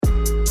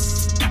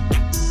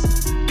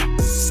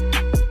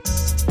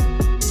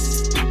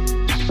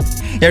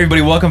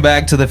Everybody, welcome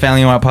back to the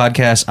Family Mart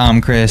Podcast.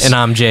 I'm Chris. And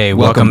I'm Jay.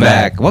 Welcome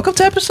back. Welcome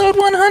to episode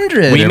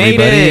 100. We made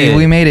it.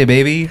 We made it,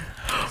 baby.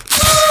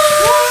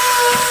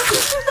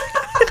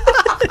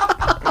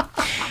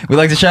 We'd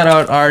like to shout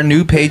out our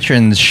new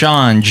patrons,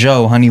 Sean,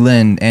 Joe, Honey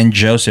Lynn, and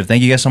Joseph.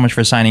 Thank you guys so much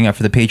for signing up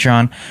for the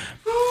Patreon.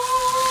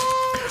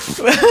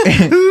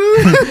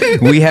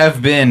 We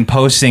have been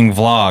posting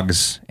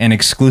vlogs and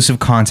exclusive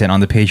content on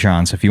the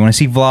Patreon. So if you want to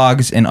see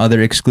vlogs and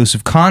other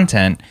exclusive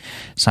content,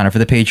 sign up for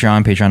the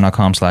Patreon,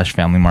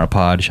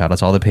 patreon.com/FamilyMartPod. Shout out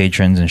to all the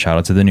patrons and shout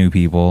out to the new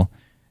people.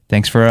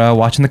 Thanks for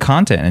watching the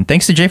content. And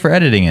thanks to Jay for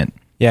editing it.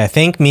 Yeah,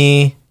 thank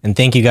me and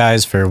thank you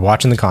guys for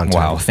watching the content.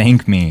 Wow,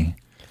 thank me.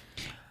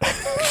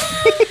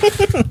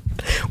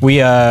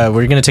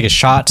 We're gonna take a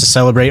shot to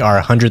celebrate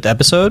our 100th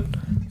episode,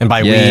 and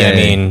by we I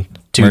mean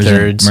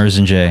 2/3. Mers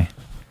and Jay.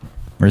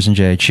 Mers and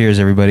Jay. Cheers,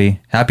 everybody.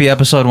 Happy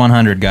episode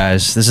 100,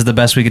 guys. This is the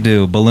best we could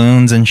do.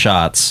 Balloons and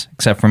shots,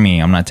 except for me.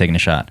 I'm not taking a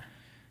shot.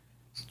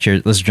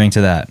 Cheers. Let's drink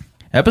to that.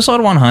 Episode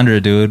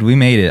 100, dude. We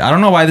made it. I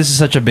don't know why this is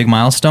such a big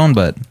milestone,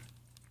 but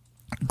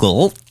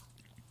gulp.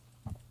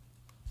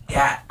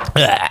 Yeah.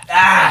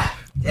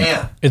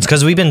 Damn. It's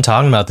because we've been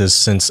talking about this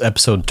since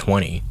episode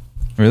 20.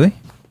 Really?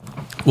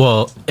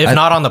 Well, if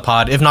not on the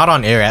pod, if not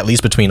on air, at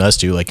least between us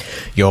two, like,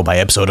 yo, by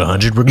episode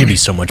 100, we're gonna be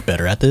so much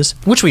better at this,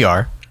 which we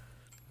are.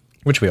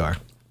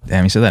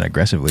 Damn, you said that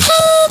aggressively.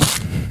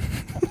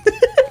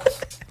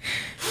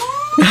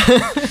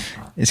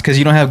 It's because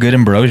you don't have good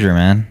ambrosia,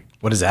 man.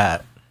 What is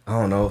that? I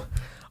don't know.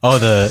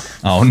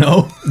 Oh,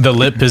 no. the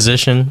lip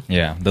position.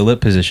 Yeah, the lip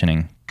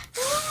positioning.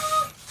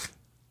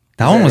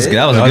 That one was good.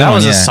 That was a good that one.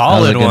 was a Yeah,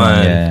 solid that was a good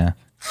one. Yeah.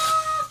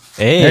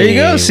 Hey, There you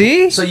go.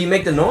 See? So you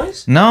make the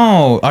noise?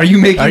 No. Are you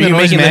making the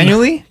noise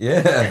manually?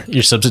 Yeah.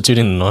 You're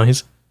substituting the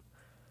noise.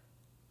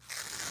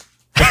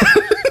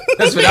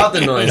 That's without the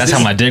noise. That's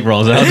how my dick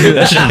rolls out, dude.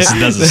 That shit just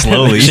does it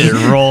slowly. Shit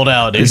rolled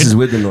out, dude. This is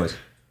with the noise.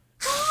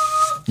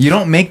 You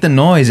don't make the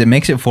noise. It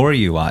makes it for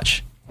you.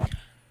 Watch.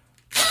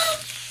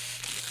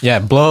 Yeah,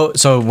 blow.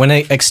 So when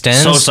it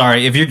extends, So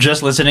sorry. If you're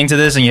just listening to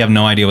this and you have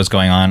no idea what's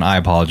going on, I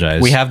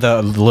apologize. we have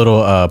the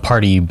little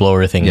party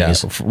blower thing. Yeah,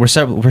 we're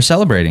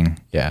celebrating.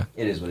 Yeah.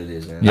 It is what it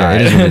is, man. Yeah,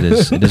 it is what it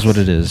is. It is what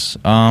it is.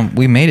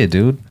 We made it,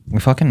 dude. We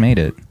fucking made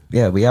it.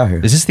 Yeah, we out here.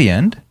 Is this the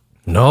end?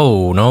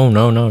 No.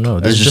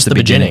 This is just the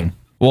beginning.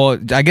 Well,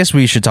 I guess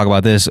we should talk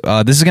about this.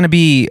 This is going to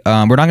be,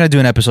 we're not going to do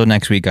an episode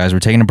next week, guys. We're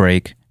taking a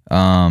break.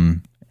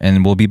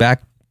 And we'll be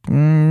back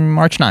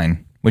March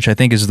 9, which I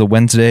think is the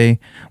Wednesday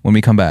when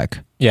we come back.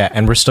 Yeah,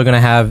 and we're still gonna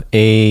have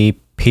a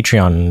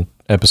Patreon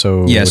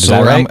episode. Yeah, Is so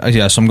that right?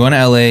 I'm going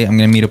to LA. I'm going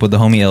to meet up with the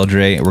homie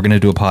Eldre. We're going to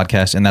do a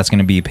podcast, and that's going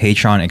to be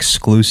Patreon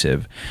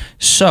exclusive.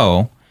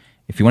 So,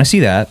 if you want to see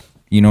that,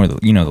 you know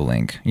the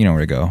link. You know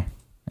where to go.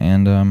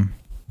 And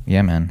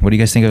yeah, man. What do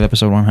you guys think of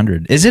episode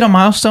 100? Is it a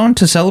milestone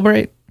to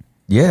celebrate?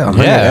 Yeah,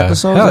 100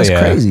 episodes? Hell That's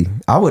yeah. crazy.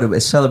 I would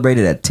have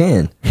celebrated at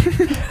 10.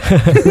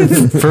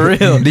 For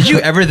real. Did you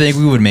ever think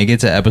we would make it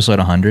to episode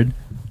 100?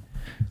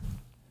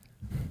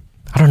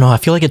 I don't know. I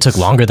feel like it took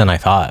longer than I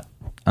thought.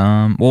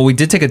 Well, we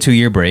did take a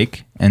 2-year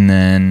break,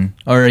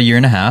 or a year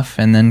and a half,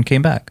 and then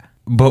came back.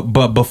 But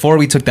before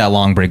we took that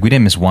long break, we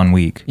didn't miss 1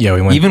 week. Yeah,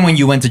 we went. Even when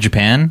you went to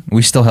Japan,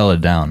 we still held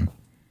it down.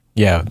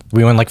 Yeah,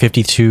 we went like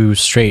 53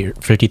 straight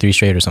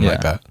or something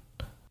like that.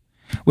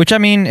 Which, I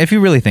mean, if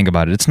you really think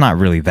about it, it's not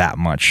really that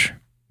much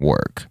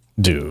work,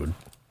 Dude,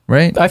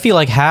 right? I feel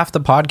like half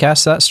the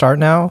podcasts that start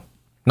now,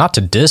 not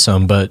to diss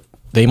them, but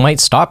they might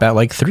stop at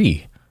like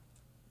 3.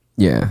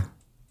 Yeah.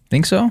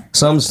 Think so?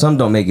 Some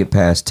don't make it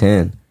past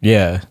 10,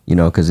 Yeah,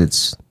 because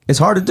it's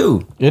hard to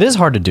do. it is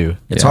hard to do.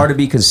 It's hard to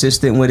be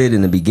consistent with it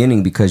in the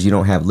beginning because you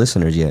don't have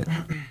listeners yet.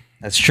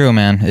 That's true,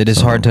 man. It is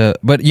hard to,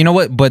 but you know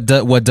what?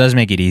 But what does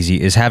make it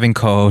easy is having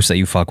co-hosts that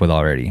you fuck with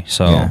already.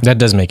 So, Yeah. That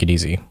does make it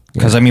easy.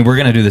 because I mean, we're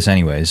gonna do this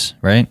anyways,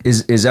 right?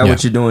 Is that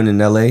what you're doing in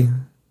LA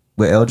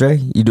with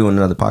LJ? You doing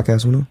another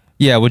podcast with him?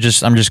 Yeah, I'm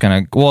just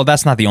gonna. Well,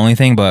 that's not the only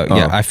thing, but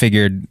yeah, I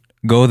figured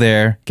go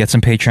there, get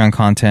some Patreon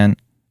content,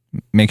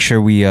 make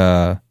sure we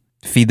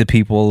feed the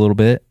people a little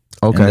bit,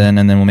 Okay. and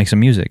then we'll make some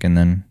music, and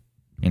then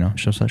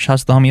shouts to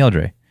the homie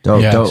Eldre.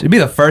 Dope, Yeah. dope. It'd be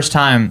the first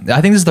time. I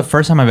think this is the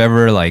first time I've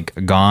ever like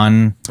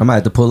gone. I might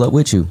have to pull up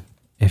with you.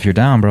 If you're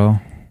down, bro.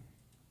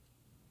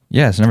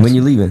 Yeah, it's never When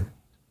you leaving?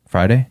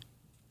 Friday.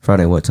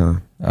 Friday, what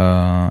time?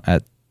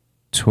 At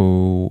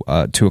 2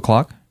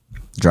 o'clock.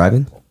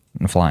 Driving?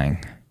 And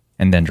flying,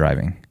 and then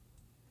driving.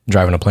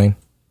 Driving a plane.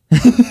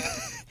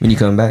 When you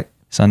coming back?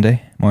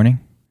 Sunday morning.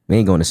 We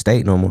ain't going to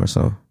state no more,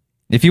 so.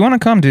 If you want to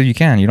come, dude, you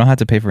can. You don't have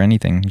to pay for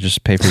anything. You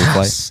just pay for your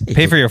flight.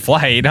 Pay for your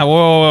flight.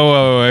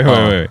 Whoa,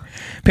 wait.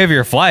 Pay for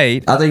your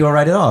flight. I thought you were going to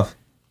write it off.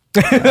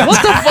 What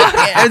the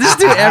fuck? This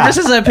dude, ever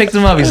since I picked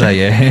him up, he's like,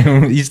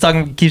 yeah. Keeps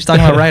talking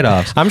about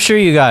write-offs. I'm sure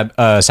you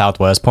got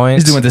Southwest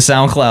points. He's doing the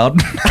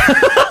SoundCloud.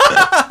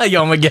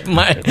 Yo, I'm gonna get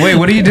my. Wait,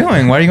 what are you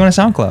doing? Why are you going to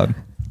SoundCloud?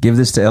 Give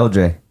this to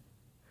LJ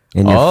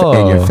and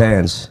your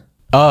fans.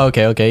 Oh,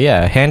 okay,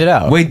 yeah. Hand it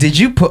out. Wait, did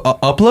you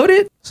upload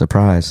it?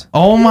 Surprise.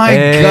 Oh my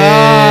Hey.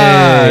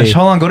 gosh.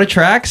 Hold on, go to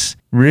tracks.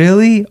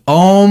 Really?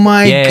 Oh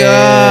my Yeah.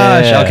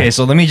 gosh. Okay,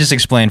 so let me just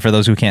explain for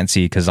those who can't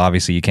see, because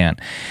obviously you can't.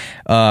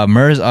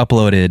 Murs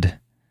uploaded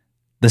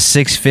the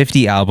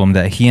 650 album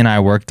that he and I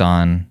worked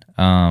on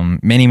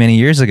many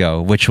years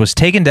ago, which was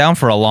taken down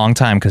for a long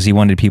time because he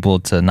wanted people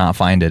to not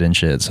find it and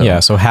shit. So Yeah,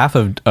 so half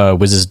of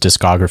Wiz's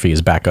discography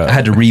is back up. I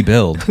had to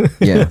rebuild.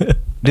 Yeah.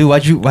 Dude,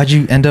 why'd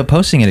you end up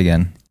posting it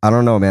again? I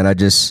don't know, man.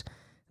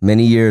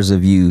 Many years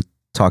of you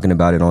talking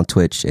about it on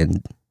Twitch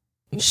and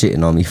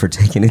shitting on me for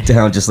taking it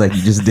down just like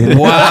you just did.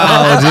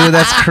 Wow, dude,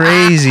 that's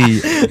crazy.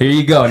 Here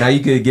you go. Now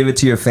you could give it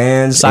to your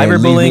fans and leave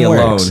me Cyberbullying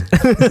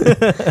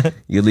alone. works.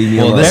 You leave me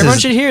Well, alone. this Everyone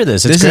is- should hear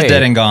this. It's This great. is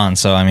dead and gone,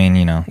 so I mean,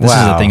 this is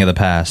a Wow. thing of the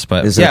past.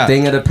 But It's yeah, a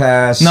thing of the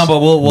past. No, but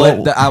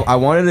I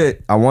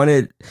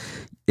wanted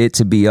it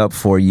to be up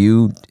for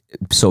you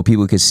so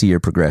people could see your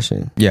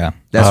progression. yeah.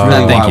 That's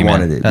really Thank why you, I man.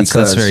 wanted it. That's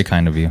because, very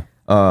kind of you.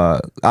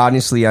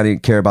 honestly, I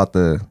didn't care about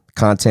the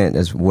content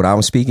as what I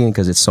was speaking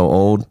because it's so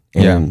old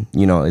and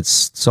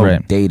it's so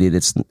Right. dated.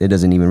 It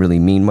doesn't even really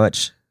mean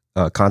much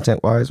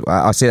content wise.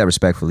 I'll say that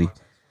respectfully,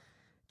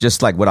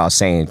 just like what I was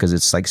saying because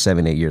it's like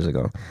 7-8 years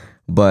ago.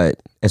 But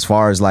as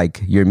far as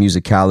like your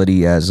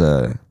musicality as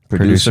a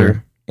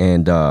producer.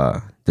 And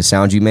the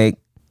sound you make,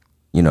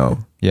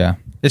 Yeah.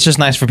 It's just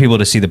nice for people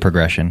to see the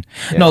progression.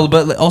 No,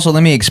 but also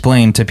let me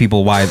explain to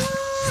people why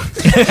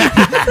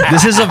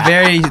this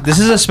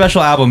is a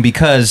special album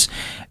because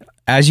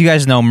as you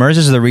guys know, Murs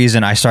is the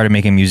reason I started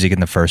making music in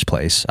the first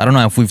place. I don't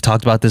know if we've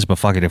talked about this, but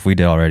fuck it if we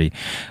did already.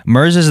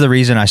 Murs is the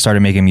reason I started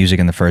making music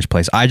in the first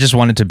place. I just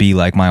wanted to be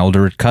like my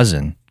older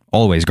cousin.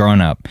 Always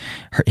growing up,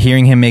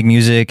 hearing him make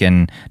music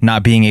and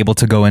not being able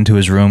to go into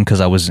his room because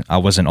I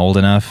wasn't old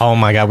enough. Oh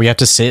my god, we have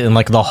to sit in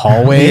like the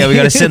hallway. Yeah, we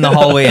got to sit in the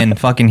hallway and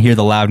fucking hear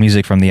the loud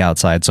music from the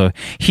outside. So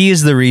he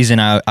is the reason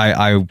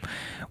I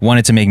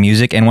wanted to make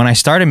music. And when I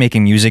started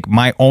making music,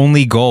 my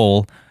only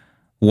goal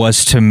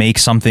was to make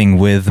something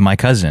with my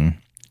cousin.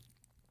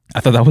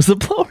 I thought that was the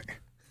blower.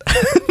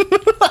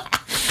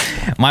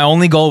 My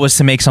only goal was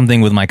to make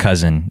something with my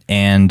cousin.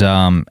 And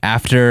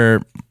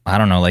after, I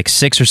don't know, like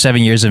 6 or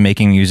 7 years of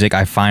making music,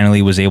 I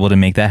finally was able to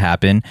make that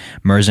happen.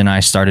 Murs and I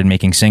started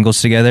making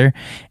singles together.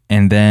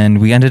 And then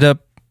we ended up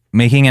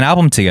making an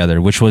album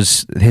together, which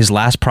was his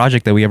last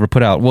project that we ever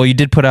put out. Well, you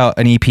did put out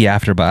an EP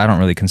after, but I don't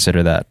really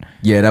consider that.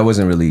 Yeah, that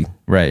wasn't really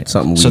Right.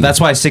 something. So that's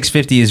why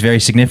 650 is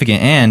very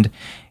significant. And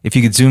if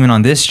you could zoom in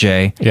on this,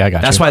 Jay, Yeah, I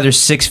got that's you. why there's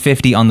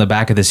 650 on the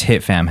back of this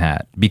Hit Fam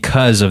hat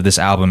because of this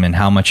album and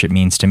how much it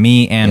means to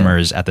me and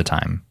Murs at the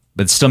time.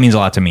 But it still means a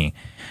lot to me.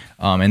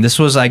 And this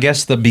was, I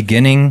guess, the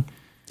beginning.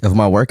 of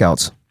my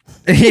workouts.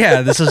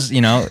 Yeah, this is,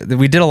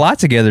 we did a lot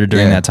together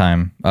during Yeah. that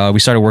time.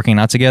 We started working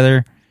out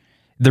together.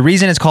 The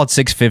reason it's called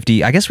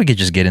 650, I guess we could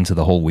just get into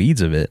the whole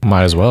weeds of it.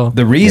 Might as well.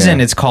 The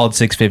reason it's called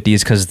 650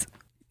 is because,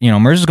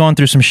 Murs was going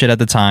through some shit at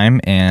the time,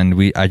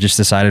 and I just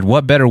decided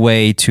what better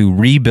way to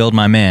rebuild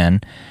my man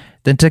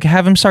than to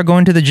have him start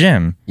going to the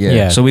gym.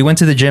 Yeah. So we went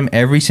to the gym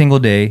every single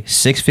day,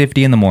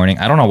 6:50 in the morning.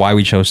 I don't know why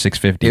we chose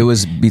 6:50. It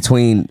was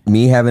between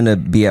me having to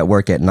be at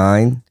work at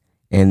 9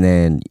 and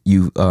then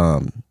you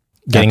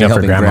Getting after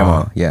up for helping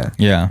grandma. Yeah.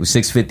 Yeah. It was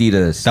 6:50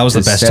 to That was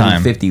the best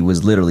time. 7:50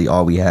 was literally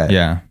all we had.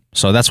 Yeah.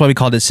 So that's why we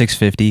called it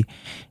 650.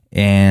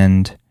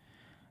 And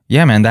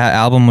yeah, man, that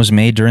album was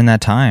made during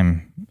that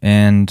time.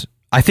 And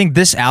I think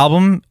this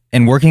album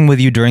and working with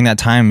you during that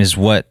time is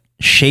what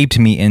shaped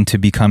me into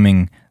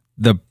becoming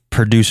the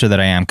producer that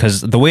I am.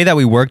 Because the way that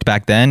we worked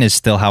back then is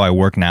still how I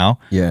work now.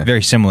 Yeah.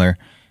 Very similar,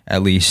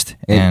 at least.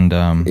 And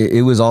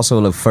It was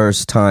also the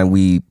first time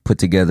we put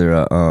together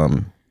a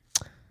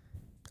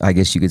I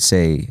guess you could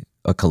say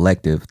a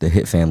collective, the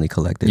Hit Family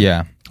Collective.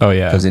 yeah. Oh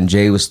yeah. Because then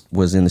Jay was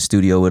in the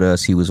studio with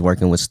us. He was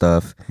working with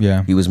stuff.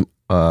 Yeah. He was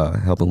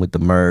helping with the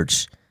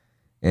merch.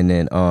 And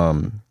then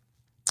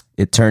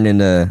it turned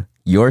into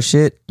your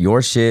shit.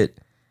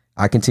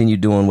 I continued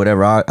doing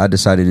whatever I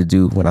decided to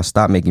do when I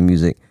stopped making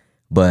music.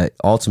 But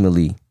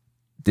ultimately,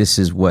 this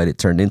is what it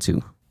turned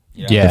into.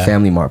 Yeah. The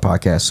Family Mart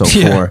podcast. So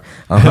Yeah. for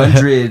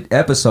 100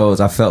 episodes,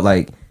 I felt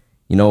like,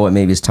 you know what,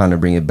 maybe it's time to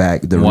bring it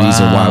back. The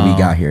reason why we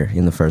got here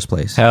in the first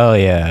place. Hell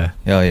yeah.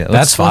 Hell yeah.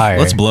 That's fire.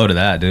 Let's blow to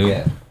that, dude.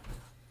 Yeah.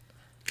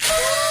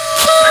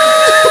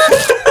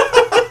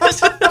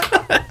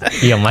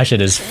 Yo, my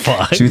shit is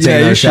fucked. Should we take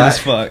another shot?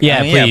 Fuck.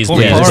 Yeah, please, pour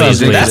please, more please, of it, dude.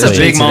 please, That's please. a big Let's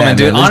drink to moment, that,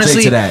 dude. man. Let's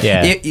drink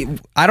Honestly, to that. Yeah.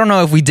 I don't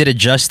know if we did it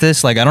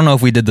justice. Like, I don't know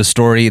if we did the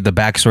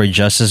backstory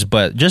justice,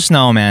 but just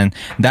know, man,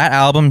 that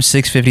album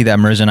 650 that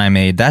Murs and I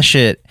made, that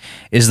shit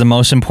is the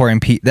most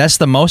important piece. That's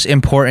the most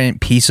important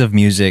piece of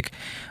music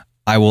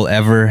I will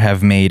ever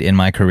have made in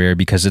my career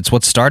because it's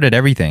what started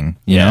everything.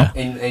 You know?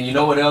 And you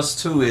know what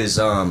else too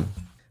is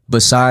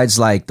besides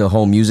like the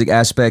whole music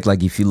aspect,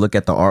 like if you look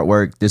at the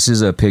artwork, this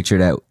is a picture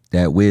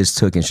that Wiz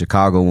took in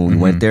Chicago when we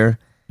went there.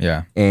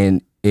 Yeah.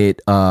 And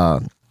it I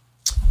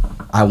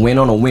went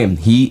on a whim.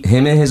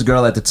 Him and his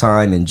girl at the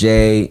time and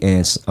Jay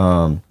and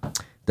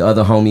the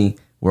other homie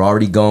were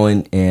already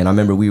going, and I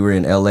remember we were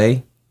in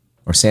LA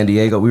or San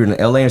Diego. We were in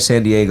LA or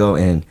San Diego,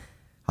 and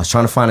I was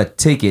trying to find a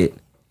ticket.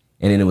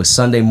 And then it was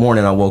Sunday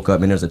morning. I woke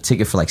up and there was a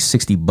ticket for like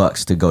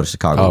 $60 to go to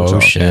Chicago. with Oh y'all.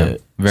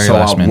 shit. Very so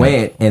last I minute.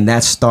 went, and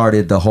that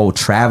started the whole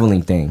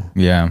traveling thing.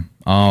 Yeah.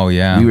 Oh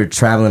yeah. We were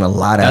traveling a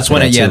lot. That's after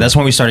when that, too. that's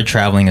when we started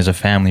traveling as a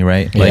family,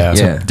 right? Like Yeah.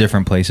 to Yeah.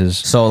 different places.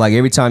 So like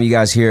every time you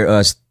guys hear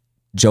us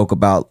joke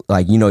about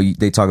like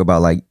they talk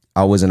about like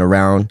I wasn't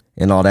around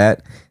and all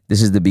that.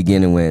 This is the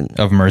beginning when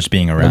Of Merce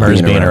being around.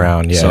 Merce being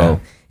around, yeah.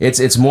 So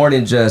it's more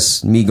than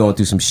just me going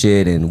through some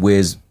shit and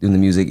Wiz in the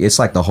music. It's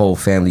like the whole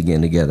family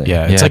getting together.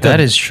 Yeah, Yeah, it's like that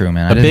is true,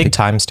 man. a I didn't big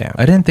think- timestamp.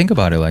 I didn't think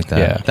about it like that.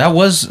 Yeah.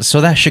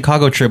 That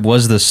Chicago trip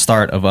was the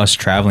start of us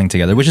traveling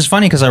together, which is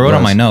funny because I wrote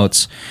on my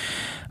notes,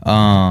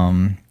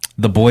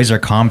 the boys are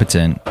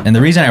competent. And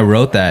the reason I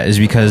wrote that is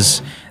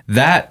because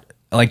that,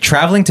 like,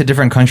 traveling to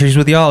different countries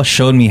with y'all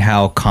showed me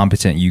how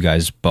competent you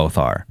guys both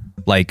are.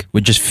 Like,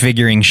 with just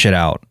figuring shit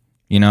out,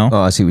 you know?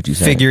 Oh, I see what you're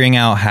saying. Figuring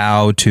out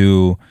how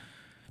to,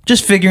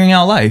 just figuring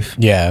out life.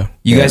 Yeah.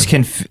 You guys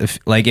can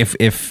like if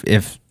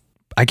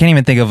I can't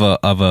even think of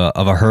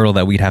a hurdle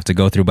that we'd have to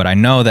go through, but I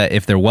know that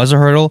if there was a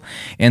hurdle,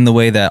 in the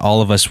way that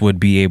all of us would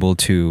be able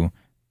to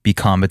be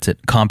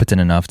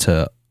competent enough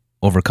to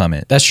overcome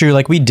it. That's true.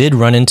 Like we did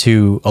run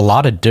into a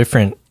lot of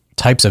different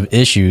types of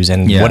issues,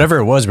 and Yeah. whatever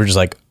it was, we're just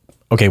like,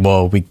 okay,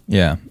 well,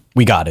 Yeah.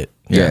 we got it.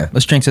 Yeah.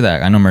 Let's drink to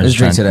that. I know Merz Let's is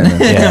drink trying to that,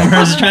 man. Yeah.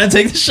 Merz is trying to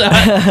take the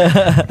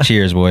shot.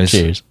 Cheers, boys.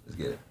 Cheers.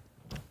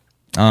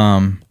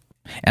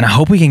 And I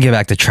hope we can get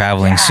back to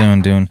traveling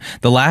soon, dude.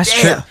 The last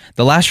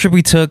trip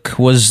we took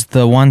was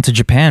the one to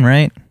Japan,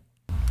 right?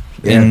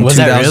 In Was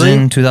that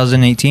really?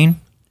 2018?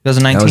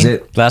 2019? That was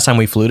it. Last time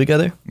we flew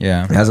together,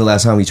 Yeah. That was the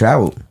last time we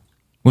traveled.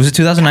 Was it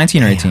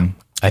 2019 or 18?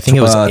 I think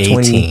it was 20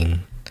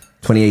 18.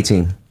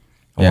 2018.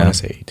 I Yeah. want to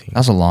say 18. That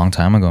was a long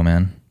time ago,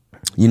 man.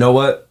 You know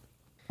what?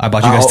 I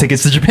bought you guys I'll-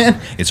 tickets to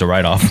Japan. It's a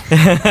write-off. No.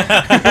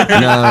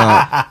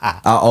 I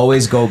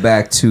always go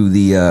back to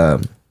the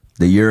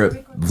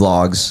Europe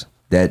vlogs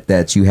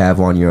that you have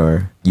on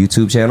your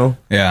YouTube channel,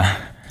 Yeah.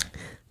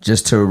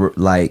 just to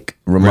like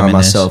remind Reminisce.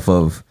 myself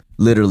of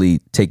literally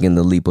taking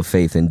the leap of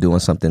faith and doing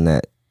something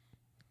that,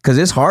 because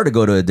it's hard to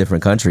go to a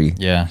different country.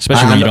 Yeah.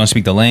 Especially when I you know- don't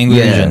speak the language.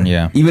 And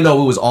yeah. Even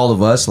though it was all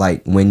of us,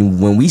 like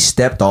when we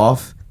stepped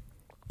off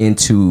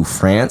into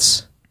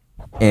France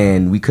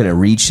and we couldn't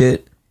reach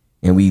it,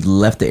 and we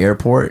left the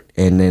airport,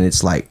 and then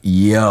it's like,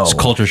 yo, It's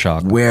culture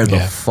shock. where the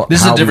Yeah. fuck? This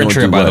is how a we different gonna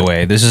trip, do by the what?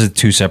 way. This is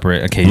two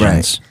separate occasions.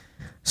 Right.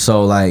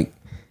 So like,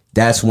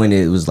 that's when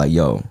it was like,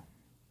 yo,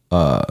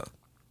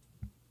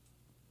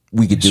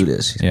 we could do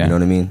this. Yeah. You know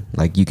what I mean?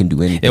 Like, you can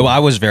do anything. I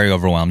was very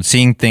overwhelmed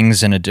seeing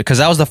things because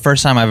that was the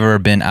first time I've ever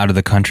been out of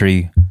the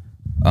country.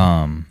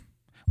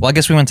 Well, I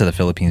guess we went to the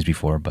Philippines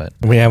before, but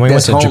Yeah, we went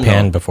That's to home,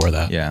 Japan though. before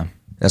that. yeah.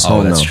 That's oh,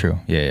 home, that's though. true.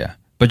 Yeah, yeah.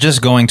 But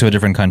just going to a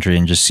different country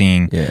and just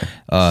seeing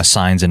Yeah.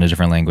 signs in a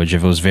different language,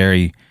 it was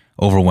very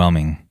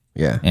overwhelming.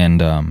 Yeah. And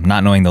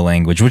not knowing the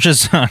language, which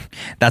is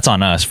that's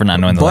on us for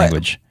not knowing the But-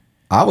 language.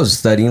 I was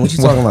studying. What you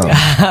talking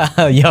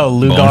about? Yo,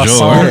 Luke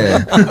Bonjour. Garçon.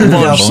 Yeah.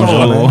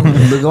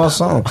 Le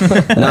garçon.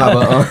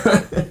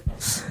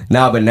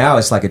 But now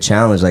it's like a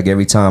challenge. Like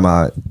every time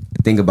I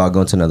think about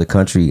going to another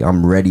country,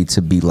 I'm ready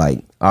to be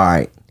like, all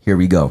right, here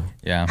we go.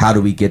 Yeah. How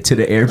do we get to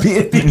the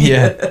Airbnb?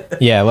 Yeah.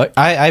 Yeah, like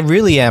I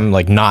really am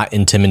like not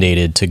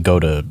intimidated to go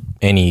to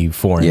any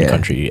foreign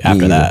country me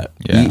after either. that.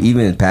 Yeah.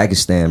 Even in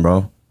Pakistan,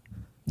 bro.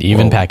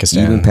 Even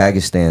Pakistan. Even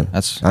Pakistan.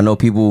 That's- I know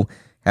people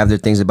have their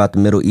things about the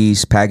Middle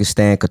East,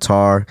 Pakistan,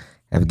 Qatar,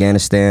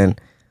 Afghanistan.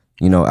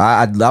 You know,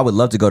 I would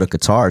love to go to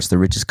Qatar. It's the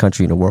richest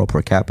country in the world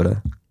per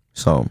capita.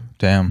 So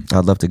Damn.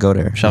 I'd love to go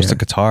there. Shouts yeah.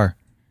 to Qatar.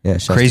 Yeah,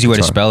 shouts Crazy way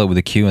to Qatar. spell it with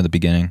a Q in the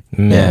beginning.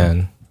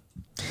 Man.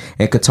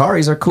 And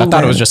Qataris are cool. I thought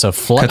it man. was just a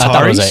flight. I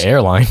thought it was Qataris? an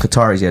airline.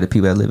 Qataris, yeah, the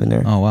people that live in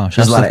there. Oh wow.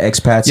 There's a lot of Shouts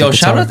expats. Yo, in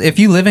shout Qatar. out if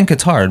you live in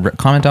Qatar.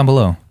 Comment down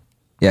below.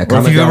 Yeah, Or if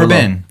comment you've down ever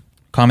below. been,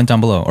 comment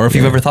down below. Or if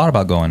you've ever thought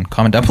about going,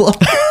 comment down below.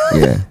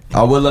 Yeah,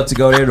 I would love to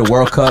go there. The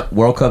World Cup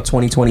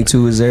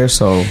 2022 is there.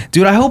 So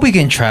Dude, I hope we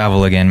can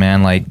travel again,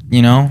 man. Like,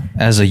 you know,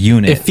 as a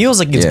unit. It feels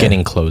like it's Yeah.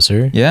 getting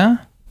closer, Yeah?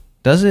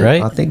 Does it?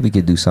 right? I think we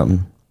could do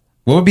something.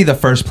 What would be the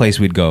first place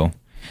we'd go?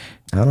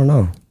 I don't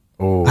know.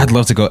 Oh. I'd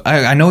love to go.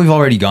 I know we've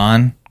already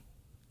gone,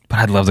 but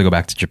I'd love to go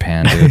back to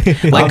Japan,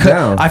 dude. Like, I'm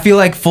down. I feel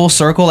like full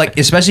circle, like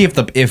especially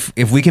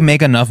if we can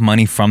make enough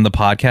money from the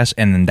podcast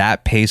and then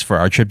that pays for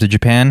our trip to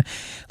Japan,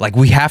 like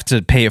we have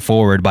to pay it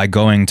forward by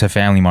going to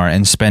Family Mart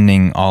and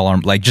spending all our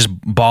like just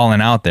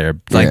balling out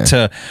there. Like Yeah.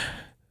 to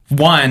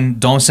one,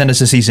 don't send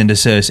us a cease and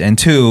desist, and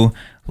two,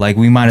 like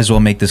we might as well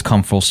make this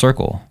come full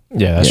circle.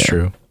 Yeah, that's Yeah.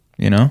 true.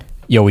 You know?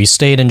 Yo, we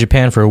stayed in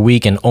Japan for a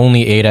week and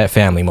only ate at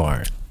Family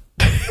Mart.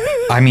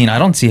 I mean, I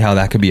don't see how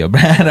that could be a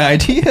bad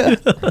idea.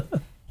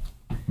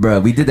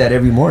 Bruh, we did that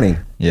every morning.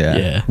 Yeah.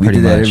 Yeah. We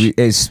pretty did that much.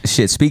 every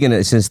shit. Speaking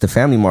of since the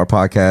Family Mart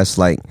podcast,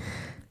 like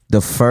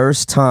the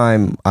first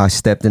time I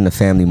stepped in the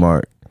Family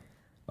Mart,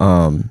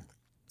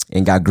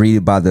 and got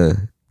greeted by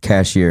the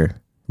cashier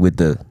with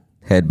the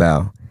head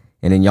bow,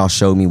 and then y'all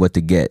showed me what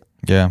to get,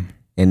 Yeah.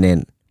 and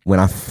then when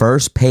I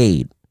first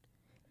paid,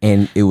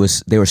 and they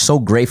were so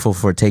grateful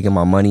for taking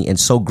my money and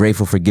so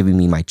grateful for giving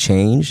me my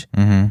change.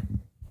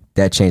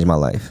 That changed my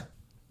life.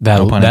 That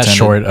No pun that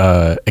intended.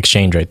 short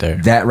exchange right there.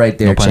 That right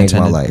there No pun changed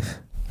my intended. life.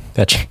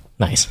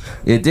 Nice.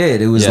 It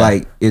did. It was Yeah.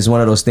 like it's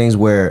one of those things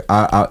where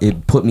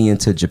it put me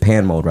into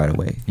Japan mode right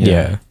away.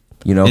 Yeah.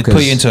 You know, It put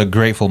 'cause you into a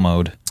grateful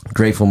mode.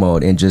 grateful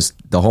mode, and just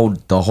the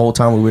whole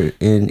time we were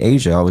in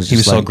Asia, I was He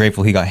just was like, so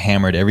grateful he got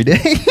hammered every day.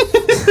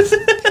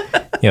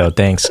 Yo,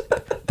 thanks,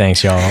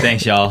 y'all.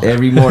 Thanks, y'all.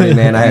 every morning,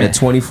 man. I had a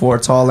 24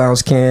 tall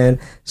ounce can,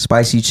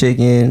 spicy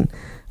chicken,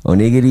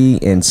 onigiri,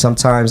 and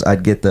sometimes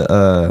I'd get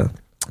the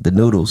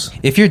noodles.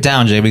 If you're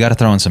down, Jay, we got to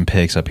throw in some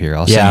pics up here.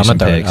 I'll Yeah, send you I'm some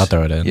gonna throw it- pics. I'll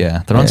throw it in. Yeah,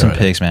 throw in some throw it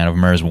pics, man, of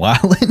Mers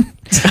wilding.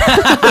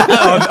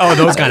 Oh,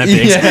 those kind of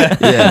things.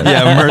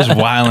 yeah, Mers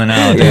wilding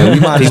out. Yeah, dude. we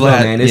might as People well,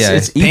 had- man. It's, yeah,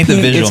 it's EP, paint the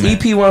visual, it's man.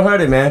 EP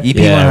 100, man. EP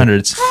Yeah.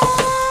 100s.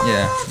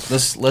 Yeah,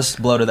 let's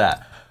blow to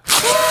that.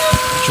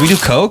 Should we do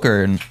Coke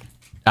or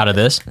Out of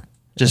this,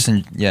 just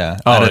in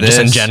Oh, out of just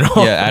in this?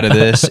 general? Yeah, out of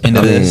this into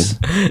I mean, this.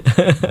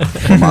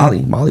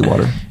 Molly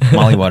water.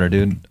 Molly water,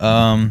 dude.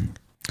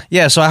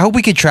 Yeah, so I hope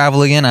we could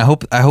travel again. I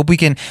hope we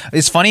can.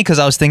 It's funny because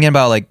I was thinking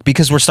about like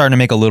because we're starting to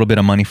make a little bit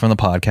of money from the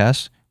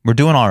podcast. We're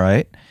doing all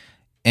right,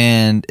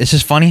 and it's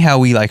just funny how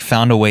we like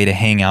found a way to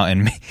hang out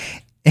and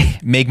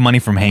make money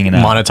from hanging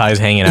out. monetize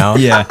hanging out.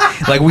 Yeah,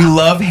 like we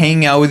love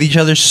hanging out with each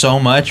other so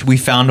much. We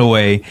found a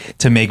way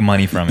to make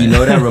money from it. You know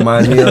what that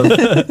reminds me of?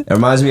 It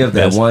reminds me of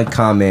that Yes. one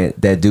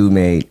comment that dude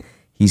made.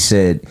 He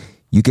said,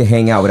 "You can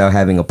hang out without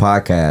having a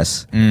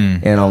podcast,"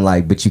 and I'm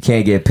like, "But you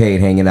can't get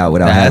paid hanging out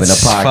without having a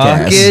That's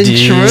podcast." fucking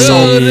Dude. true.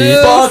 So, dude.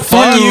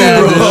 Fuck you, that,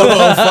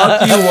 bro.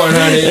 Fuck you,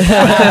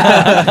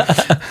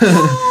 100.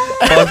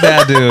 Fuck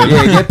that, dude.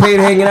 Yeah, get paid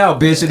hanging out,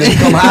 bitch, and then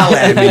come holler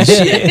at me.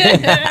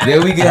 Shit.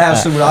 Then we can have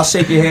some. I'll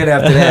shake your hand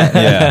after that.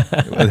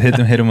 Yeah,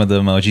 hit him with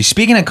the emoji.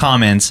 Speaking of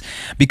comments,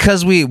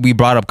 because we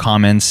brought up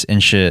comments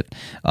and shit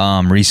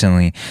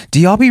recently, do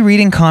y'all be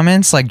reading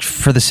comments like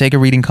for the sake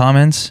of reading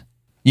comments?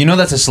 You know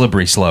that's a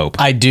slippery slope.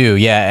 I do,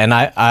 yeah, and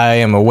I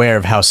am aware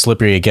of how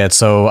slippery it gets.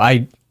 So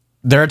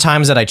there are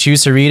times that I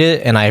choose to read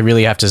it, and I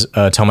really have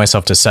to tell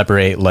myself to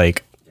separate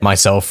like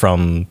myself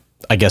from,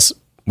 I guess,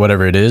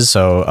 whatever it is.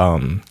 So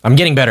I'm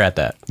getting better at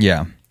that.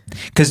 Yeah,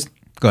 because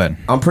go ahead.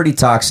 I'm pretty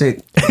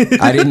toxic.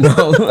 I didn't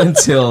know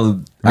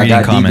until I Reading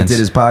got comments. deep into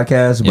this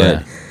podcast.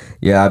 But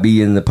yeah, I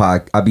be in the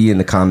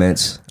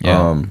comments.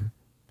 Yeah.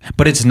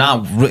 But it's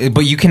not.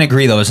 But you can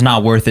agree though, it's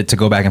not worth it to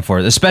go back and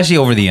forth, especially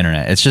over the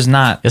internet. It's just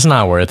not. It's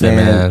not worth it,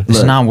 man.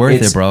 It's not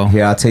worth it, bro.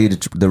 Here, I'll tell you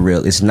the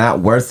real. It's not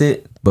worth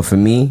it. But for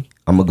me,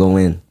 I'm gonna go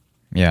in.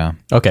 Yeah.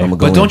 Okay, I'm a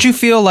But go don't in. you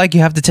feel like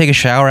you have to take a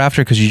shower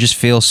after because you just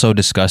feel so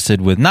disgusted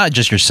with not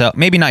just yourself,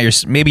 maybe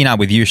not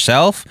with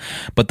yourself,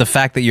 but the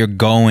fact that you're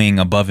going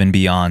above and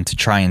beyond to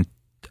try and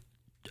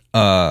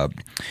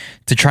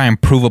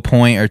prove a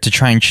point or to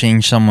try and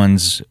change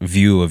someone's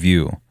view of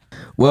you.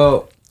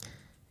 Well,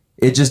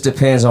 it just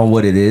depends on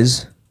what it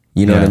is.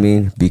 You know what I Yeah.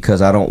 mean?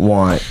 Because I don't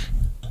want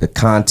the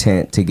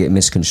content to get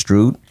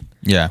misconstrued.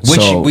 Yeah, which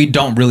So- we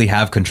don't really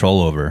have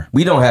control over.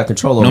 We don't have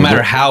control over No matter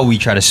it. how we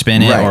try to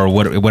spin it Right. or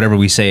whatever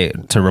we say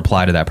to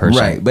reply to that person.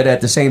 Right. But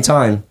at the same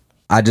time,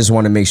 I just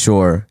want to make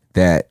sure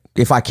that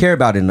if I care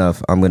about it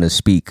enough, I'm going to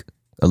speak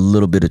a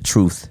little bit of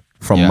truth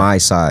from Yeah. my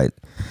side.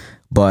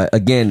 But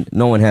again,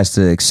 no one has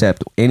to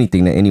accept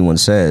anything that anyone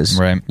says.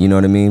 Right. You know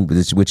what I mean?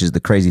 Which is the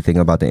crazy thing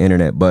about the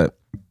internet. But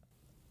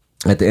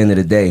at the end of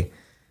the day,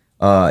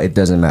 it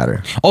doesn't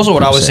matter. Also,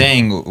 what I was Say.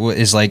 saying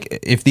is like,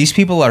 if these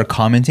people are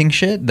commenting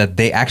shit that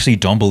they actually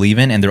don't believe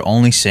in and they're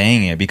only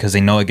saying it because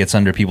they know it gets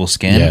under people's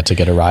skin, Yeah, to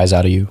get a rise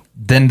out of you.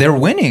 then they're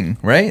winning,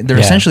 right? They're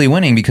Yeah. essentially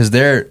winning because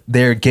they're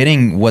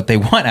getting what they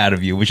want out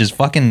of you, which is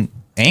fucking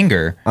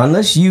anger.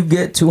 Unless you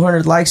get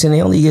 200 likes and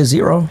they only get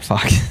 0.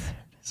 Fuck.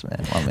 This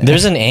man, my man.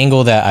 There's an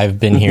angle that I've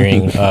been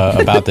hearing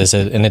about this,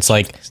 and it's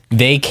like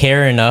they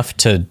care enough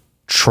to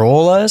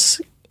troll us,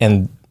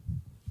 and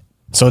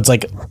so it's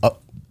like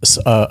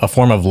a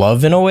form of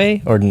love in a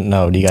way. Or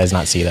no? Do you guys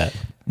not see that?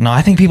 No,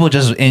 I think people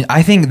just.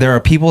 I think there are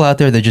people out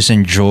there that just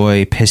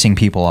enjoy pissing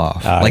people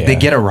off. Like they yeah.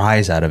 get a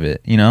rise out of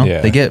it. You know, Yeah.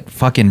 they get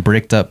fucking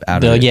bricked up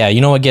out They're of like, it. yeah, you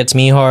know what gets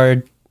me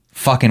hard?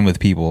 Fucking with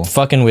people.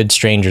 Fucking with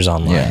strangers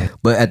online. Yeah.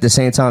 But at the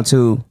same time,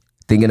 too,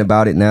 thinking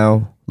about it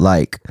now,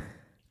 like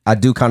I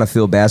do kind of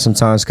feel bad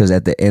sometimes because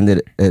at the end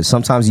of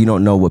sometimes you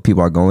don't know what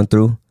people are going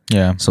through.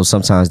 Yeah, So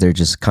sometimes they're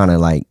just kind of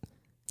like,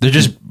 they're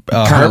just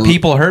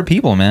Kinda- hurt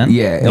people, man.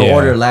 yeah, in Yeah.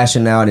 order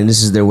lashing out, and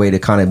this is their way to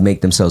kind of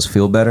make themselves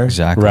feel better.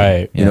 Exactly.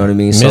 Right. You know what I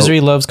mean? So- Misery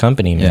loves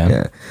company, man.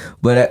 Yeah.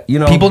 But,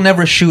 People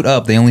never shoot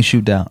up; they only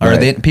shoot down. Or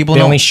Right. people They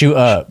don't- only shoot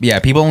up. Yeah,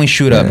 people only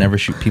shoot up. Never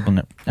shoot. People.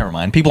 Never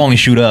mind. People only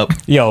shoot up.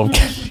 Yo,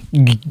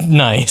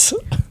 nice.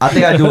 I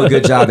think I do a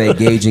good job at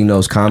gauging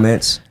those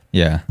comments.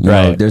 Yeah. You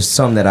know, Right. there's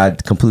some that I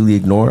completely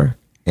ignore,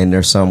 and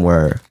there's some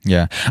where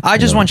Yeah. I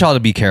just want y'all to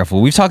be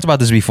careful. We've talked about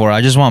this before.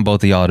 I just want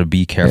both of y'all to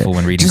be careful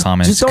when reading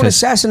comments. Just don't 'cause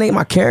assassinate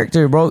my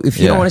character, bro. If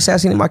you Yeah. don't want to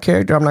assassinate my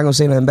character, I'm not gonna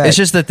say nothing back. it's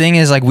just the thing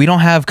is like we don't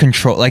have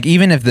control. Like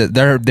even if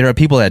there are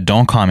people that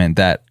don't comment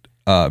that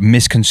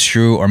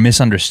misconstrue or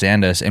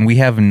misunderstand us, and we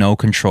have no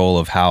control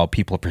of how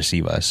people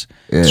perceive us.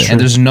 And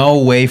there's no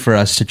way for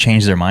us to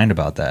change their mind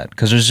about that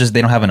because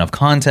they don't have enough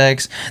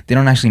context. They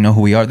don't actually know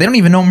who we are. They don't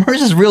even know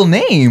Merz's real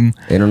name.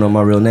 They don't know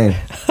my real name.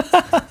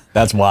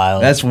 That's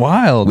wild. That's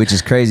wild. which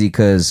is crazy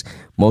because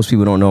most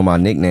people don't know my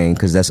nickname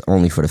because that's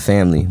only for the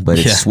family, but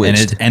it's and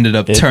switched. it ended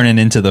up turning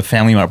into the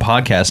Family Mart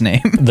podcast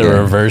name. the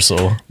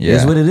reversal. Yeah.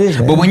 It's what it is,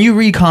 man. But when you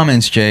read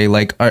comments, Jay,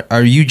 like,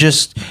 are you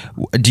just,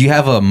 do you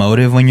have a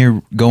motive when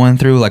you're going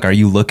through? Like, are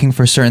you looking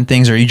for certain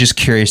things, or are you just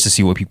curious to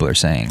see what people are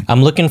saying?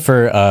 I'm looking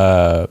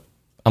for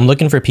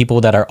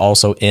people that are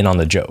also in on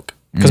the joke.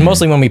 Because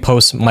mostly when we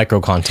post micro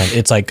content,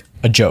 it's like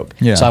a joke.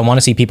 Yeah. So I want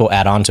to see people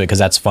add on to it because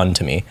that's fun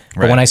to me.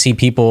 But when I see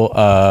people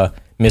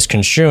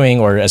misconstruing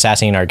or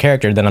assassinating our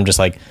character, then I'm just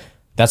like,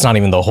 that's not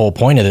even the whole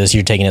point of this.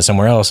 You're taking it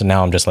somewhere else. And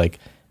now I'm just like,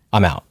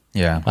 I'm out.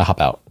 Yeah. I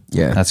hop out.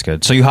 Yeah. That's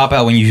good. So you hop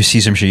out when you see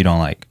some shit you don't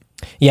like.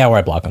 Yeah, or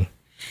I block them.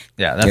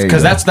 Yeah, There you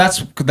because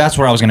go. that's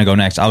where I was gonna go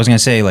next. I was gonna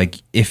say, like,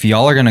 if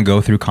y'all are gonna go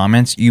through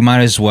comments, you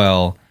might as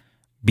well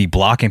be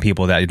blocking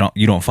people that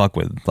you don't fuck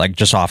with, like,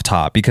 just off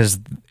top. Because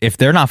if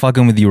they're not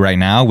fucking with you right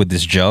now with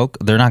this joke,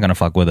 they're not gonna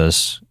fuck with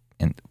us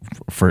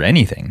for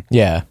anything.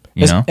 Yeah.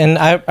 You know? And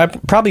I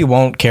probably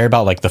won't care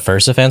about like the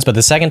first offense, but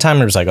the second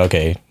time it was like,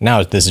 okay,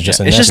 now this is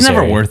just It's just never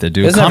unnecessary. worth it,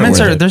 dude. It's never Comments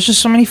worth are it. there's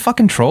just so many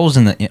fucking trolls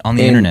on the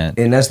internet,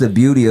 And that's the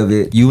beauty of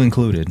it. you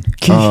included.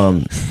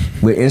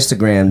 With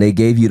Instagram, they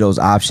gave you those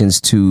options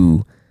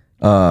to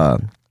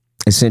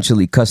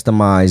essentially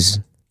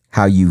customize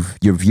how your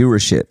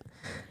viewership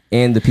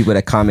and the people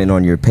that comment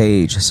on your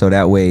page. So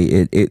that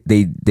way,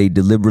 they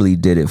deliberately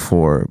did it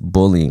for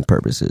bullying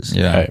purposes.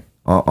 Yeah. Right.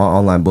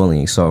 Online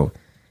bullying. So,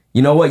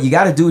 you know what? You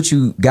got to do what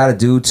you got to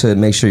do to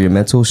make sure your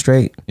mental is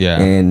straight. Yeah.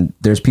 And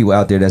there's people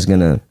out there that's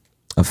gonna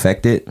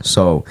affect it.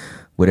 So,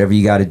 whatever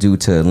you got to do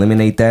to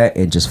eliminate that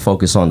and just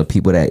focus on the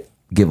people that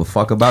give a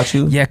fuck about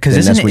you. Yeah, because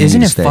then that's where you isn't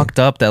need it to stay. fucked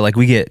up that, like,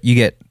 you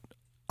get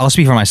I'll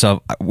speak for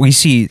myself. I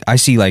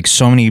see like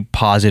so many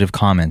positive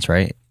comments,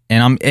 right?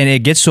 And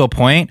it gets to a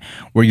point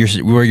where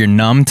you're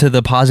numb to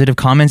the positive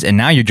comments, and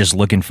now you're just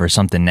looking for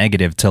something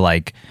negative to,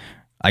 like,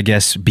 I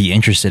guess, be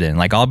interested in.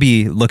 Like, I'll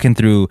be looking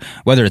through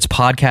whether it's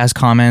podcast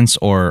comments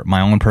or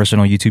my own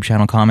personal YouTube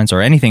channel comments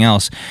or anything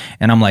else,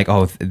 and I'm like,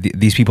 oh,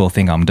 these people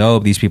think I'm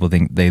dope. These people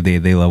think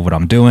they love what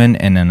I'm doing,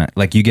 and then,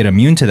 like, you get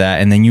immune to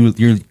that, and then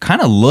you're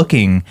kind of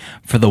looking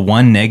for the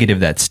one negative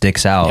that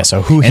sticks out. Yeah,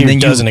 so who And here then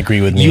doesn't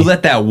agree with me? You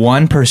let that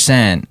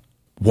 1%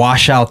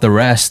 wash out the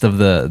rest of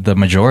the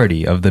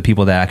majority of the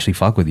people that actually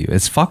fuck with you.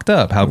 It's fucked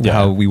up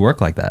how we work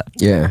like that.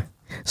 Yeah.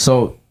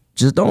 So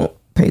just don't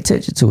pay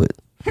attention to it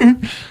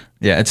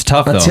Yeah, it's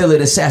tough though. until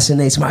it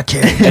assassinates my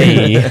character.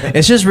 Hey.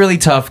 It's just really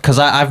tough because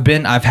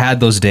I've had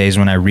those days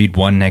when I read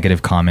one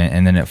negative comment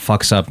and then it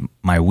fucks up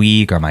my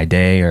week or my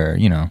day or,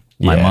 you know,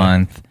 my Yeah.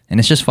 month, and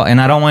it's just and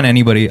I don't want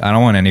any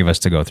of us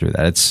to go through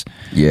that.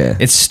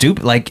 It's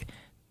stupid. Like,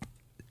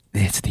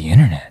 it's the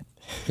internet.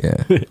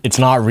 Yeah. It's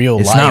not real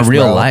life. It's not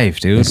real bro. life,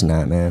 dude. It's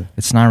not, man.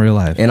 It's not real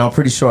life. And I'm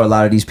pretty sure a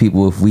lot of these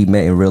people, if we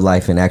met in real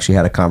life and actually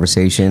had a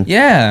conversation,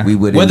 Yeah. we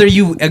would. Whether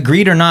you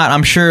agreed or not,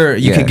 I'm sure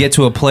you Yeah. could get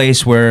to a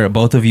place where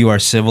both of you are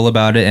civil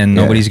about it and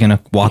nobody's going to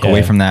walk away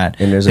Yeah. from that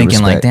And there's a thinking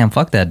like, respect. damn,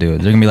 fuck that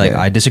dude. They're going to be like,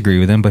 Yeah. I disagree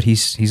with him, but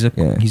he's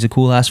a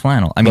cool ass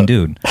flannel. I mean,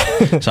 dude.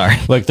 Sorry.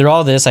 Look, through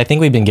all this, I think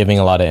we've been giving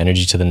a lot of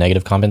energy to the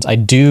negative comments. I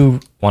do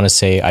want to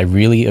say I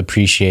really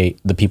appreciate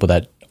the people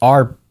that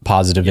are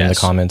positive in the Yes.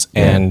 comments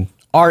and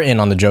are in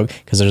on the joke,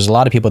 because there's a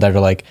lot of people that are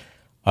like,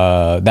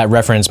 that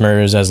reference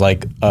Murs as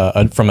like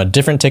from a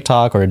different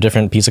TikTok or a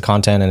different piece of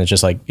content, and it's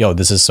just like, yo,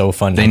 this is so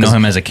fun. They know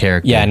him as a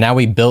character. Yeah, now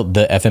we built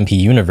the FMP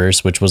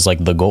universe, which was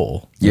like the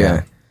goal.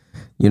 Yeah.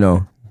 You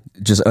know,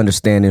 just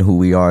understanding who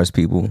we are as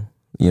people,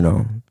 you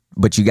know,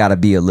 but you got to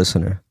be a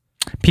listener.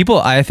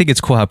 I think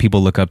it's cool how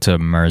people look up to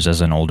Murs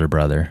as an older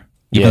brother.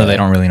 Even Yeah. though they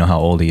don't really know how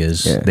old he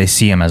is. Yeah. They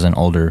see him as an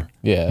older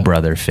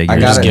brother figure. I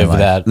gotta Just in give life.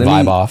 that Let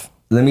vibe me- off.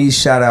 Let me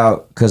shout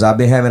out, because I've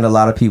been having a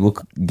lot of people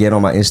get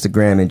on my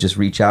Instagram and just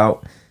reach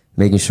out,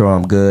 making sure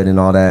I'm good and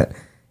all that.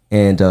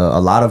 And a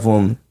lot of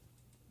them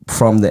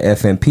from the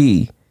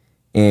FMP.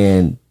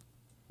 And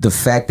the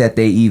fact that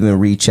they even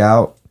reach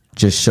out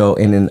just show,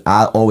 and then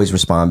I always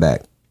respond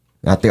back.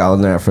 I think I'll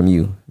learn from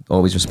you,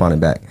 always responding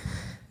back.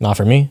 Not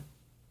for me.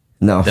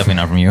 No. Definitely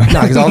not from you.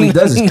 No, because all he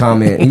does is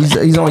comment.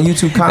 He's on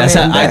YouTube That's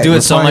commenting. how, I do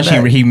it so much.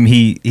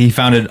 He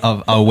found it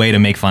a way to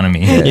make fun of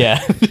me. Yeah.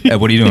 Hey,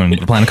 what are you doing?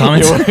 Playing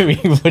comments?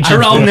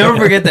 I'll never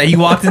forget that. He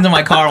walked into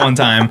my car one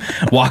time.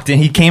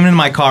 He came into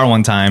my car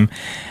one time.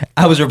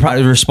 I was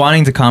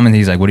responding to comments.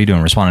 He's like, "What are you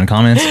doing? Responding to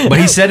comments?" But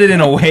he said it in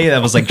a way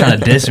that was like trying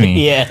to diss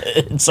me. Yeah,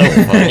 it's so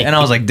funny. And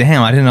I was like,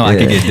 "Damn, I didn't know I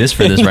could get dissed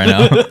for this right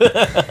now.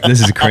 This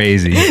is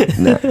crazy.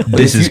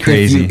 This is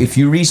crazy." If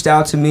you reached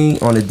out to me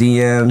on a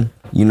DM,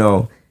 you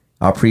know,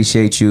 I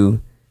appreciate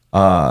you.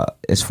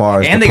 As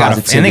far as And the they got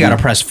positivity. to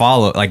press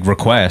follow like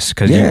request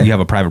because Yeah. you have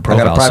a private I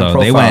got a profile. private So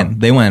profile.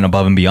 they went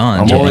above and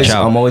beyond. to reach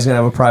out. I'm always gonna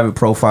have a private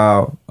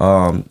profile.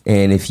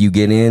 And if you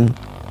get in,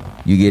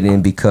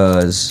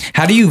 because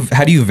How do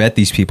you vet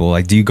these people?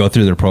 Like, do you go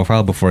through their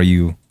profile before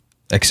you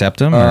accept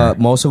them? Or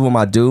most of them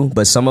I do,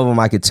 but some of them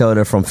I could tell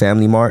they're from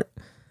Family Mart.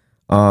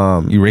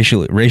 you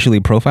racially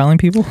profiling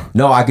people?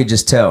 No, I could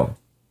just tell.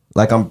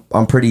 Like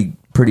I'm pretty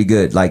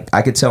good. Like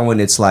I could tell when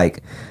it's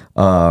like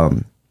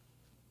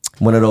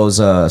one of those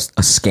a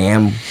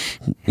scam,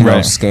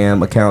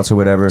 scam accounts or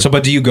whatever. So,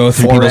 but do you go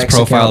through Forex people's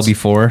profile accounts.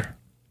 before?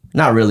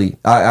 Not really.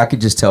 I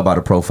could just tell by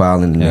the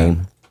profile and the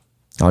name.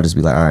 I'll just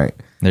be like, all right,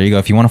 There you go.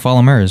 If you want to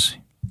follow Mers,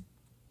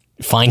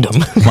 Find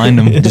them. find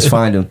him. just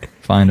find him.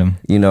 Find him.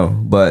 You know,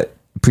 but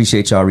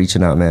appreciate y'all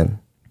reaching out, man.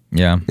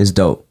 Yeah, It's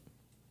dope.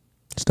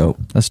 It's dope.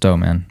 that's dope,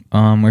 man.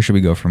 Where should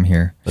we go from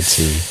here? Let's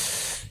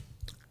see.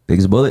 Big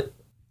as a bullet.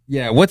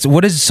 Yeah, what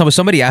is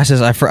somebody asked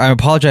us? I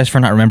apologize for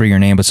not remembering your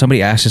name, but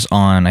somebody asked us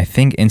on I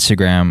think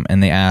Instagram,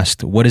 and they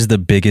asked, "What is the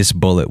biggest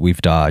bullet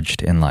we've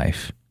dodged in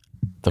life?"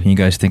 Can you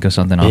guys think of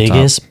something off top?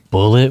 Biggest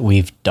bullet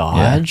we've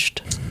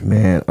dodged?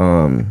 Man,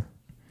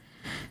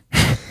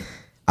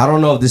 I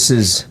don't know if this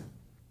is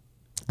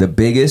the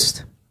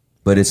biggest,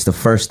 but it's the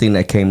first thing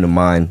that came to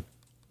mind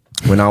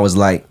when I was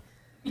like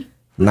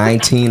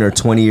 19 or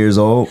 20 years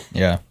old.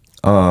 Yeah.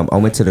 I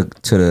went to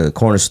the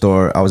corner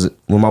store. I was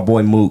with my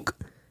boy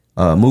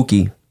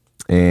Mookie,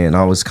 and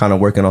I was kind of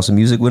working on some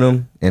music with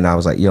him. And I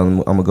was like, yo,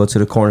 I'm gonna go to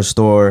the corner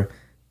store,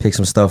 pick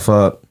some stuff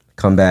up,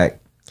 come back.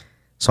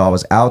 So I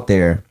was out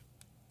there,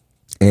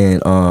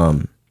 and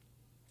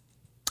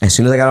as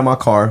soon as I got in my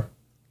car,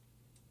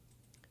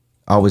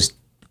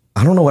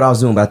 I don't know what I was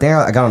doing, but I think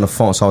I got on the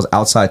phone. So I was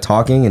outside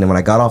talking, and then when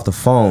I got off the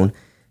phone,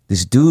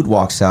 this dude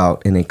walks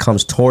out and then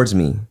comes towards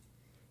me.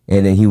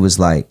 And then he was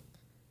like,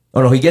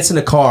 oh no, he gets in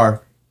the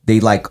car, they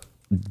like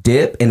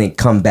dip and then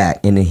come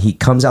back. And then he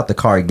comes out the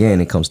car again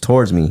and comes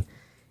towards me.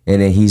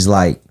 And then he's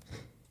like,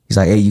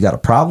 hey, you got a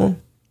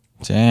problem?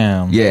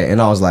 Damn. Yeah.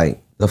 And I was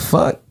like, the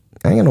fuck?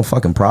 I ain't got no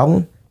fucking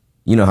problem.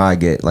 You know how I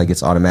get, like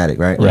it's automatic,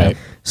 right? Right.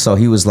 So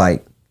he was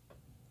like,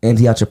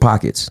 empty out your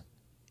pockets.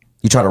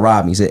 You try to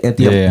rob me. He said,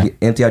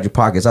 empty out your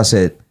pockets. I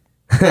said,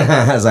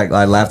 I was like,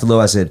 I laughed a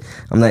little. I said,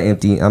 I'm not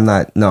empty. I'm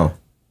not, no.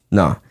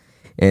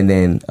 And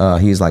then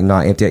he was like, nah,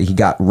 empty. He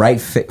got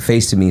right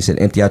face to me and said,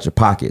 empty out your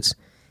pockets.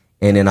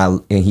 And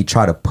then he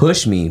tried to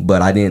push me,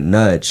 but I didn't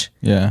nudge.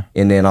 Yeah.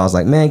 And then I was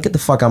like, man, get the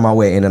fuck out of my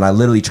way. And then I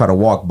literally tried to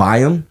walk by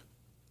him.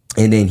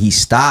 And then he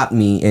stopped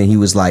me and he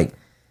was like,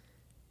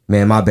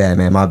 man, my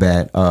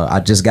bad. I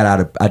just got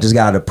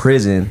out of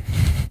prison.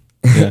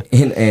 Yeah.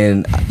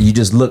 and you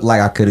just look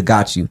like I could have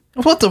got you.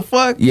 What the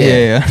fuck?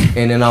 Yeah.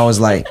 And then I was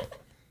like,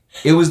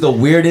 it was the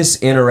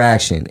weirdest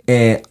interaction.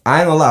 And I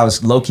ain't gonna lie, I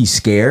was low-key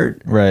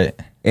scared. Right.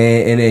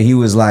 And then he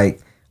was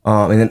like,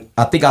 and then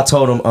I think I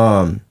told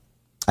him,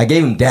 I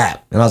gave him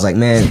dap. And I was like,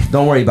 man,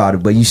 don't worry about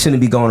it, but you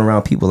shouldn't be going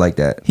around people like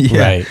that.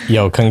 Yeah. Right.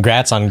 Yo,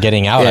 congrats on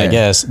getting out, I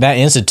guess. That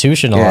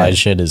institutionalized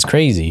shit is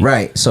crazy.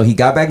 Right. So he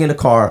got back in the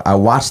car. I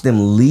watched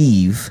them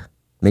leave,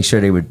 make sure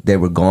they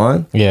were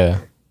gone. Yeah.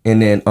 And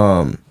then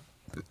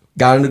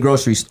got in the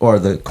grocery store,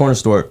 the corner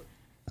store,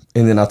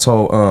 and then I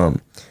told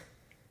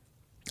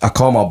I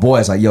called my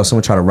boys like, yo,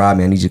 someone tried to rob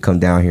me. I need you to come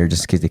down here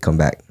just in case they come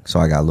back. So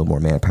I got a little more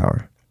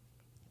manpower.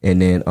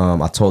 And then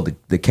I told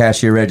the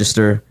cashier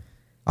register.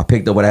 I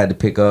picked up what I had to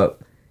pick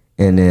up.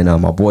 And then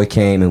my boy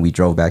came and we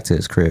drove back to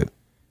his crib.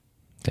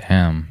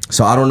 Damn.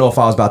 So I don't know if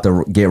I was about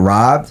to get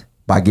robbed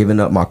by giving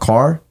up my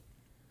car.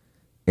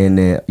 And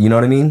then, you know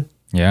what I mean?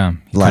 Yeah.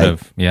 Like,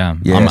 Could've, yeah.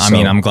 yeah, I mean, so-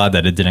 I'm glad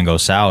that it didn't go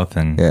south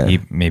and he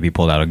maybe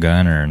pulled out a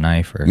gun or a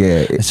knife or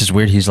it's just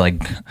weird. He's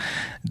like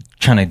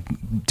trying to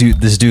do,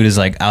 this dude is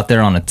like out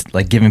there on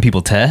like giving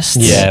people tests.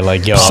 Yeah,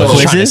 like, yo, So I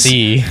was trying to quizzes?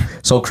 see.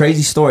 So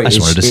crazy story. I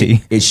just wanted to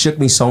see. It shook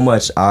me so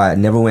much. I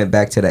never went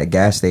back to that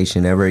gas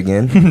station ever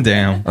again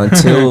Damn.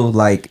 until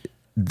like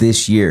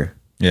this year.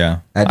 Yeah.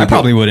 had to I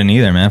probably wouldn't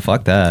either, man.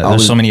 Fuck that.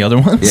 There's so many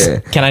other ones. Yeah.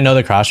 Can I know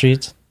the cross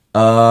streets?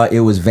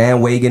 It was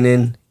Van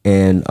Wagenen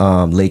and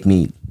Lake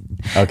Mead.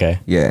 Okay.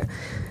 Yeah.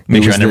 Make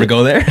It sure was I never the-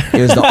 go there. It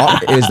was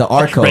the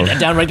Arco.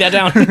 Write that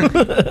down.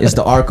 It's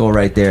the Arco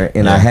right there,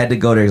 and I had to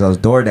go there because I was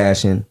door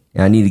dashing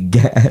and I needed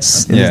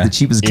gas. And Yeah. it's the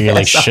cheapest You're gas.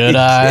 like, should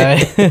I?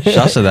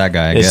 Shouts to that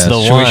guy, I It's guess. the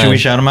Should one. we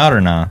shout him out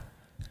or not?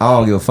 I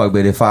don't give a fuck,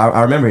 but if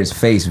I remember his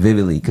face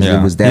vividly because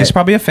it was that. He's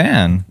probably a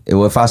fan.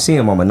 If I see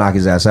him, I'm gonna knock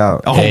his ass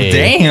out. Oh, Hey.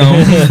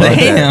 damn.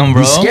 Damn,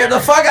 bro. He scared the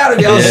fuck out of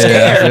me. I was Yeah,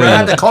 scared, I bro. I feel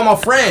had to call my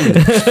friend.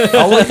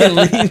 I wouldn't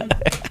leave.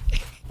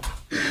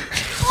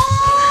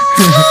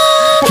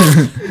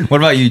 What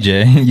about you,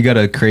 Jay? You got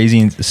a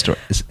crazy story?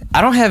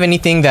 I don't have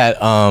anything that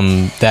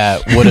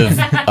that would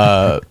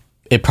have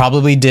it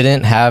probably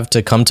didn't have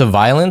to come to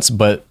violence,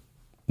 but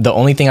the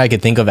only thing I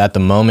could think of at the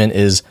moment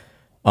is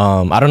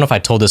I don't know if I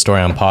told this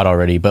story on pod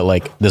already, but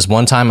like this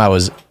one time I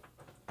was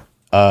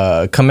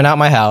coming out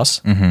my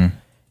house and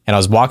I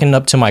was walking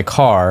up to my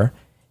car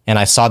and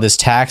I saw this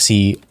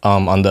taxi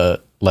on one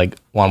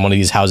of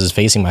these houses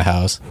facing my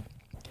house,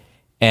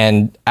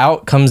 and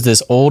out comes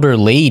this older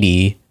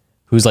lady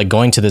who's like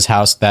going to this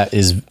house that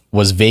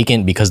was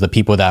vacant because the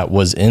people that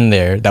was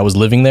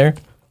living there,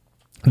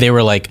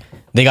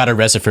 they got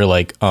arrested for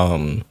like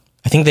I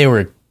think they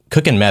were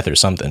cooking meth or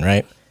something,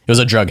 right? It was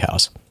a drug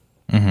house.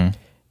 And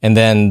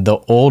then the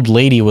old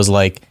lady was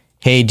like,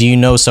 hey, do you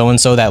know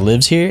so-and-so that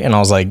lives here? And I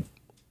was like,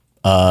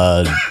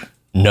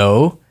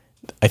 no,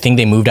 I think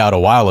they moved out a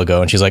while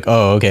ago. And she's like,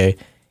 oh, okay.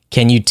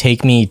 Can you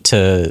take me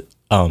to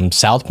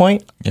South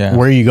Point? Yeah.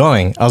 Where are you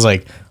going? I was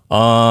like,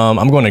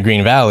 I'm going to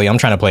Green Valley. I'm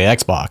trying to play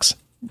Xbox.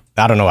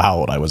 I don't know how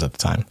old I was at the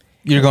time.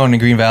 You're going to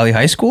Green Valley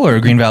High School or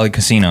Green Valley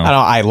Casino?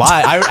 I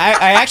lied.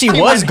 I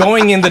actually was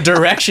going in the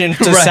direction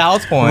to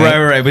South Point.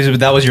 Right. But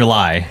that was your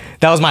lie.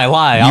 That was my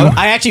lie.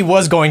 I actually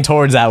was going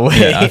towards that way.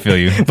 Yeah, I feel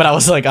you. But I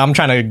was like, I'm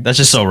trying to. That's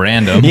just so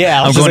random. Yeah,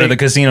 I I'm was going just to the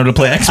casino to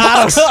play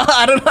Xbox.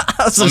 I don't know.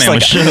 I was just man was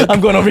like, shook. I'm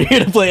going over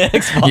here to play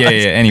Xbox. Yeah.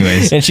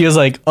 Anyways. And she was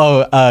like,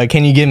 "Oh,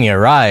 can you give me a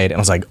ride?" And I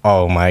was like,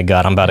 "Oh my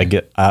god, I'm about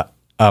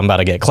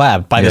to get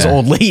clapped by this Yeah.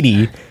 old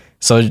lady."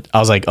 So I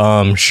was like,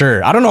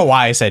 sure. I don't know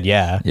why I said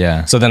yeah.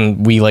 Yeah. So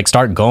then we like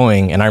start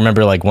going, and I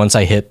remember like once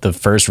I hit the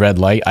first red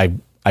light,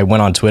 I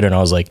went on Twitter and I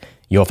was like,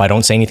 "Yo, if I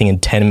don't say anything in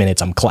 10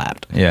 minutes, I'm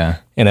clapped." Yeah.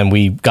 And then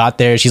we got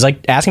there. She's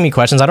like asking me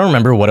questions. I don't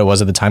remember what it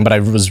was at the time, but I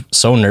was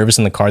so nervous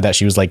in the car that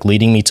she was like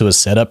leading me to a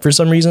setup for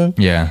some reason.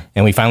 Yeah.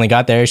 And we finally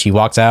got there. She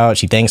walks out.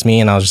 She thanks me,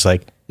 and I was just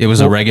like, It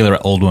was a regular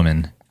old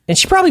woman. and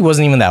she probably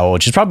wasn't even that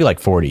old. She's probably like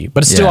 40.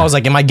 But still, Yeah. I was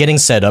like, am I getting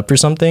set up for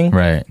something?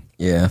 Right.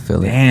 Yeah, I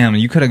feel it. Damn,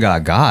 you could have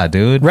got God,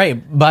 dude.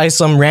 Right. By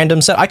some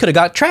random set. I could have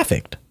got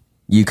trafficked.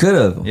 You could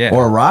have. Yeah.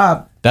 Or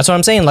robbed. That's what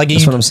I'm saying. Like,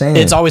 That's what I'm saying.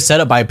 It's always set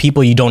up by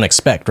people you don't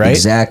expect, right?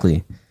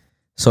 Exactly.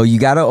 So you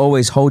got to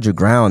always hold your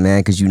ground,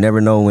 man, because you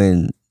never know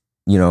when,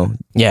 you know.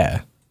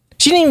 Yeah.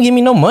 She didn't even give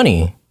me no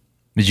money.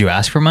 Did you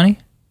ask for money?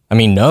 I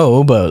mean,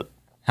 no, but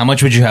How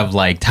much would you have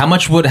liked? How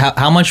much would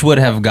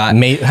have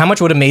gotten how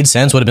much would have made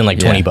sense would have been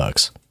like Yeah.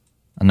 $20.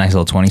 a nice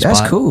little 20 That's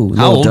spot? cool.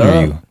 How Little old dub.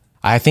 are you?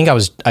 I think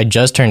I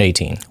just turned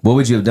 18. What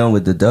would you have done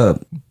with the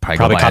dub? Probably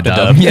Probably go buy caught a the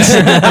dub.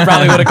 dub. I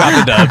probably would have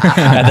caught the dub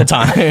at the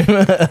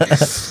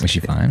time. Was she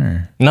fine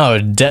or? No,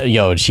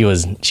 she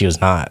was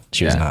not.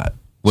 She was Yeah. not.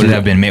 Would it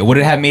have been made? Would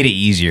it have made it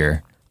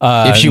easier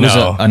if she was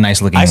no. a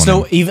nice looking I woman?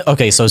 still even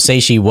okay. So say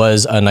she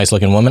was a nice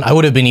looking woman, I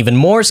would have been even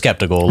more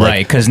skeptical. Like,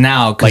 right? Because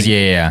now,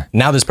 yeah.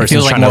 Now this It person's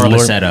feels like trying more to of a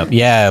lure. setup.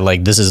 Yeah,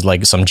 like this is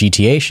like some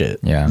GTA shit.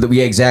 Yeah.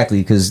 Yeah, exactly.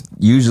 Because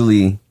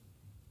usually,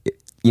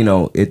 you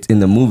know, it's in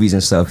the movies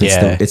and stuff. It's,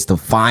 Yeah. it's the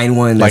fine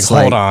one. Like, That's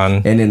hold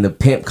on. And then the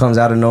pimp comes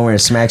out of nowhere and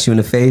smacks you in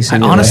the face. I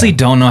And you're honestly like,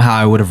 don't know how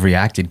I would have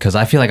reacted because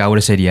I feel like I would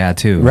have said yeah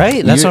too.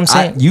 Right? That's what I'm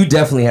saying. You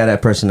definitely had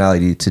that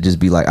personality to just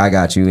be like, I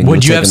got you. And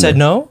Would you'll you take have him said to-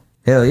 no?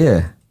 Hell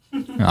yeah.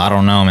 I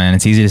don't know, man.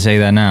 It's easy to say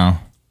that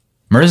now.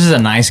 Mers is a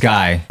nice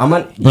guy. I'm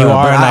a, You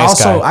are but a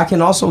nice guy. I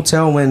can also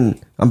tell when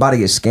I'm about to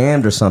get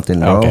scammed or something,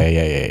 bro.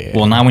 Okay, yeah.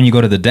 Well, not when you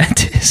go to the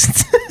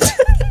dentist.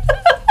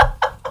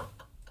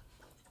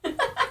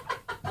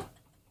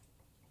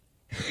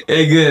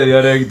 They're good,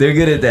 yo. They're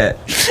good at that.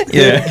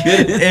 Yeah.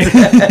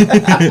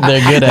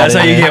 They're good at That's it.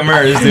 how you man. get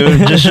Mers,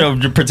 dude.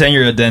 Just pretend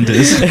you're a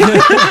dentist.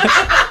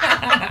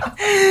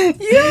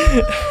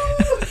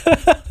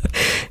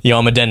 Yo,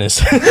 I'm a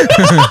dentist. All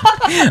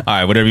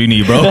right, whatever you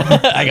need, bro.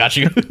 I got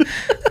you.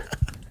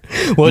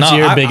 What's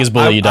your biggest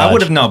bullet you dodged? I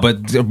would have no,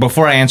 but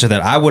before I answer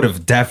that, I would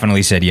have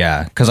definitely said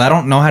yeah, because I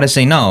don't know how to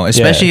say no,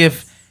 especially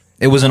if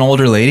it was an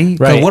older lady.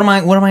 'Cause Right. What am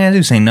I gonna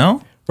do? Say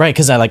no? Right,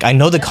 because I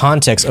know the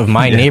context of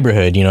my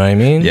neighborhood. You know what I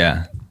mean?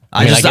 Yeah.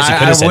 I mean, I guess you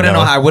could've said wouldn't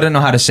no. know. I wouldn't know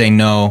how to say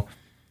no.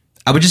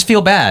 I would just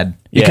feel bad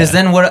because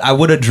Yeah. then what I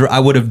would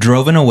have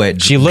driven away.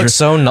 She looked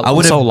so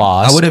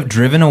lost. I would have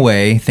driven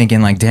away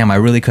thinking like, damn, I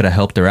really could have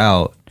helped her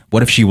out.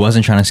 What if she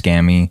wasn't trying to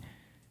scam me?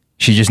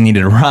 She just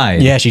needed a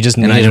ride. Yeah, she just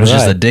and needed I was a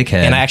just a ride.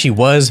 dickhead. And I actually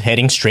was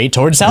heading straight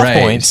towards South Right.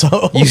 Point.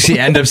 So you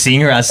end up seeing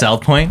her at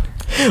South Point.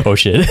 oh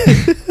shit.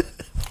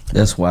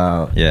 That's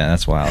wild. Yeah,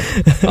 that's wild.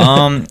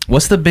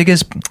 What's the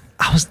biggest?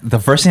 The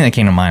first thing that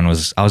came to mind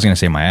was I was gonna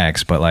say my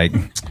ex, but like,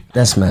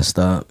 That's messed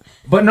up.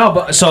 but no,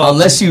 but so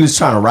Unless she was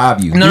trying to rob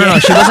you. no,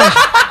 she wasn't.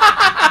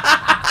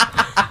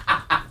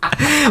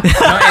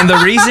 No, and the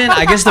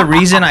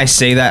reason I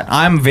say that,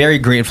 I'm very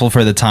grateful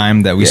for the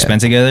time that we Yeah.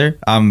 spent together.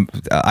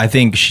 I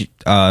think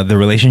the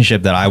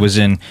relationship that I was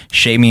in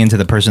shaped me into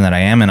the person that I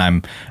am, and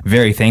I'm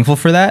very thankful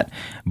for that.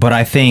 But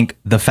I think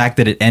the fact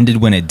that it ended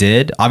when it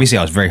did, obviously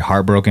I was very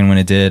heartbroken when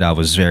it did. I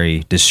was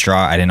very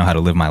distraught. I didn't know how to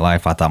live my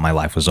life. I thought my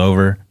life was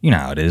over. You know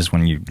how it is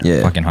when you're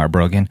Yeah. fucking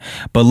heartbroken.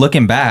 But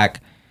looking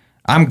back,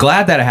 I'm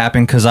glad that it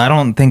happened because I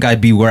don't think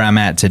I'd be where I'm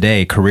at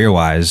today,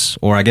 career-wise,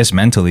 or I guess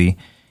mentally,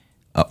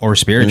 or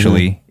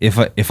spiritually,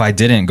 if I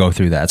didn't go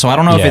through that. So I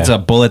don't know if Yeah. it's a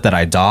bullet that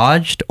I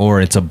dodged or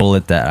it's a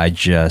bullet that I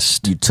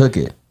just You took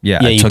it. yeah,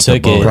 Yeah, I you took the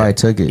took bullet. it. Probably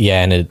took it.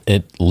 Yeah, and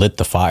it lit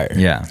the fire.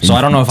 Yeah. So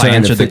I don't know if I Turned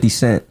to answered 50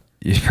 Cent.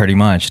 pretty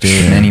much,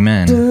 dude. Many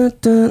men. Dun,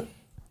 dun,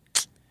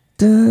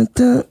 dun,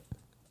 dun,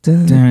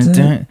 dun, Dun, dun,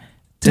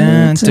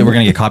 dun, dun. We're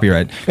gonna get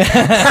copyright.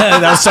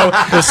 That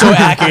was so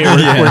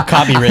accurate. We're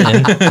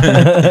copywritten.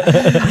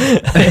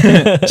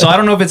 So I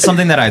don't know if it's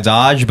something that I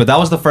dodged, but that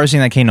was the first thing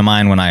that came to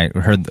mind when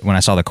I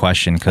saw the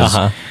question.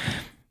 Because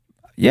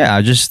yeah,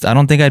 I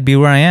don't think I'd be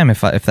where I am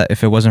if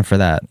it wasn't for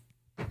that.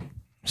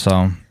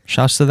 So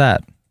shouts to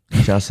that.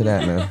 Shouts to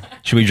that, man.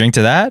 Should we drink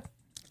to that?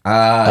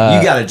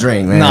 You got to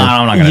drink, man. No,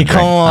 I'm not gonna You drink.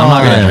 come I'm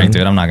not gonna on. drink,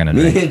 dude. I'm not gonna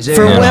Me drink. and Jay.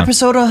 For No, no.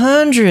 episode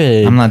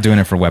 100. I'm not doing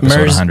it for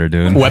episode 100,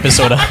 dude.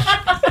 Episode.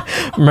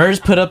 Mers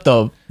put up put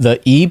up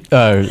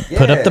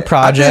the I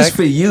project. guess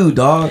for you,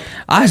 dog.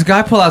 This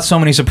guy pull out so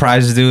many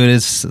surprises, dude.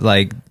 It's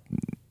like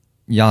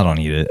y'all don't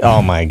need it.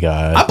 Oh my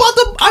god.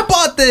 I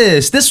bought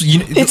this.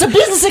 It's a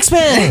business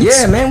expense.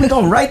 Yeah, man, we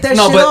gonna write that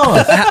No, shit but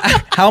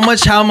off.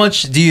 how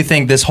much do you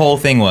think this whole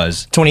thing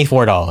was?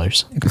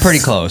 $24. Pretty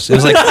close. It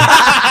was like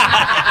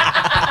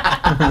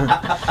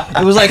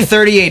it was like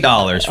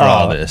 $38 for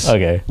all this.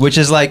 okay. Which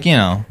is like, you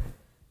know,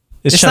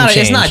 It's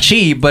it's not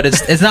cheap, but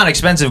it's not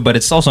expensive, but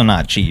it's also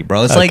not cheap,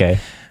 bro. It's Okay. like,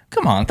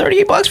 come on,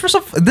 $38 for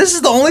some. This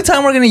is the only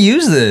time we're gonna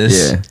use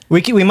this.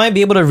 Yeah. We might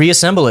be able to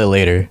reassemble it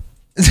later.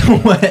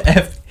 What,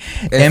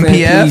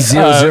 MPF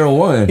MPF?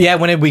 001. Yeah,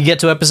 when we get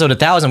to episode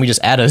 1,000, we just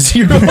add a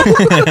 0.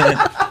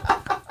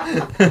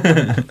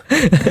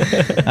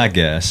 I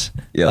guess.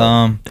 Yeah.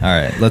 All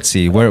right. Let's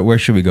see. Where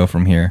should we go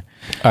from here?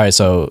 All right,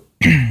 so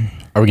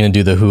are we gonna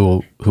do the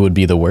who would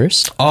be the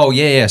worst? Oh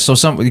yeah. So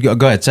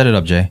go ahead. Set it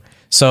up, Jay.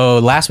 So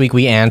last week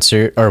we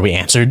answered.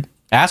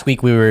 Last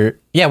week we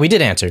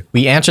did answer.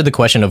 We answered the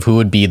question of who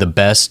would be the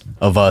best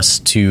of us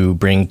to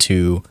bring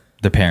to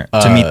The parent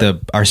to meet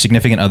our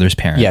significant other's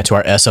parent. to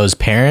our SO's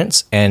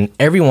parents, and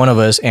every one of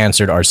us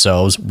answered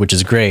ourselves, which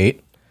is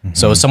great.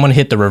 So someone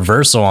hit the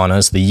reversal on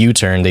us, the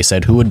U-turn. They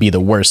said who would be the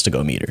worst to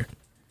go meet her,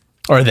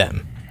 or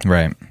them.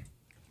 Right.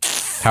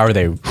 How are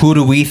they? Who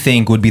do we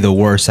think would be the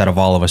worst out of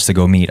all of us to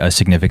go meet a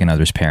significant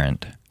other's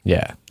parent?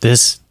 Yeah,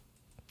 this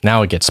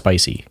now it gets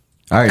spicy.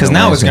 All right, Because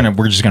now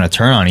we're just gonna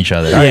turn on each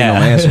other. Yeah.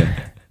 no answer.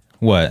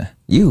 What?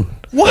 You.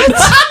 What?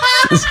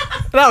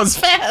 That was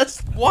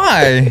fast.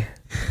 Why?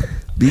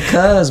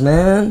 Because,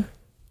 man.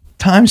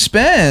 Time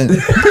spent.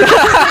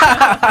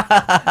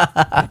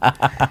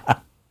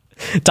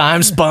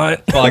 Time spent.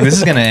 Fuck, this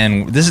is gonna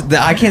end.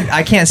 I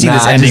can't see Nah,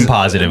 this I ending just-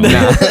 positively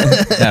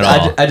at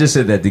all. I just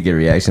said that to get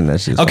reaction. That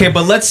shit's Okay,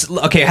 funny.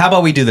 but how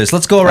about we do this?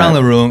 Let's go around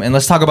the room and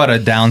let's talk about a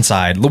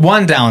downside.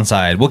 One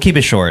downside. We'll keep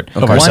it short.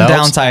 Of One ourselves?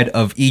 downside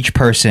of each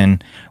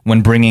person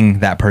when bringing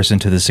that person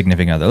to the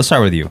significant other. Let's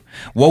start with you.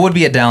 What would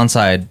be a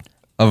downside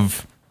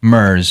of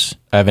MERS?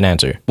 I have an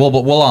answer. Well,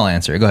 we'll all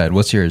answer. Go ahead.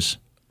 What's yours?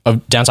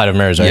 Of downside of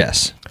MERS, right?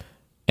 Yes.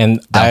 And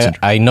Down syndrome.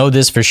 I know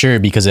this for sure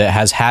because it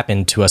has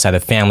happened to us at a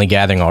family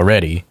gathering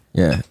already.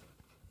 Yeah.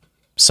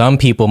 Some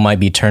people might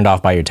be turned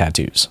off by your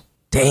tattoos,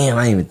 Damn,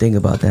 I didn't even think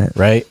about that.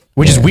 right?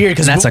 Which is weird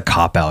because That's a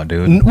cop out,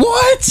 dude.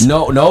 what?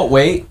 No,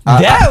 wait.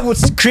 That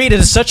was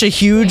created such a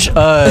huge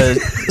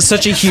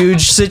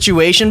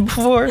situation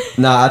before.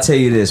 Nah, I'll tell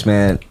you this,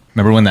 man.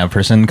 Remember when that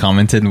person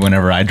commented,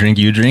 "Whenever I drink,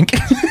 you drink."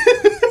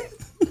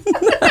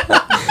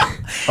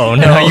 Oh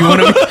no! How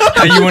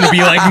you want to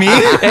be like me?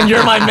 And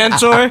you're my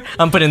mentor.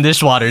 I'm putting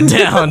this water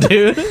down,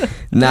 dude.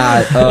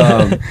 Nah,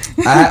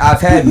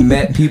 I've had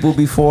met people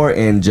before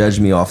and judged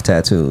me off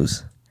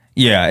tattoos.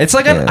 Yeah, it's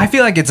like Yeah. I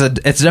feel like it's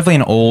definitely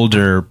an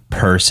older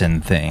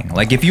person thing.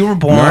 Like if you were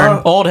born,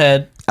 No. Old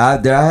head. I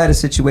had a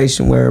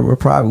situation where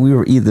we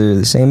were either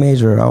the same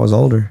age or I was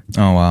older.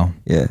 oh wow,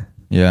 Yeah.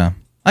 yeah.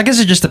 I guess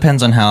it just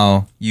depends on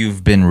how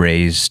you've been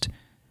raised.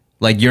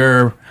 Like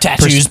your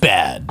Tattoos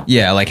bad.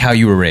 yeah, like how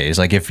you were raised.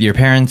 Like if your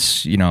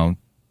parents, you know,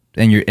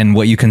 and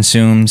what you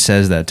consume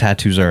says that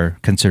tattoos are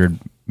considered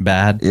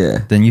bad,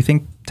 Yeah. then you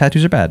think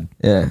tattoos are bad.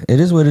 Yeah, it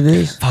is what it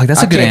is. Fuck,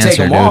 that's a I good can't answer, take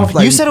 'em dude. off.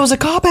 Like, You said it was a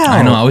cop out.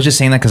 I know. I was just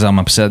saying that because I'm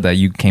upset that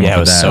you came Yeah, up it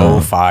with was that. so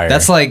fire.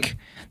 That's like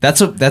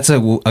that's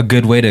a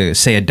good way to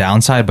say a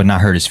downside, but not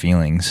hurt his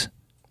feelings.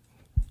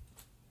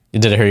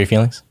 Did it hurt your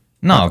feelings?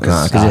 No,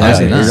 because because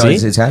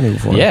See? it's happened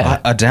before. Yeah.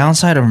 a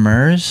downside of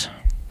MERS.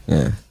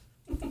 Yeah.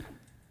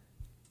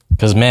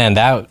 Because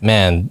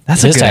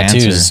That's a his good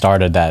tattoos answer.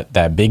 started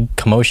that big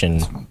commotion.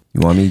 You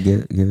want me to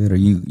give it, or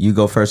you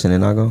go first and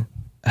then I'll go?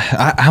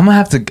 I'm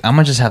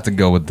gonna just have to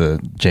go with the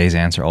Jay's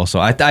answer. Also,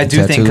 I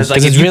do think because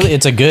like Because if you,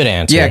 it's a good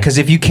answer. yeah, because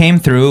if you came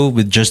through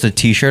with just a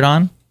T-shirt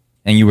on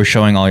and you were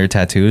showing all your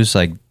tattoos,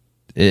 like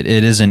it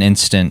is an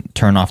instant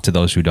turn off to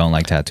those who don't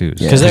like tattoos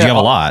because you have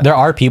a lot. There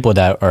are people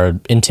that are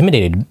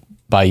intimidated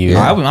by you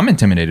I'm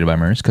intimidated by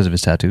MERS because of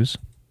his tattoos.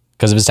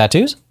 because of his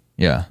tattoos.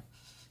 Yeah.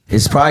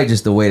 It's probably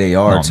just the way they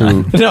are No, too.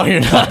 man. No, you're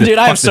not, dude.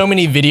 I have so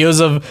many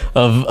videos of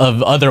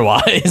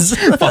otherwise.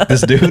 Fuck this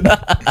dude.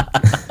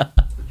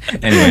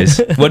 Anyways,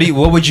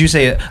 what would you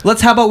say?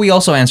 How about we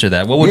also answer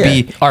that? What would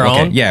Yeah. be Our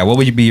own? Yeah, what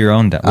would be your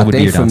own? What I would be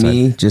think your for downside?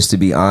 me, just to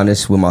be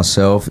honest with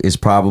myself, is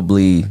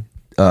probably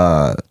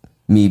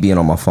me being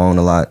on my phone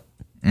a lot.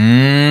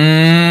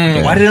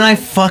 Why didn't I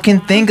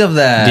fucking think of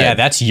that? Yeah,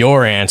 that's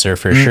your answer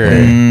for sure.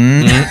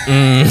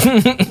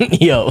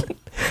 Yo,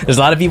 there's a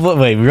lot of people.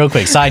 Wait, real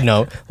quick. Side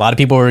note: a lot of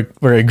people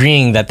were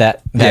agreeing that they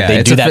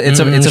it's do a, that. It's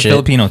a shit.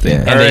 Filipino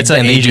thing, Yeah. or it's an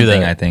and they Asian do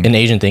thing, I think. An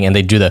Asian thing, and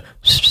they do the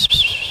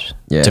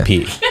Yeah. to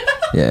pee.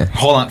 Yeah.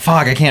 Hold on,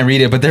 fuck, I can't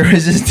read it. But there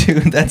was this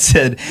dude that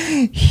said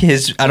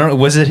I don't know,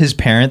 was it his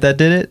parent that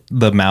did it?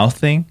 The mouth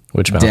thing.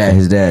 Which mouth?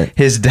 His dad.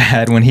 His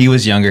dad, when he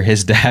was younger,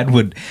 his dad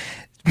would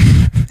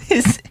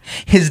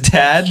his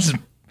dad's.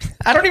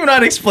 I don't even know how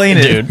to explain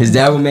it, Dude. His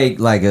dad would make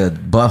like a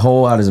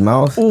butthole out his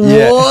mouth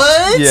Yeah.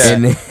 What? Yeah.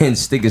 and then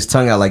stick his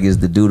tongue out like it's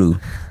the doo doo.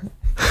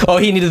 Oh,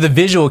 he needed the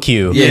visual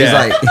cue. Yeah, Yeah. he's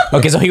like,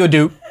 Okay, so he would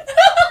do.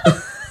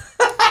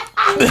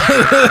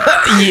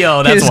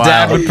 Yo, that's his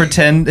dad wild. would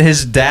pretend.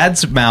 His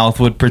dad's mouth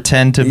would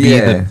pretend to be the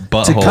to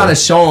butthole. kind of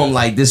show him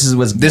like this is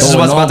what's This is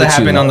going what's on about to with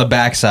happen you. on the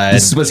backside.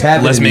 This is what's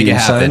happening Let's to make you, it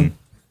happen. son.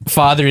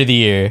 Father of the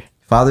year.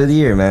 Father of the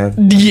year, man.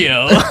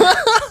 Yo.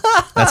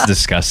 That's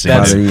disgusting.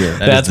 Father of the year.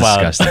 That's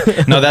wild.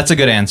 disgusting. No, that's a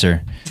good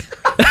answer.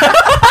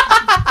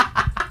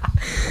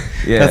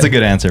 Yeah, That's a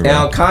good answer, And bro.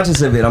 I'm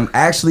conscious of it. I'm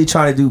actually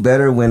trying to do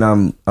better when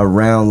I'm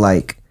around,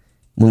 like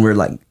when we're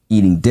like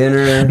eating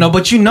dinner. No,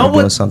 but you know or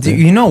doing what? something.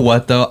 You know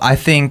what though? I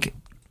think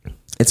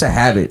It's a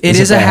habit. it It's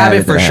is a bad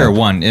habit for to sure. have.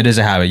 One, it is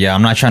a habit. Yeah,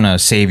 I'm not trying to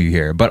save you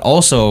here, but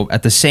also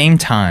at the same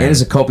time, And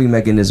it's a coping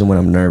mechanism when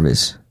I'm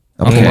nervous.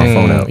 I pull my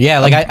phone out. Yeah,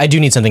 like I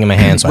do need something in my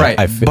hand, so right.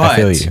 I but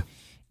feel you.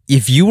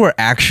 if you were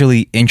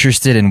actually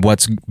interested in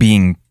what's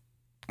being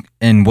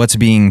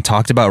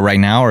talked about right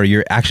now, or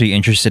you're actually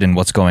interested in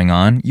what's going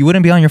on, you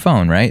wouldn't be on your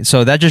phone, right?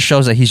 So that just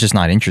shows that he's just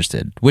not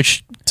interested,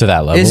 which To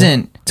that level.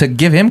 isn't to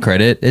give him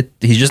credit.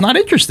 He's just not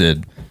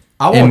interested.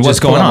 I in won't what's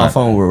just pull going out my on.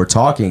 phone where we're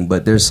talking,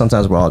 but there's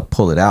sometimes where I'll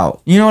pull it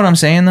out. You know what I'm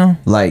saying though?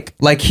 Like,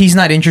 He's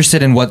not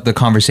interested in what the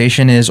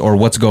conversation is or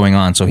what's going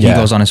on, so he Yeah.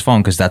 goes on his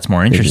phone because that's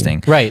more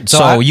interesting. Right. So,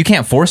 So you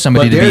can't force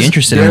somebody But to be there's-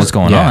 interested in there's- what's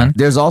going yeah. on.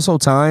 there's also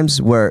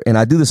times where, and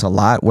I do this a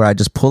lot, where I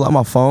just pull out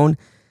my phone,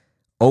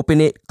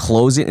 open it,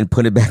 close it, and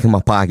put it back in my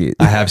pocket.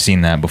 I have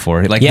seen that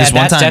before. Like Yeah, this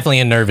one that's time, definitely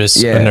a nervous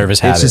It's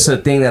habit. just a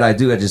thing that I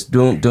do. I just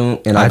do,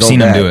 and I I've go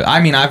seen back. him do it.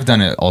 I mean, I've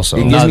done it also.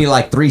 It gives me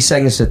like 3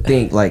 seconds to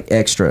think, like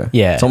extra.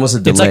 Yeah, it's almost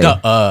a delay. It's like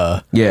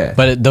a Yeah.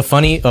 But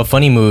a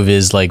funny move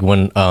is like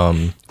when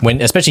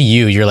especially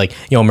you're like,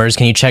 yo, Mers,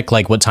 can you check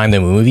like what time the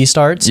movie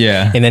starts?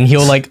 Yeah. and then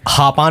he'll like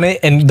hop on it,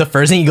 and the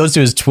first thing he goes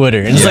to is Twitter,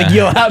 and it's Yeah. like,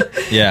 yo, how?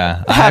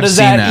 Yeah, I How have does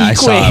seen that that. I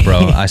saw it, equate? bro.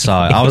 I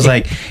saw it. I was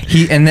like,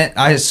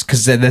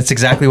 because that's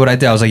exactly what I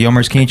did. I was like, Yo,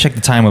 Mers, can you check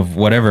the time of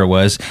whatever it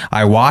was?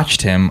 I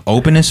watched him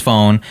open his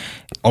phone,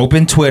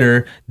 open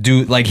Twitter,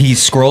 do like he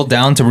scrolled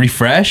down to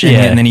refresh, and,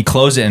 Yeah. and then he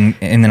closed it, and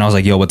then I was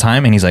like, yo, what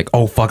time? And he's like,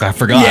 oh fuck, I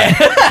forgot.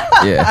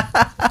 yeah,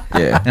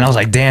 yeah. And I was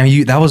like, damn,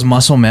 that was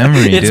muscle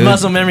memory. It's dude.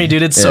 muscle memory,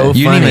 dude. It's so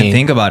You funny. didn't even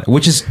think about it,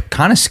 which is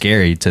kind of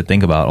scary to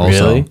think about.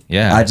 Also, Really?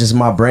 yeah.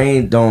 My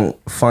brain don't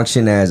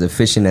function as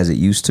efficient as it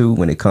used to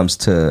when it comes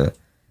to.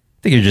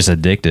 I think you're just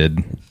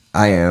addicted.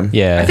 I am.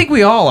 Yeah, I think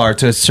we all are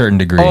to a certain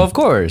degree. Oh, of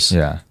course.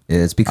 Yeah.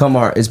 It's become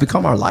our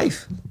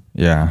life.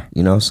 Yeah.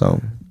 You know, so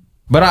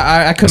But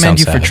I commend sounds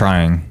you for sad.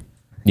 trying.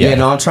 yeah.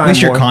 No, I'm trying. At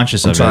least you're more.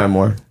 conscious I'm of trying it.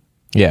 more.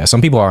 Yeah,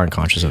 some people are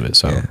unconscious of it,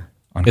 so it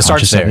Unconscious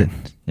starts of there. it.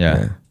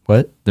 Yeah.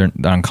 What? They're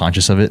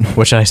unconscious of it.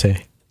 What should I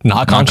say?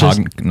 Not conscious.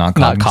 Not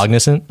Not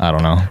cognizant. I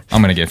don't know.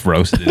 I'm gonna get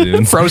roasted,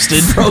 dude.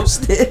 Roasted.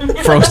 Roasted.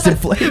 Frosted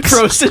flakes.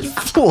 Roasted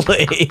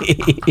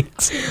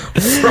flakes.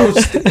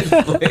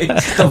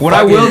 What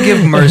I will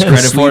give Mers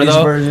credit for Swedish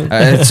though, version.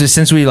 it's just,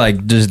 since we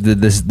like just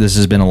this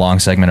has been a long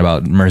segment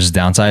about Mers'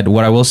 downside.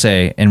 What I will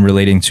say in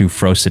relating to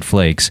frosted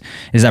flakes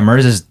is that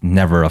Mers is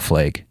never a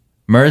flake.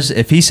 Mers,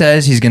 if he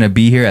says he's gonna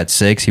be here at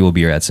 6, he will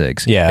be here at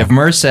 6. Yeah. If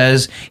Mers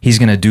says he's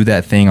gonna do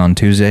that thing on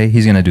Tuesday,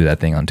 he's gonna do that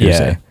thing on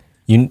Tuesday. Yeah.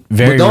 You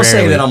very But don't rarely.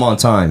 say that I'm on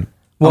time.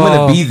 I'm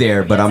Well- gonna be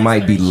there, but I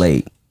might be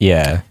late.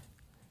 Yeah.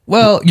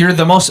 Well,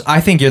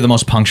 I think you're the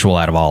most punctual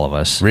out of all of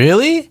us.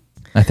 Really?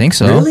 I think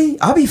so. Really?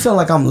 I be feeling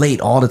like I'm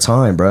late all the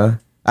time, bruh.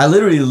 I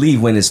literally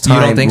leave when it's You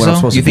time. don't think when I'm so?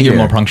 supposed You to think be you're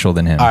there. more punctual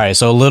than him? All right.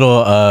 So a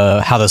little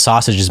how the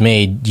sausage is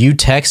made. You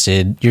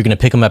texted you're gonna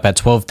pick him up at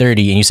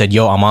 12:30, and you said,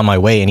 "Yo, I'm on my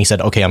way," and he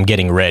said, "Okay, I'm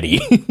getting ready."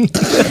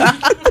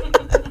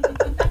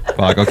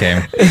 Fuck. Okay.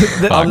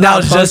 I'm That not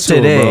was just punctual,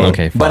 today. bro.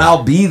 Okay, but fine.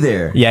 I'll be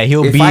there. Yeah,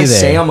 he'll if be I there.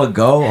 say I'm gonna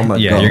go, I'm gonna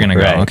Yeah, go. you're gonna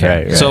go. Right,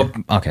 Okay. right. So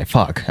okay,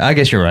 fuck. I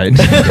guess you're right.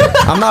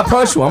 I'm not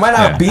punctual. I might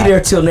not be there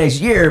till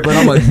next year, but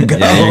I'm gonna go.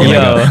 Yeah, you're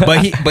gonna Yo. go.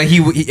 But he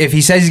if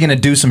he says he's gonna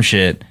do some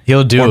shit,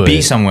 He'll do or be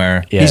it.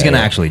 somewhere, Yeah, he's gonna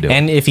yeah. actually do it.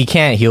 And if he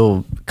can't,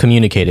 he'll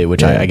communicate it,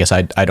 which I guess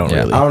I don't Yeah.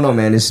 really. I don't know,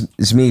 man.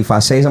 It's me. If I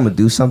say I'm gonna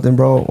do something,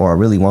 bro, or I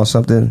really want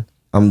something,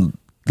 I'm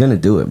gonna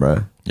do it, bro.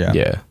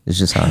 Yeah. It's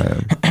just how I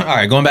am. All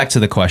right, going back to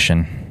the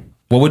question.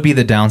 What would be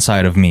the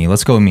downside of me?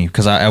 Let's go with me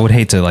because I would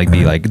hate to like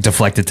be like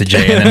deflected to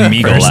Jay and then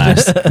me go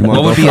last.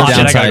 What would be Oh, the shit,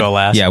 I gotta downside? go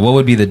last. Yeah, what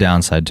would be the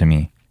downside to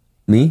me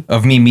Me?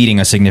 of me meeting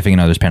a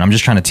significant other's parent? I'm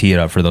just trying to tee it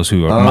up for those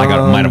who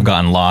might have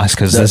gotten lost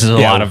because this is a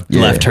lot of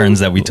yeah. left turns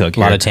that we took. A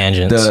lot here. of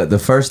tangents. The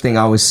first thing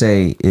I would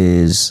say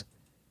is,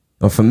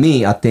 or for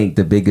me, I think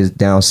the biggest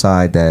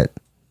downside that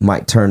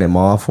might turn him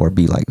off or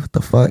be like, what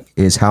the fuck,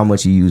 is how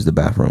much you use the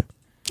bathroom.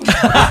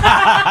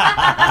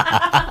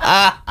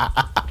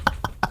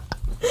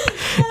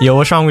 Yo,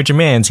 what's wrong with your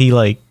man's? He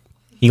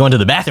going to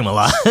the bathroom a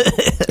lot.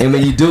 And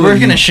when you do We're it,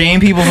 gonna shame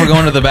people for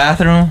going to the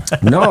bathroom.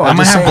 no, I I'm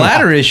might just have saying,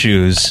 bladder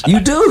issues. You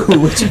do.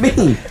 What you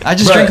mean? I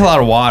just Bruh, drink a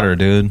lot of water,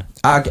 dude.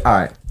 All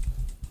right.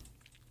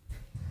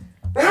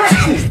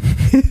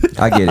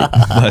 I get it.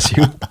 Bless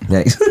you.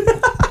 Next.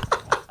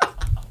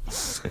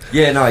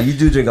 Yeah, no, you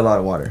do drink a lot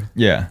of water.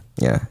 Yeah.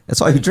 Yeah,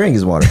 that's all you drink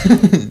is water.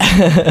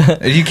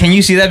 Can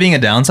you see that being a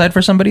downside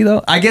for somebody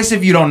though? I guess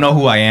if you don't know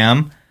who I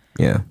am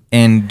Yeah.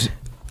 and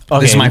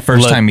this is my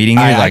first time meeting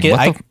you, like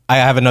what the I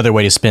have another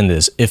way to spin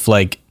this. If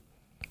like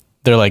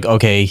they're like,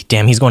 okay,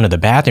 damn, he's going to the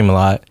bathroom a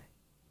lot.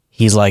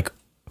 He's like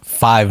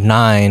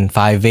 5'9",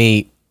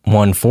 5'8",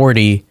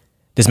 140.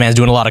 This man's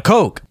doing a lot of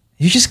coke.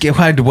 You just get.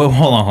 Hold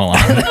on.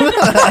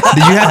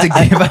 Did you have to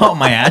give out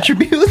my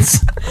attributes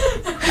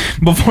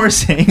before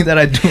saying that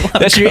I do a lot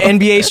That's of your coke?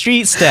 NBA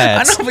street stats.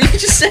 I know, but you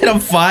just said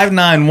I'm 5'9",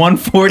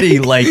 140,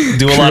 like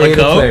do a lot of Creative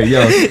coke. player, yo.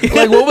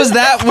 Like, what was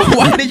that?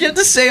 Why did you have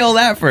to say all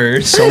that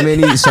first? So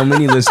many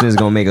listeners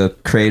gonna make a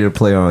creative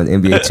player on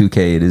NBA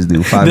 2K. This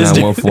dude 5'9", This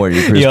dude-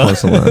 140. Chris Yo.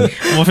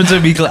 Postelon. Well, to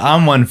be clear,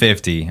 I'm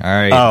 150. All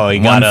right. Oh,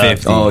 you got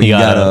 150. Oh, you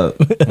got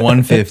a.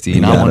 150,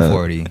 not gotta-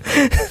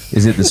 140.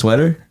 Is it the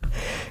sweater?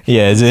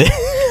 Yeah, is it?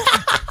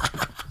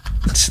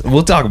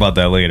 We'll talk about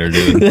that later,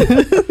 dude. You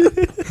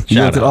went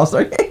Shout to the out.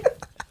 All-Star game?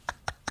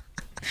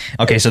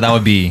 Okay, so that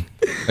would be.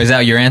 Is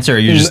that your answer, or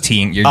you're just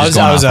teeing? You're just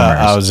going off of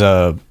Murs?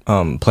 I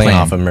was playing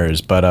off of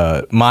Murs,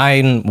 but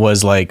mine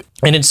was like,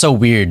 and it's so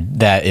weird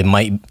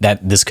that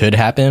this could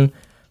happen,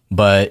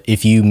 but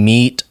if you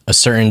meet a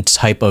certain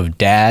type of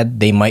dad,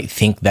 they might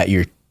think that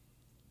you're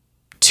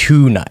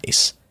too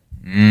nice.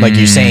 Like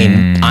you're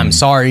saying, I'm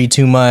sorry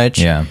too much.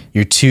 Yeah.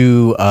 You're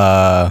too,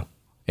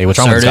 hey, what's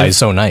wrong with this guy? Assertive? He's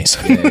so nice.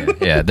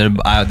 Yeah,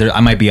 I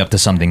might be up to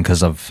something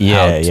because of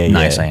how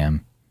nice I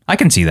am. I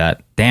can see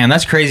that. Damn,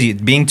 that's crazy.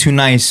 Being too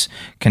nice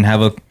can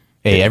have a.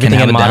 Hey, can everything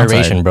have in a downside.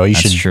 moderation, bro. You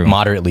That's should true.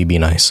 moderately be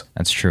nice.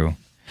 That's true.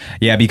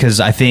 Yeah, because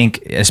I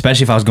think,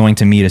 especially if I was going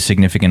to meet a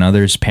significant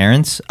other's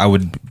parents, I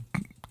would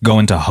go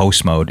into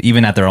host mode,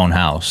 even at their own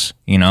house.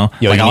 You know,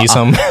 Yo, like you need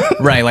some?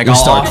 right? Like You I'll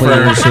start offer,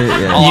 cleaning shit,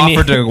 yeah. I'll You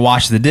offer to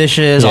wash the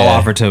dishes. I'll Yeah.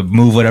 offer to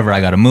move whatever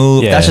I got to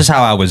move. Yeah. That's just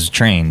how I was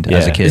trained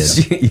as a Yeah.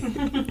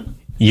 kid.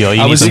 Yo,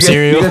 you need was some gonna-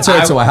 cereal? You gonna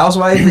turn into a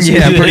housewife?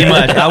 Yeah, pretty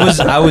much.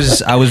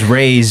 I was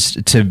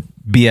raised to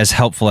be as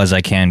helpful as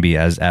I can be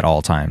as at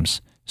all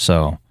times.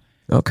 So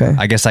Okay.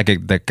 I guess that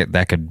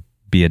could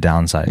be a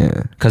downside.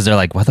 Yeah. Because they're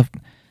like, what the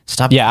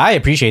stop. Yeah, I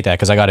appreciate that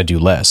because I got to do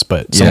less,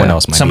 but someone Yeah.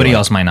 else might. Somebody be like,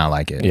 else might not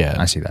like it. Yeah.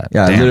 I see that.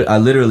 Yeah, Damn. I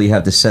literally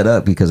have to set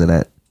up because of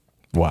that.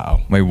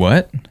 Wow. Wait,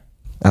 what?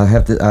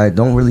 I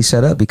don't really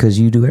set up because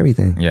you do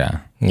everything. Yeah.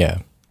 Yeah.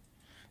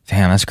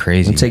 Damn, that's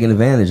crazy. I'm taking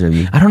advantage of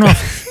you. I don't know.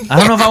 I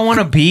don't know if I want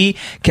to be.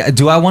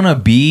 Do I want to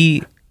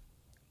be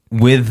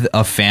with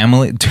a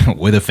family?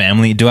 With a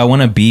family? Do I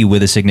want to be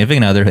with a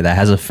significant other that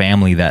has a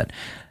family that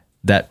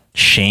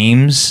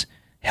shames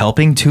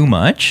helping too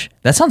much?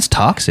 That sounds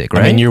toxic,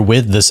 right? I mean, you're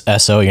with this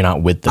SO, you're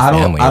not with the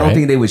family. I don't right?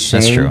 think they would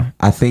shame. That's true.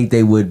 I think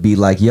they would be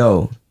like,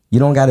 "Yo, you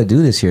don't got to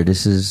do this here.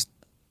 This is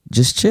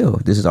just chill.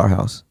 This is our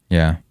house."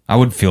 Yeah, I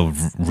would feel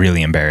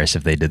really embarrassed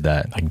if they did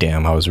that. Like,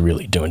 damn, I was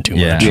really doing too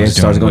Yeah. much. Yeah, was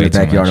starts doing going to the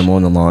way too backyard much. and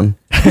mowing the lawn.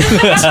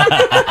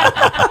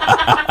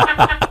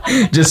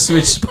 Just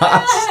switch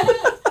spots.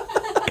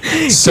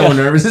 So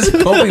nervous. It's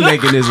a coping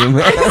mechanism,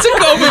 man. It's a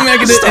coping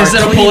mechanism.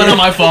 Instead of pulling on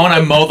my phone,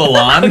 I mow the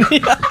lawn.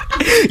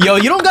 Yo,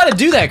 you don't got to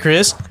do that,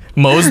 Chris.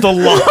 Mows the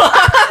lawn.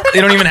 They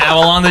don't even have a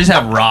lawn; they just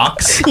have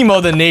rocks. You mow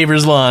the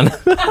neighbor's lawn.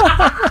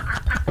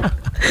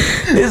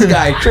 This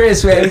guy,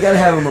 Chris, man, you got to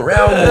have him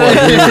around more.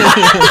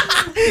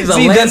 Dude. He's a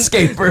See,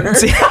 landscaper.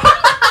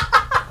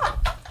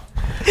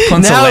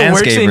 Hunt's a Now it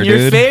works in landscaper,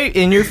 your dude.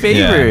 in your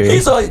favor. Yeah.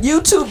 He's a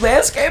YouTube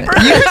landscaper.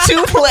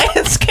 YouTube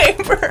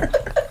landscaper.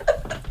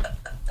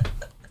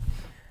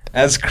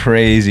 That's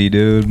crazy,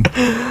 dude.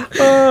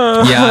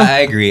 Yeah,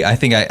 I agree. I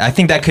think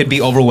that could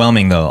be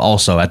overwhelming though.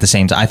 Also, at the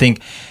same time, I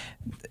think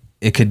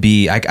it could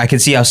be. I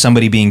could see how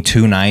somebody being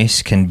too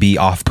nice can be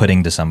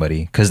off-putting to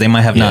somebody because they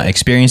might have not Yeah.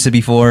 experienced it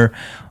before.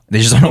 They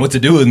just don't know what to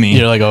do with me.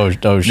 You're like, oh,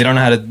 They don't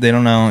know how to. They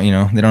don't know. You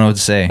know. They don't know what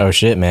to say. oh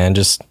shit, man,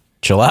 just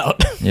chill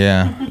out.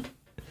 Yeah.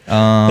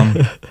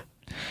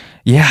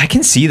 Yeah, I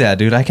can see that,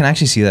 dude. I can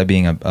actually see that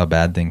being a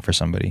bad thing for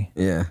somebody.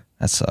 Yeah.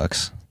 That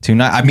sucks. Too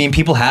nice. I mean,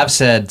 people have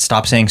said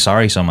stop saying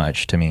sorry so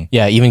much to me.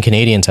 Yeah, even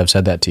Canadians have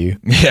said that to you.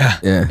 Yeah.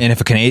 Yeah. And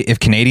if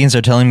Canadians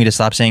are telling me to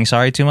stop saying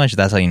sorry too much,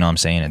 that's how you know I'm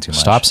saying it too much.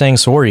 Stop saying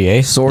sorry,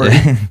 eh? Sorry.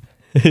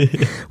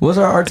 What's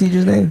our art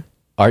teacher's name?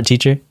 Art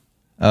teacher.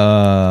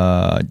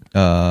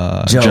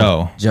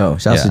 Joe. Joe.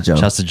 Shouts to Joe.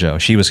 Shouts to Joe.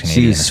 She was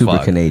Canadian. She's as super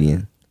fuck.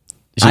 Canadian.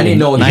 She- I didn't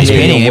know what Nice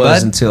Canadian painting, eh, was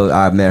bud? until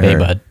I met her. Hey,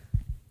 bud.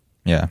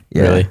 Yeah.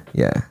 Yeah, Really?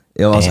 Yeah.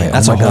 It was Damn. like,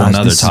 That's oh a my whole gosh,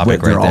 nother this is topic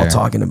what they're right all there.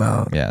 talking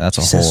about. Yeah, that's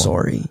a She says whole-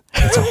 sorry.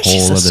 That's a She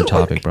whole says other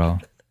sorry. topic, bro.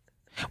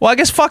 Well, I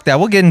guess fuck that.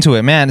 We'll get into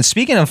it, man.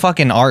 Speaking of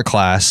fucking art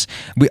class,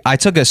 I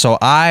took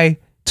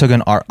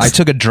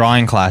a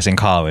drawing class in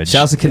college.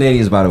 Shouts to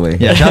Canadians, by the way.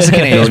 Yeah, shouts to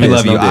Canadians. We No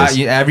love diss, you. no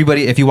diss.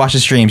 Everybody, if you watch the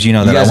streams, you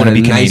know that You I guys want to are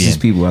be the Canadian. nicest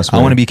people, I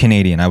swear. want to be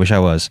Canadian. I wish I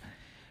was.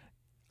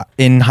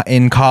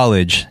 In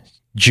college,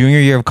 junior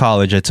year of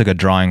college, I took a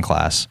drawing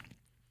class,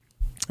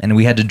 and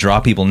we had to draw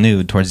people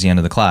nude towards the end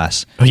of the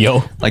class,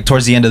 Yo. like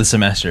towards the end of the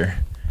semester.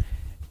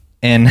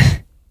 And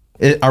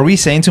are we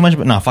saying too much?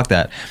 But no, fuck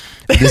that.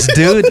 This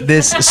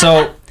dude,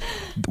 so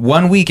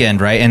one weekend,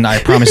 right? And I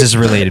promise this is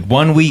related.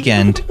 One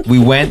weekend, we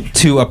went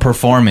to a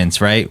performance,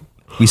 right?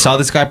 We saw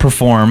this guy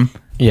perform.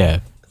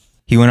 Yeah.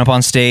 He went up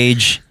on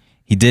stage.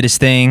 He did his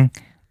thing.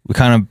 We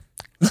kind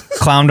of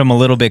clowned him a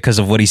little bit because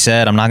of what he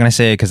said. I'm not going to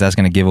say it because that's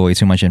going to give away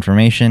too much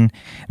information.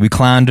 We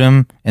clowned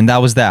him, and that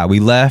was that.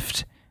 We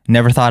left.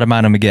 Never thought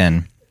about him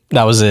again.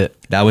 That was it.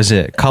 That was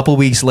it. Couple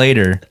weeks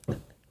later,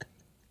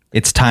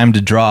 it's time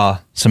to draw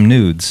some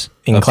nudes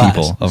In of class.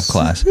 people of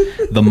class.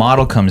 The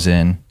model comes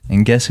in,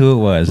 and guess who it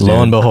was? Lo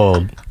dude? and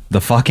behold.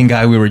 The fucking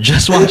guy we were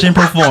just watching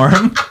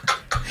perform.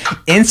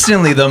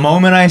 Instantly, the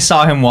moment I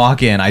saw him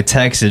walk in, I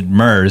texted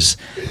Mers,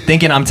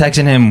 thinking I'm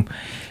texting him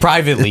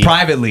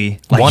Privately.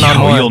 like,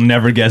 One-on-one. you'll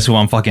never guess who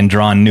I'm fucking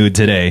drawing nude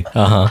today.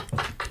 Uh-huh.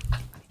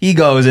 He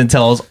goes and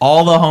tells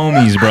all the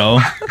homies, bro.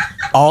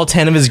 All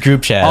 10 of his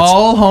group chats.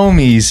 All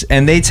homies,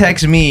 and they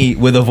text me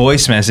with a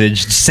voice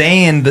message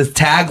saying the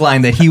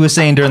tagline that he was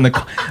saying during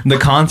the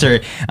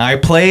concert. I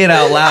play it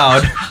out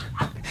loud.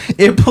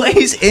 It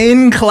plays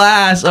in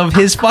class of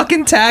his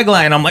fucking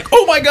tagline. I'm like,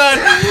 oh my god!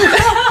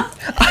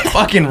 I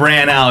fucking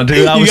ran out,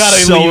 dude. I You was gotta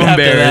so leave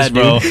after embarrassed, that,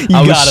 bro. dude. You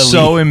I gotta was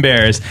so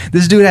embarrassed.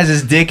 This dude has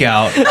his dick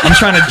out. I'm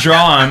trying to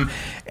draw him,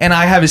 and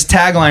I have his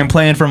tagline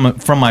playing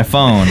from my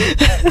phone.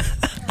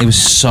 It was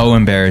so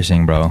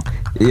embarrassing, bro.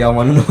 Yeah, I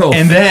want to know.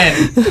 And then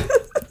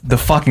the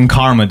fucking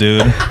karma,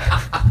 dude.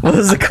 What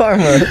was the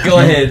karma? Go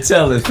ahead,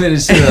 tell it.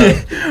 Finish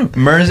it up.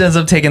 Mers ends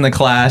up taking the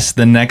class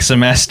the next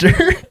semester.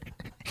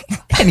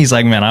 And he's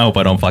like, man, I hope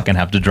I don't fucking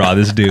have to draw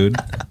this dude.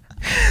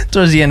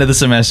 Towards the end of the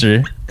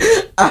semester,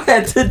 I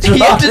had to draw. he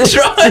had to this.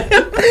 draw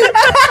him.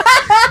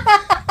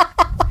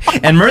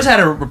 And Mers had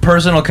a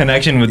personal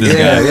connection with this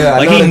guy. I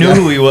Like, know he the knew guy.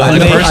 who he was, I like,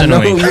 know- I know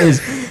personally. who he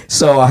is.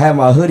 So I had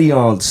my hoodie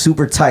on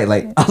super tight.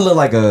 Like, I look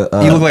like a...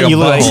 You look like a You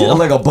look like- I butthole. look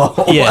like a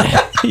ball.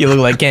 Yeah. You look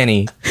like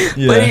Kenny.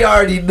 But he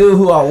already knew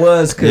who I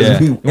was. Cause Yeah.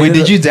 Wait,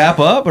 did you dap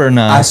up or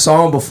not? I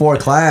saw him before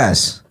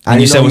class. I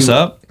And you didn't said, know what's he-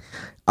 up?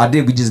 I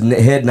did. We just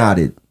head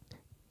nodded.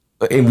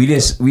 And we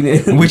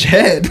didn't... Which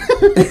head?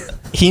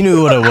 He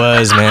knew what it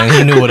was, man.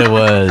 He knew what it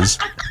was.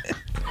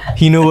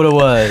 He knew what it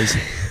was.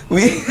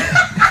 we...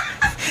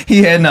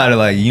 He head nodded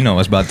like, you know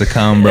what's about to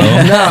come, bro.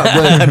 Nah,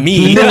 but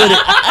Me.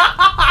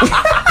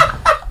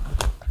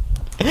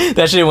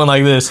 That shit went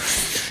like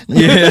this.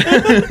 Yeah.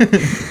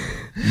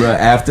 bro,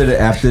 after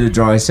the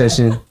drawing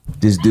session,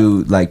 this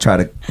dude like tried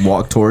to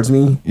walk towards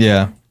me.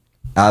 Yeah.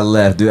 I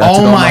left, dude. I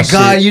took Oh all my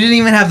god, shit. you didn't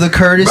even have the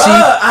courtesy.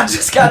 Bruh, I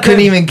just got You couldn't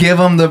there. even give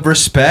him the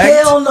respect.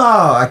 Hell no,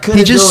 I couldn't.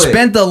 He just do it.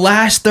 spent the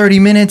last 30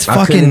 minutes I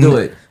fucking. couldn't do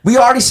it. We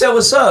already said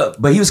what's up,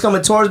 but he was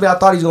coming towards me. I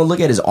thought he was gonna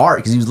look at his art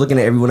because he was looking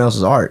at everyone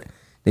else's art.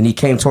 Then he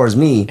came towards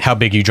me, How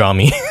big you draw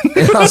me.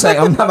 and I was like,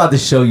 "I'm not about to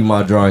show you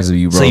my drawings of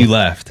you, bro." So you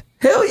left.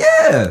 Hell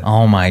yeah!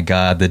 Oh my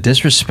god, the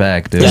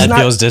disrespect, dude. That not-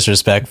 feels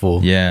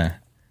disrespectful. Yeah.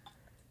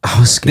 I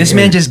was scared. This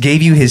man just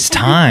gave you his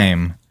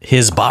time.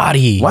 His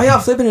body. Why y'all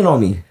flipping it on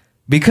me?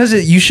 Because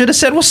you should have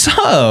said what's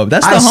up.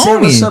 That's the I homie.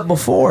 said what's up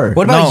before.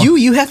 What about No. you?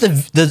 You have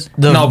the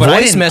No, but I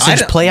voice didn't- message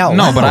didn't- play out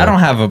No, loud. but I don't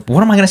have a.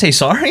 What am I gonna say?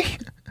 Sorry.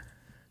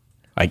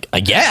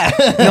 Yeah.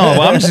 No,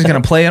 but I'm just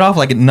gonna play it off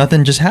like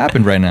nothing just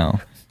happened right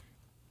now.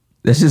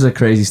 This is a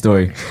crazy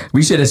story.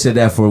 We should have said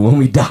that for when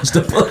we dodged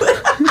the bullet.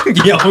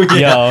 Yo.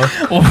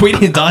 Well, we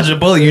didn't dodge a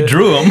bullet. You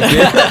drew him.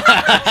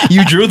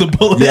 You drew the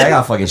bullet. Yeah, I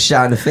got fucking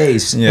shot in the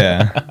face.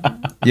 Yeah.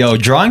 Yo,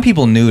 drawing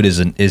people nude is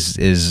a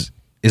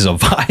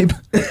vibe.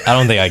 I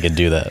don't think I could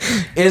do that.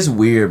 It's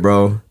weird,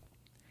 bro.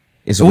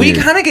 It's We weird.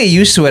 kind of get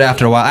used to it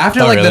after a while.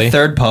 After Oh, like really? the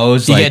third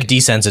pose, You like get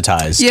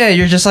desensitized. yeah,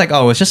 you're just like,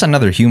 oh, it's just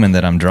another human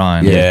that I'm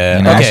drawing. Yeah.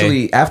 You know? Okay.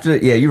 Actually, after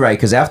you're right.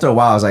 Because after a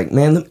while, I was like,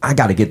 man, I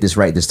got to get this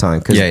right this time.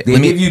 Because Yeah, they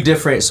let me- give you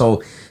different.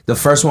 So the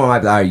first one,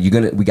 like, all right, you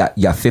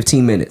got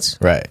 15 minutes.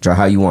 Right. Draw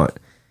how you want.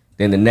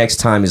 Then the next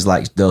time is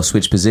like they'll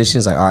switch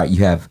positions. Like, all right,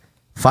 you have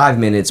 5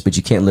 minutes, but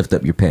you can't lift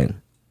up your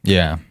pen.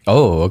 Yeah.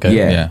 Oh, okay.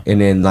 Yeah. Yeah.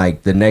 And then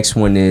like the next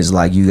one is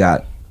like you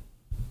got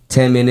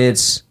 10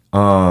 minutes. You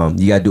got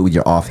to do it with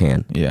your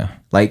offhand. Yeah.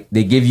 Like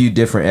they give you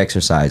different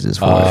exercises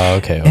for it.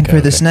 Okay. And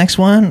for this next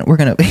one,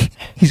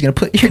 he's gonna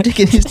put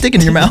his dick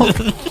in your mouth,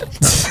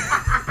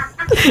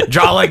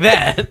 draw like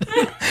that.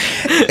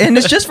 and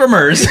it's just for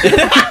Mers.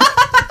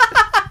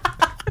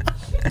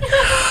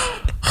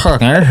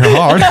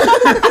 Hard.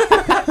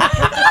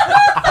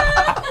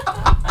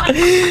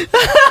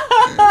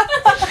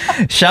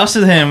 Shouts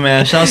to him,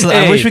 man. Shouts to.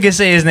 I Hey. wish we could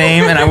say his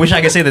name, and I wish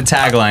I could say the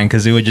tagline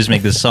because it would just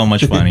make this so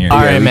much funnier. All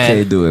right, we man.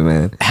 can't do it,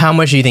 man. How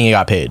much do you think you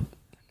got paid?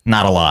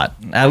 Not a lot.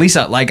 At least,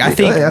 I think,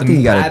 I think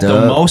he got a at the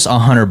dub. most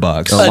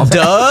 $100. A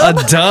dub?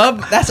 A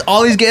dub? That's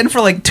all he's getting for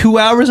like 2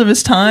 hours of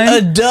his time. A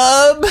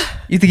dub?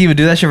 You think he would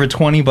do that shit for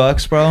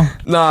 $20, bro?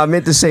 No, I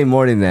meant to say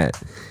more than that.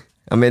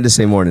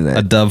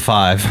 A dub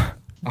 5.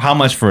 How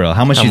much for real?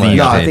 How much do you much? think you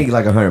No, got I paid? think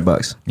like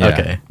 $100. Yeah.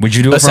 Okay. Would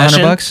you do A it for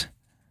session?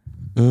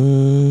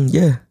 $100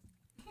 Yeah,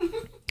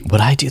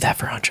 Would I do that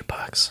for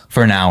 $100?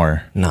 for an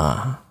hour?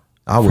 Nah.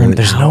 I would.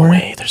 There's no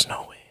way. There's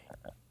no way.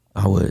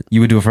 I would.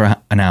 You would do it for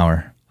an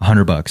hour,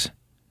 $100.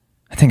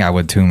 I think I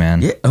would too,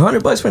 man. Yeah,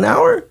 $100 for an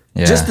hour,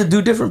 Yeah. just to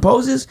do different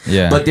poses.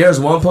 Yeah. But there's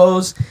one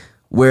pose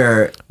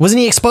where Wasn't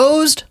he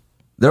exposed?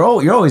 you're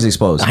always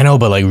exposed. I know,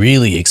 but like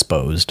really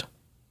exposed.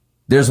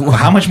 There's one.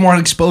 How much more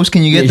exposed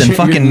can you get Yeah, than you're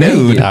fucking naked.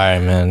 nude? All right,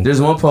 man. There's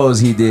one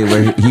pose he did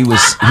where he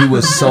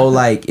was so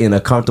like in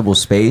a comfortable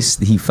space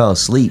he fell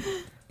asleep.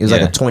 It was like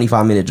Yeah. a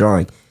 25-minute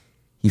drawing.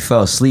 He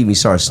fell asleep and he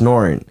started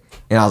snoring,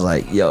 and I was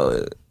like,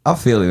 "Yo, I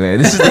feel it, man.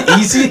 This is the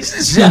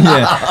easiest job.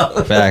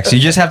 Yeah, facts. You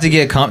just have to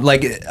get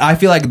like I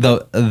feel like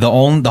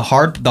the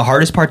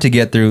hardest part to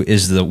get through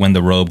is when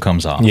the robe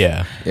comes off.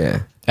 Yeah.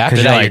 Yeah. After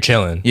 'Cause that, you're you're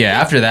chilling. Yeah,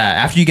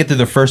 after you get through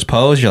the first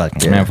pose, you're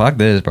like, man, fuck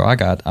this, bro. I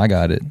got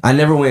it. I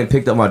never went and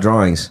picked up my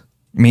drawings.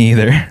 Me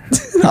either.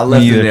 I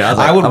left Me it either. there. I was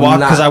like, I would I'm walk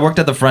not- because I worked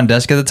at the front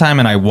desk at the time,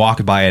 and I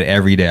walked by it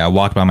every day. I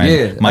walked by my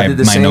Yeah, my, I did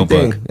the my same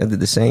notebook. thing. I did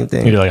the same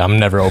thing. You're like, I'm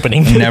never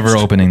opening this. Never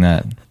opening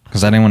that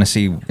because I didn't want to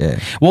see. Yeah.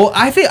 Well,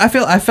 I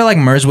feel like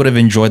Mers would have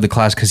enjoyed the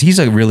class because he's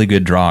a really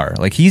good drawer.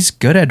 Like he's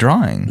good at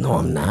drawing. No,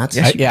 I'm not.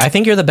 I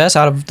think you're the best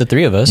out of the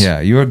three of us. Yeah,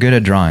 you are good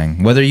at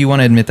drawing, whether you want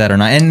to admit that or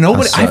not. And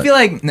nobody, I suck. feel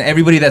like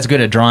everybody that's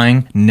good at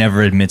drawing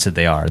never admits that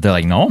they are. They're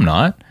like, no, I'm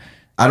not,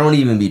 I don't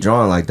even be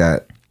drawing like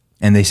that.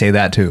 and they say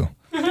that too.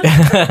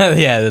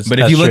 Yeah. But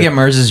if you look at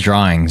Mers's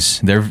drawings,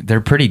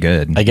 they're pretty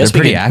good. I guess they're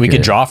we pretty could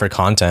accurate. draw for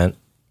content.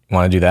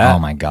 Want to do that? Oh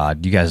my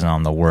god, you guys know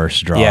I'm the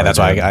worst drawer. Yeah, that's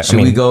why I Should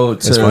mean, we go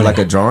it's to funny. like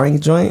a drawing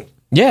joint?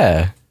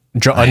 Yeah.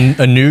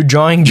 A nude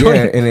drawing joint?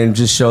 Yeah, and then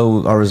just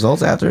show our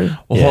results after.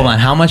 Well, hold on.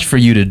 How much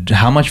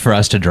for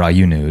us to draw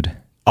you nude?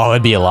 Oh,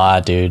 it'd be a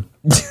lot, dude.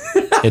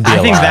 It'd be I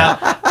a think lot.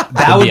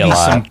 that would be a be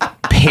lot.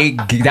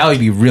 that would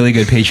be really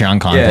good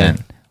Patreon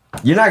content.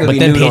 You're not gonna But be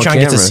then nude on Patreon camera.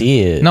 gets to see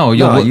it. No,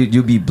 No,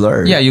 you'll be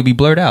blurred. yeah, you'll be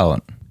blurred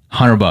out.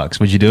 $100.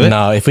 Would you do it?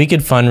 No, if we could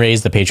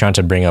fundraise the Patreon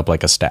to bring up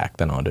like a stack,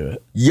 then I'll do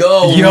it.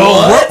 Yo, Yo,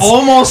 what? we're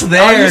almost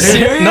there, you dude.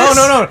 serious?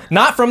 No.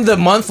 Not from the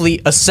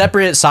monthly, a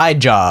separate side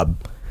job.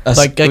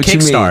 Like a what you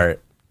mean? kickstart.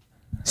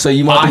 So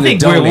you want I them think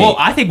to donate?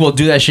 I think we'll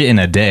do that shit in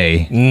a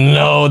day.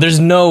 No, there's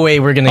no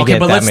way we're gonna Okay, get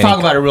but that let's many. talk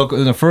about it real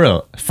quick. For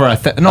real,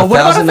 no. What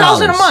about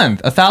 $1,000 a $1,000?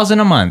 month?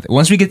 $1,000 a month.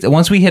 Once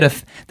we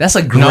hit that's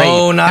a great.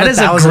 No, not that is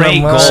a $1,000 a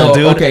great goal, month. So,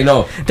 dude. okay,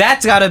 no.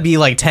 That's gotta be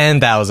like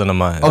 10,000 a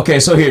month. Okay,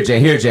 so here,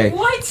 Jay.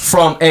 What?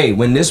 From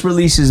when this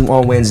releases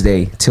on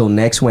Wednesday till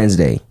next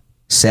Wednesday,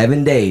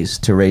 7 days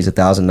to raise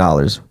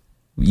 $1,000.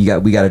 We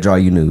got to draw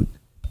you nude.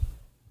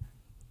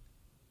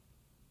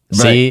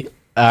 See,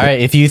 all right.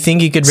 If you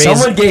think you could raise,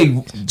 Someone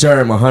gave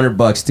Germ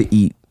 $100 to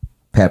eat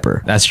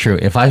pepper. That's true.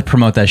 If I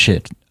promote that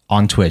shit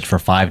on Twitch for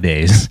 5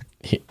 days,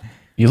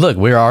 you look,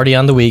 we're already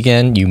on the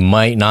weekend. You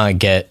might not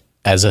get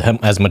as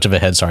much of a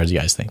head start as you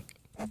guys think.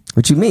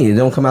 What you mean? It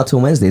don't come out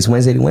till Wednesday. It's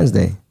Wednesday to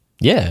Wednesday.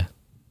 Yeah,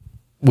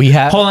 we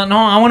have. hold on. No,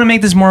 I want to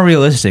make this more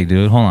realistic,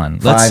 dude. Hold on.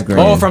 Let's $5,000.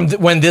 Oh, from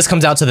when this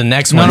comes out to the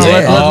next no, one. no.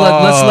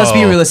 Let's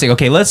be realistic.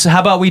 Okay, how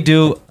about we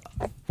do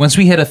once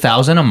we hit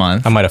 1,000 a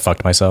month. I might have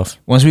fucked myself.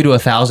 Once we do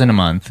 1,000 a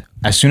month,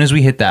 as soon as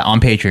we hit that on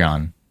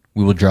Patreon,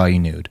 we will draw you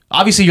nude.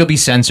 Obviously, you'll be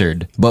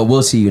censored. But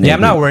we'll see you next Yeah,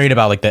 I'm not worried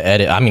about like the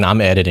edit. I mean,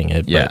 I'm editing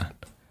it. Yeah.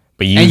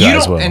 but you And you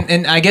guys don't, will.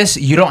 and I guess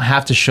you don't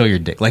have to show your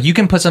dick. Like you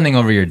can put something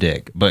over your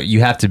dick, but you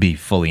have to be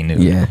fully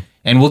nude. Yeah.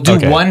 And we'll do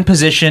Okay. one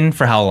position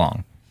for how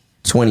long?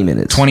 20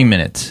 minutes. 20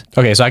 minutes.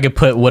 Okay, so I could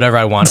put whatever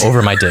I want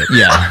over my dick.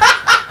 Yeah.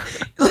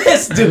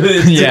 Let's do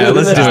it. Yeah,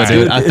 let's do it, Let's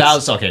dude. do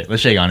 1,000. Okay,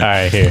 let's shake on it. All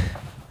right, here.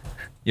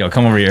 Yo,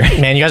 come over here.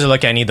 Man, you guys are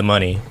lucky I need the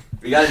money.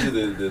 We got to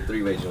do the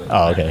three-way joint.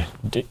 Oh, okay.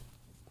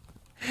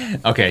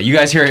 Okay, you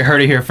guys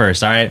heard it here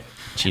first, all right?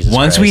 Jesus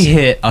Once Christ. we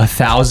hit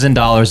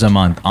 $1,000 a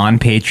month on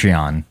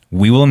Patreon,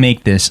 we will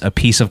make this a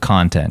piece of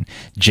content.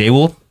 Jay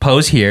will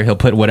pose here. He'll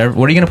put whatever.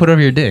 What are you gonna put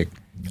over your dick?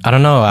 I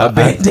don't know.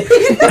 Band-Aid.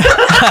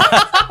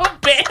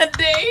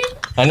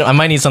 Band-Aid. I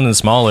might need something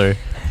smaller.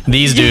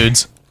 These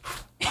dudes.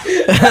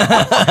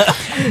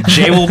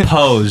 Jay will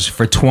pose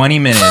for 20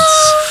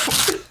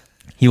 minutes.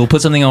 He will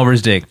put something over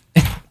his dick,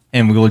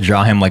 and we will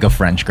draw him like a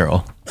French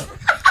girl.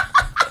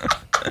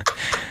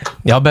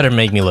 Y'all better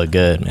make me look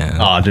good, man.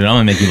 Oh, dude, I'm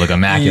gonna make you look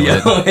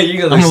immaculate.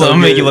 You're gonna I'm look so gonna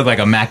make good. you look like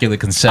immaculate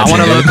conception. I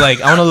want to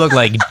dude. look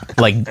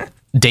like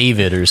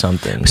David or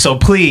something. So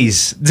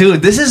please,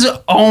 dude, this is.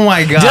 Oh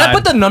my god. Did I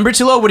put the number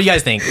too low? What do you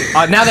guys think?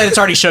 Now that it's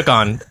already shook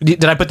on,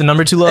 did I put the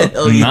number too low?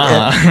 Oh, yeah.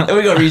 Nah. And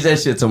we're gonna read that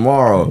shit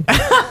tomorrow.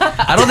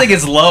 I don't think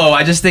it's low.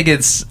 I just think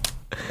it's.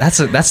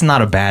 That's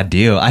not a bad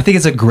deal. I think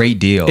it's a great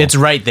deal. It's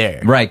right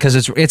there. right because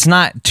it's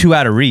not too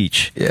out of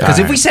reach. Yeah. Because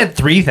if we said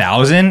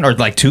 3,000 or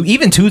like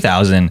even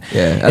 2,000,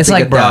 Yeah, I it's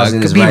think like, bro,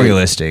 1,000 is be right.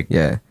 realistic.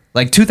 Yeah.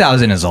 Like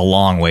 2,000 is a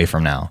long way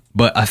from now,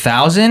 but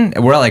 1,000,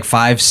 we're at like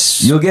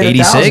You'll get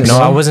 586. 1,000. No,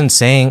 I wasn't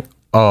saying.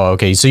 Oh,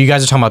 okay. So you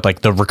guys are talking about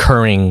like the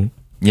recurring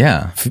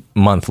Yeah.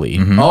 monthly.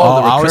 Oh,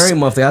 I the was- recurring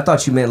monthly. I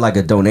thought you meant like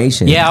a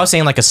donation. Yeah, I was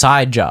saying like a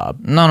side job.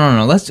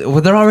 No.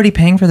 They're already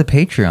paying for the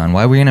Patreon.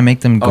 Why are we gonna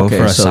make them go Okay,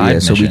 for a so side yeah,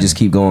 so we mission? just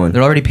keep going.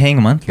 They're already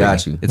paying monthly.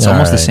 Got you. It's All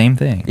almost the right. same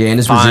thing. Yeah, and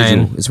it's Fine.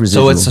 residual. It's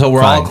residual. So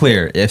we're all Fine.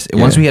 clear. If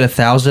once we hit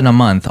 1,000 a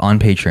month on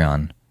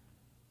Patreon,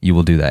 you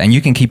will do that, and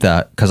you can keep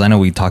that because I know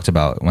we talked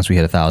about once we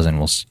hit 1,000,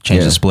 we'll change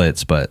Yeah. the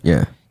splits. But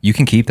Yeah. you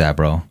can keep that,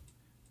 bro.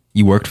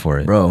 You worked for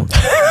it, bro.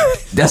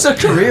 That's a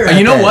career. And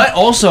you know at what? that.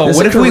 Also, That's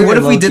what a if we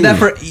career, did that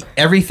low-key. for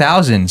every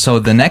 1,000? So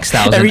the next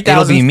 1,000, Every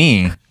it'll be 1,000?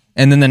 me,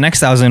 and then the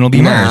next 1,000 will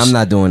be Nah, Mers. I'm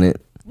not doing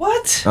it.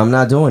 What? I'm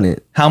not doing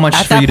it. How much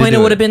At for that you to point, do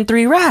it would have been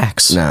 3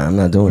 racks. Nah, I'm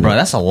not doing bro. it.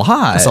 That's a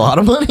lot. That's a lot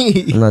of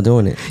money. I'm not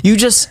doing it. You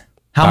just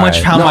How much?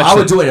 Alright. How No, much? I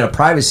would do it in a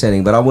private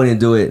setting, but I wouldn't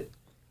do it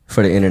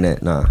for the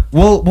internet. Nah.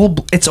 Well,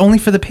 it's only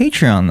for the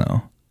Patreon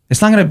though.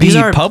 It's not gonna be These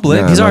are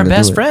public. Nah, These I'm are not our gonna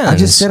best do it. friends. I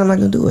just said I'm not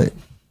gonna do it.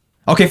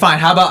 Okay, fine.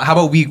 How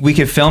about we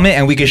could film it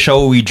and we could show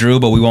what we drew,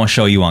 but we won't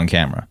show you on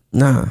camera.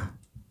 Nah,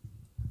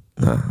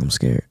 I'm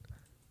scared.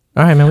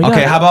 All right, man. We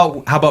Okay,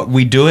 got how about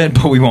we do it,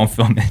 but we won't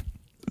film it,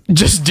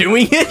 just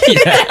doing it.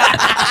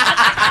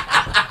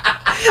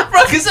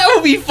 bro? Because that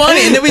would be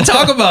funny, and then we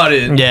talk about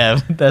it. Yeah,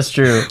 that's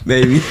true.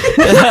 Maybe.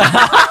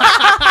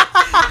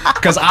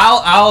 Because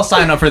I'll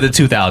sign up for the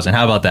 2,000.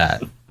 How about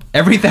that?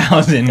 Every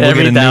 1,000,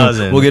 Every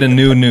 1,000. we'll get a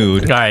new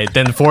nude, All right,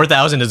 then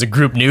 4,000 is a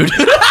group nude.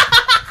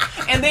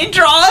 and they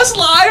draw us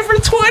live for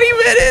 20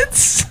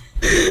 minutes.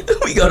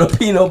 We go to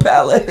Pinot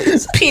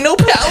Palace. Pinot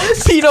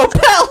Palace. Pinot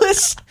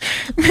Palace.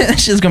 Man, that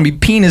shit's gonna be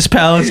Penis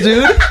Palace,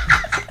 dude.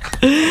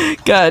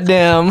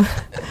 Goddamn.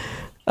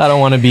 I don't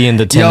want to be in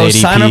the 1080p. Yo,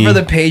 sign up for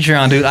the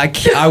Patreon, dude.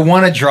 I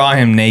want to draw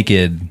him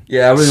naked.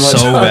 Yeah, I really want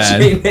So to bad.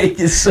 make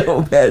it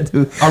so bad,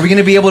 dude. Are we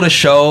gonna be able to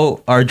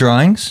show our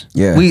drawings?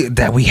 Yeah.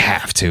 We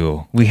have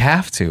to. We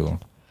have to.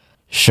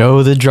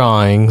 Show the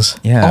drawings.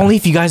 Yeah. Only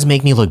if you guys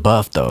make me look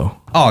buff, though.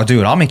 Oh,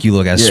 dude, I'll make you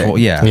look as Yeah. swole.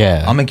 Yeah.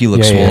 Yeah. I'll make you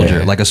look Yeah, yeah, swolger,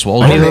 yeah. like a I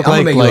swolger. mean, I'm look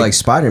gonna make you like- like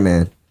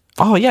Spider-Man.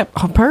 Oh, yeah.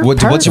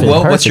 What's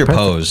your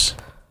pose?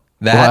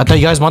 That Well, I thought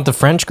you guys want the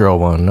French girl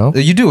one, no?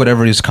 you do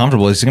whatever is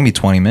comfortable. It's gonna be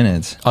 20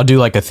 minutes. I'll do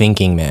like a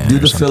thinking man. Do or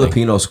the something.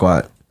 Filipino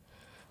squat.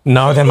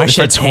 No, then my For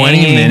shit's 20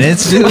 hanging.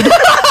 minutes, dude.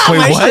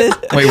 Wait,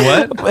 what? Wait,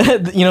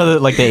 what? You know,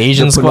 like the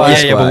Asian The squad.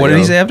 Yeah, but what did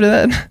he say after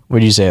that? What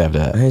did you say after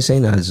I that? ain't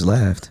saying that. I just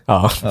laughed.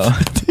 Oh.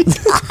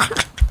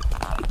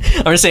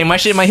 I'm just saying my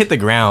shit might hit the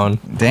ground.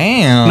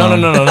 Damn. No,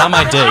 not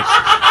my dick.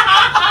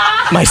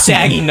 My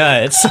saggy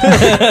nuts.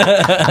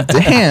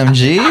 Damn,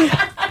 G.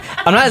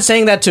 I'm not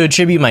saying that to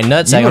attribute my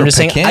nut sag. You I'm were just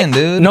saying, pecan,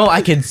 dude. No,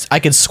 I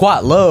could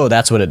squat low.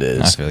 That's what it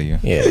is. I feel you.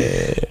 Yeah.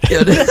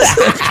 Yo, this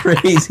is a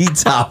crazy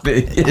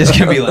topic. It's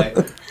gonna be like,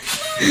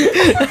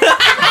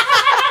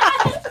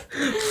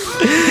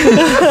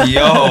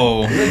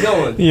 yo,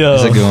 Yo.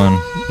 that's a good one.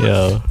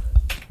 Yo.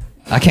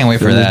 I can't wait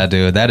for that,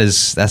 dude.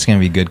 That's gonna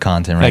be good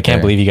content, right? I can't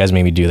there. believe you guys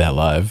made me do that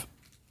live.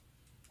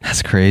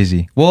 That's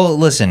crazy. Well,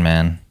 listen,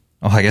 man.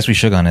 Oh, I guess we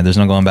shook on it. There's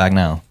no going back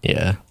now.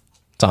 Yeah.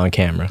 It's on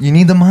camera. You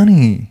need the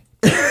money.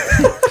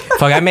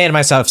 Fuck, I made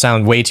myself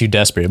sound way too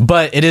desperate,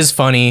 but it is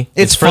funny.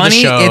 It's for funny.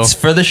 the show. It's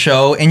for the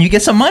show, and you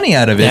get some money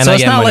out of it. And so I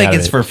it's get not money like out of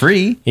it's it. for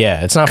free.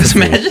 Yeah, it's not for Because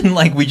free. imagine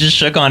like we just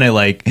shook on it,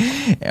 like,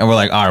 and we're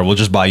like, all right, we'll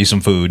just buy you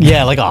some food.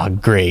 Yeah, like, oh,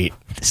 great.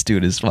 This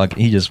dude is fuck.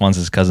 He just wants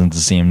his cousin to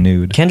see him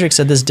nude. Kendrick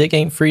said this dick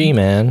ain't free,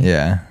 man.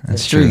 Yeah,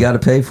 that's It's true. You got to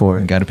pay for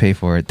You it. got to pay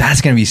for it.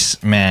 That's gonna be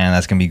man.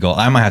 That's gonna be gold.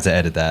 I might have to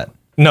edit that.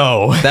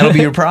 No. That'll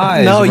be your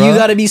prize. No, bro. you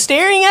got to be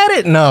staring at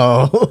it?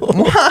 No.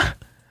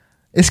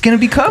 It's gonna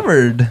be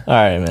covered. All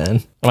right,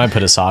 man. I might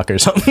put a sock or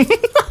something.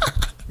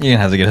 You're gonna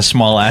have to get a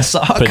small ass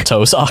sock. Put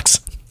toe socks.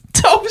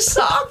 Toe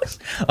socks.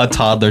 A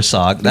toddler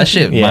sock. That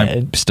shit Yeah.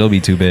 might still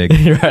be too big.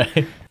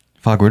 Right.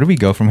 Fuck. Where do we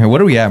go from here? What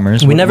are we at,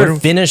 Mers? We What- never what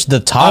are- finished the Oh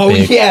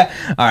topic. yeah.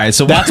 All right.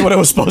 So That's what it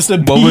was supposed to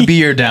be. What would be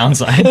your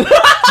downside?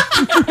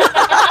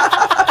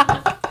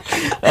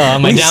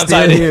 my downside?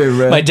 still here,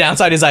 bro. My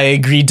downside is I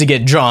agreed to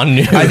get drawn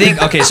nude. I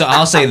think. Okay. So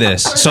I'll say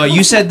this. So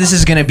you said this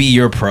is gonna be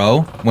your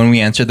pro when we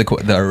answered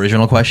the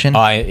original question.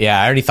 I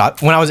already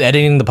thought when I was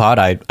editing the pod,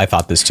 I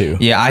thought this too.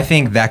 Yeah, I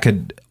think that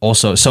could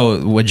also.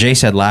 So what Jay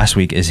said last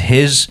week is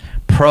his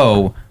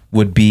pro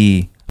would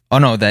be. Oh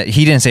no, that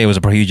he didn't say it was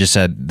a pro. He just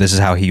said this is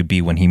how he would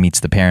be when he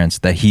meets the parents.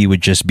 That he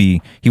would just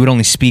be. He would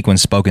only speak when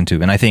spoken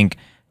to. And I think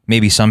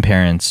maybe some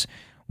parents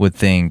would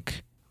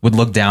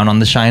look down on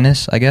the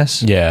shyness. I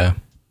guess. Yeah.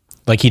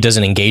 Like he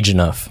doesn't engage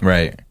enough.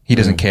 Right. He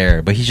doesn't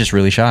care, but he's just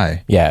really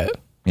shy. Yeah.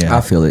 Yeah.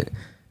 I feel it.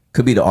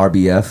 Could be the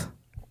RBF.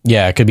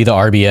 Yeah, it could be the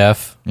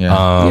RBF.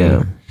 Yeah.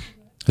 Yeah.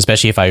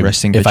 Especially if I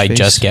Resting bitch face.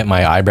 just get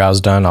my eyebrows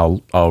done,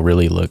 I'll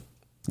really look.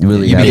 You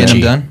really You be gotta-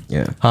 getting them done?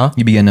 Yeah. Huh?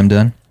 You be getting them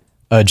done?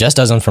 Jess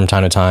does them from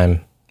time to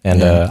time,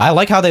 and I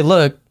like how they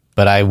look,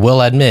 but I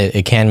will admit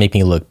it can make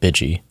me look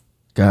bitchy.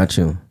 Got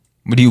you.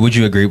 Would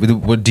you agree with?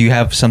 What do you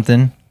have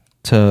something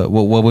to?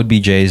 What would be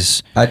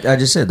Jay's? I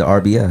just said the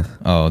RBF.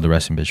 Oh, the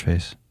resting bitch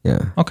face.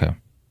 Yeah. Okay.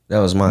 That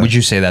was mine. Would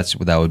you say that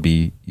would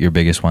be your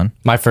biggest one?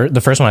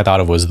 The first one I thought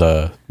of was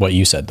what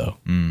you said though.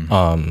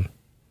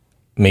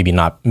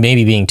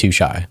 Maybe being too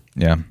shy.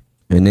 Yeah.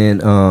 And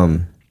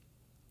then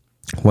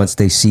once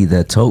they see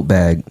the tote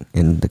bag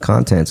and the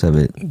contents of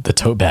it, The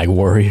tote bag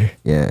warrior.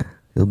 yeah,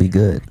 it'll be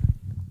good.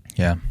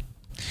 Yeah.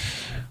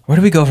 Where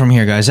do we go from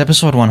here, guys?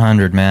 Episode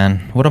 100,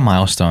 man. What a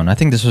milestone. I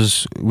think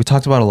we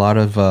talked about a lot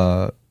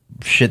of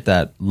shit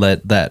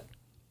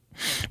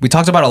we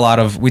talked about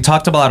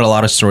a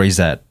lot of stories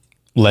that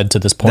Led to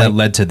this point.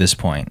 led to this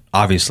point.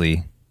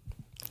 Obviously.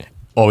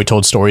 Oh, we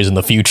told stories in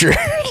the future.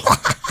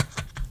 I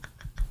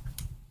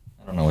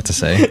don't know what to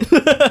say.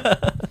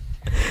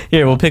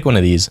 Here, we'll pick one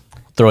of these.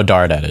 Throw a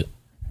dart at it.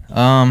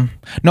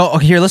 No,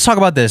 here, let's talk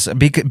about this.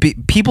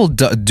 People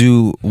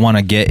do want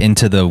to get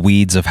into the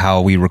weeds of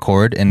how we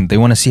record, and they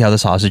want to see how the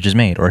sausage is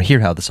made or hear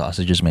how the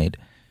sausage is made.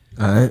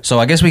 All right. So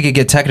I guess we could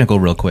get technical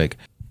real quick.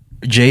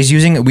 Jay's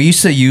using. We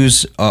used to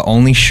use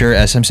only Shure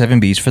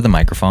SM7Bs for the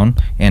microphone,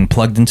 and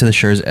plugged into the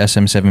Shure's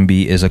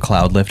SM7B is a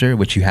cloud lifter,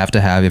 which you have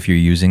to have if you're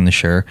using the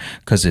Shure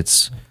because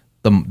it's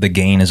the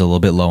gain is a little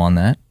bit low on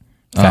that.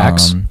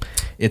 Facts.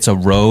 It's a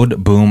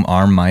Rode Boom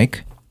Arm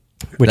mic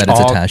Which that it's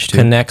all attached to.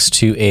 connects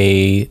to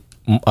a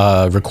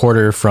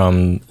recorder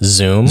from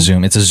Zoom.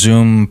 Zoom. It's a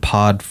Zoom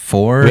Pod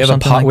 4. We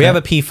have we have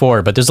a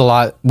P4, but there's a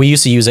lot. We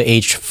used to use a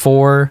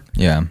H4.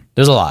 Yeah.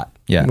 There's a lot.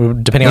 Yeah.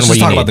 Depending Let's on what just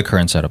you talk need. about the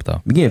current setup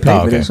though. You getting paid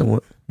Oh, for okay. this or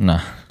what?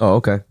 Nah. Oh,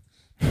 okay.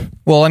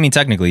 Well, I mean,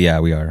 technically, yeah,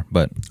 we are,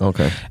 but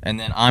Okay. and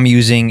then I'm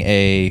using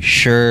a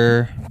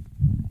Shure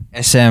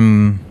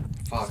SM.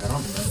 Fuck, I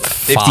don't remember.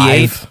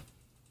 58. 5.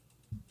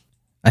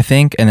 I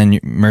think, and then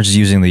Merch is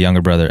using the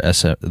younger brother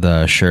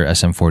the Shure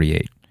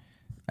SM48.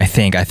 I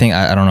think. I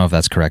don't know if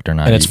that's correct or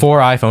not. And it's 4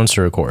 iPhones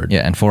to record. Yeah,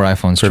 and 4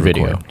 iPhones For to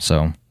video. record.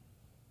 So,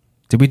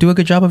 did we do a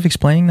good job of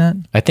explaining that?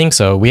 I think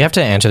so. We have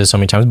to answer this so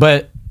many times,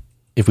 but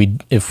if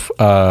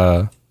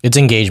it's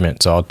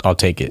engagement, so I'll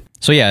take it.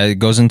 So yeah, it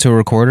goes into a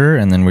recorder,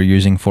 and then we're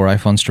using 4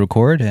 iPhones to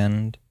record,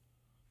 and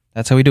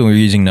that's how we do it. We're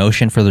using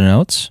Notion for the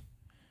notes,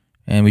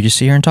 and we just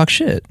sit here and talk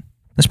shit.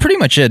 That's pretty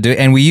much it, dude.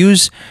 And we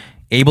use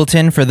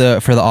Ableton for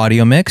the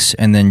audio mix,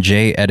 and then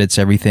Jay edits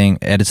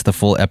the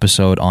full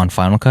episode on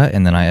Final Cut,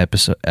 and then I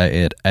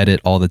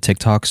edit all the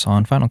TikToks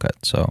on Final Cut.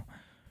 So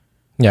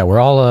Yeah, we're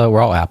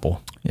all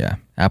Apple. yeah,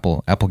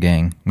 Apple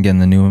gang. I'm getting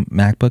the new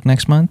MacBook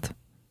next month.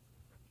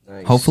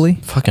 Nice. Hopefully,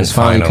 Fucking It's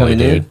finally finally,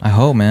 coming in. dude. I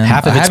hope, man.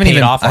 Half of I it's haven't paid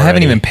even, off I haven't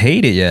already. even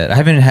paid it yet. I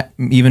haven't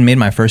even made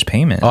my first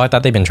payment. Oh, I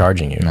thought they've been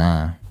charging you.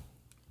 Nah.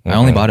 I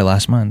only bought it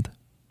last month.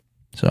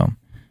 So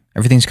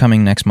everything's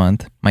coming next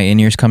month. My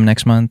in-ears come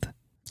next month.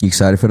 You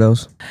excited for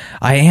those?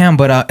 I am,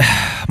 but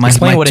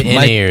Explain what an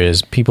in-ear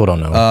is. People don't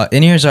know.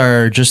 in-ears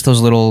are just those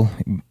little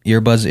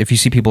earbuds. If you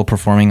see people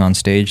performing on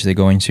stage, they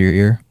go into your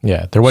ear.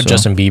 Yeah, they're what so-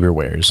 Justin Bieber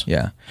wears.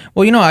 Yeah.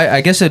 Well,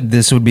 I guess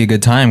this would be a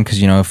good time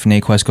because, if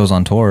Nate Quest goes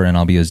on tour and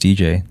I'll be his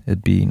DJ,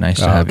 it'd be nice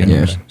to have okay.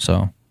 in-ears. Yeah.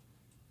 So,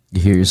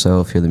 You hear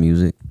yourself, hear the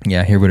music.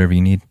 yeah, hear whatever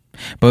you need.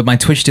 But my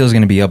Twitch deal is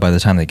going to be up by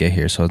the time they get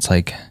here. So it's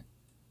like,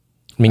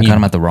 I mean, I got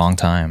them at the wrong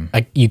time.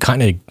 you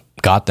kind of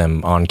got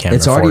them on camera.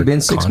 It's already for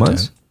been 6 content.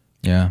 months.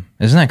 Yeah.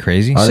 Isn't that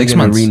crazy? Are they 6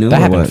 gonna months. renew That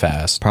or happened what?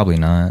 fast. Probably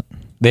not.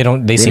 They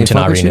seem didn't to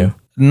fuck not with you? renew.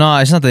 No,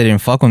 it's not that they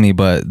didn't fuck with me,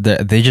 but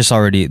they just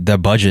already, the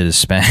budget is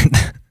spent.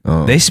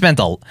 Oh. They spent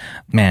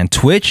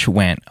Twitch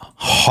went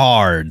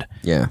hard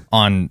Yeah.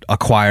 on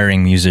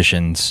acquiring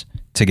musicians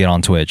to get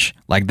on Twitch.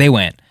 Like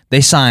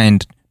they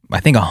signed, I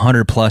think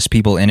 100 plus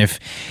people. And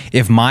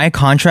if my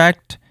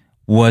contract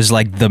was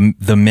like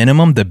the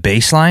minimum, the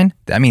baseline,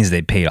 that means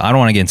they paid. I don't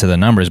want to get into the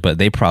numbers, but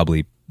they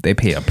paid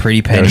a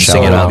pretty penny to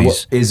selling get all out.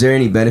 these. Is there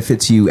any benefit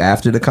to you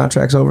after the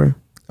contract's over?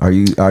 Are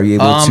you able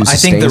to sustain I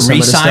think the some of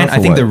re-sign. stuff, I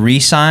or think what? the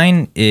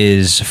re-sign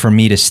is for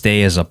me to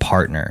stay as a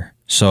partner.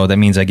 So that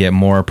means I get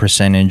more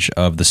percentage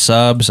of the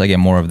subs, I get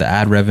more of the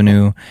ad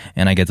revenue,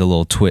 and I get the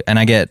little and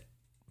I get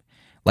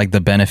like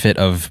the benefit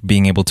of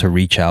being able to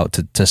reach out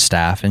to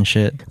staff and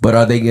shit. But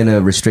are they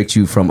gonna restrict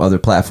you from other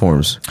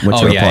platforms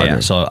once you're a partner? yeah.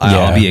 So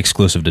I'll Yeah. be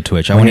exclusive to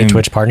Twitch. I When won't you're a even,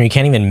 Twitch partner, you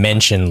can't even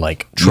mention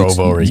like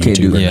Trovo or you can't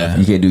YouTube. do Yeah.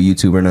 you can't do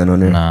YouTube or nothing on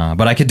there. Nah,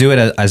 but I could do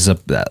it as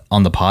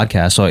on the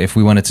podcast. So if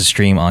we wanted to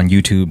stream on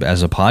YouTube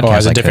as a podcast, Oh,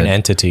 as a I different could.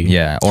 entity.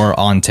 Yeah, or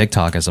on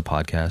TikTok as a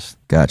podcast.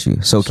 Got you.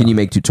 So can you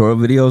make tutorial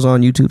videos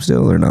on YouTube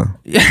still or no?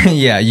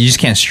 Yeah, you just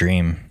can't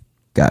stream.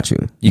 Got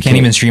you. You can't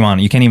even stream on.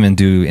 You can't even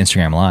do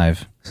Instagram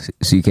Live.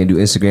 So you can't do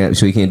Instagram.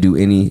 So you can't do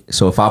any.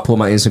 So if I pull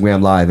my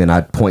Instagram live and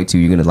I point to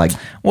you, you're gonna like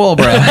Well,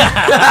 bro.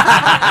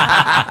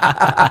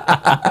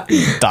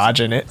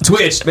 Dodging it.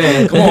 Twitch,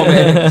 man. Come on,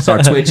 man.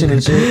 Start twitching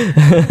and shit.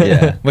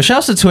 Yeah. But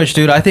shouts to Twitch,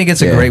 dude. I think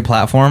it's a Yeah. great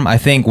platform. I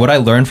think what I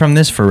learned from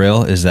this for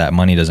real is that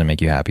money doesn't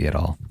make you happy at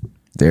all.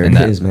 There And it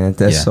that- is, man.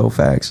 That's yeah. so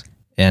facts.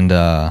 And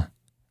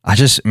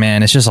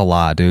it's just a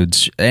lot, dude.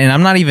 And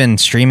I'm not even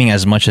streaming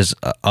as much as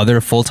other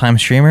full-time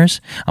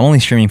streamers. I'm only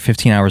streaming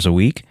 15 hours a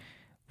week,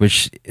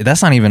 which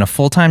that's not even a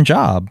full-time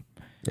job.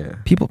 Yeah.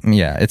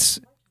 It's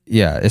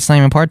not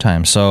even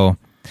part-time. So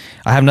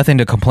I have nothing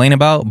to complain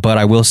about, but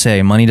I will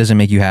say money doesn't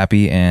make you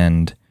happy.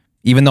 And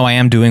even though I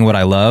am doing what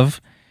I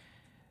love,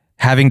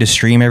 having to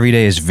stream every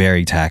day is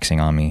very taxing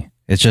on me.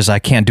 It's just, I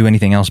can't do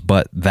anything else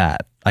but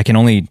that. I can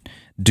only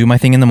do my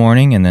thing in the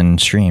morning and then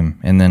stream.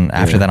 And then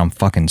after that, I'm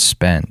fucking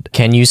spent.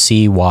 Can you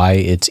see why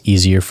it's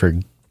easier for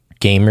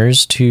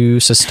gamers to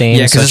sustain?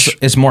 Yeah, because such-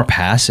 it's more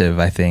passive,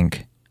 I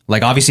think.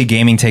 Like, obviously,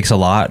 gaming takes a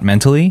lot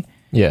mentally,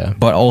 yeah.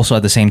 but also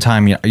at the same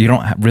time, you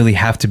don't really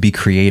have to be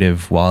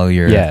creative while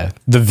you're... Yeah,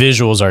 the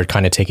visuals are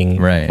kind of taking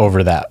Right.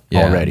 over that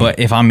Yeah, already. but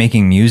if I'm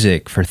making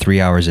music for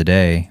 3 hours a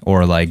day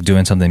or like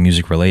doing something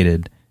music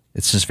related,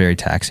 it's just very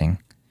taxing.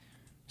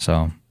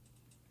 So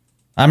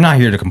I'm not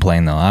here to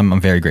complain though. I'm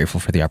very grateful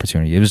for the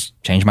opportunity. It was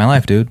changed my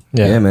life, dude.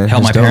 Yeah, man.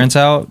 Helped my That's dope. parents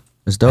out.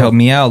 That's dope. Helped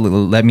me out.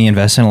 Let me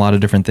invest in a lot of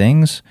different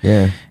things.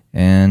 Yeah.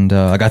 And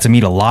I got to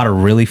meet a lot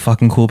of really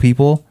fucking cool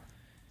people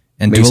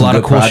and Make do a some lot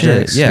of good cool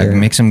projects, shit. Yeah,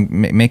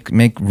 yeah.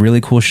 make really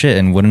cool shit,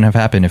 and wouldn't have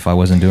happened if I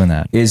wasn't doing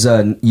that. Is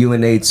you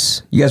and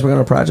Nate's? You guys working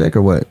on a project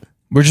or what?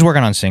 We're just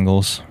working on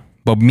singles.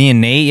 But me and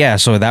Nate, yeah,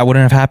 so that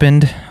wouldn't have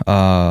happened.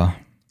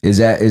 Is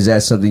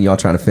that something y'all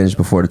trying to finish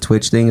before the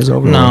Twitch thing is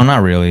over? No,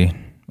 not really.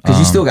 Because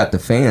you still got the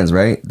fans,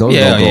 right? Those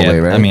Yeah, don't go yeah. away,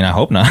 right? I mean, I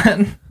hope not.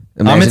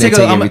 Imagine they take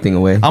everything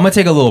away. I'm gonna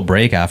take a little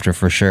break after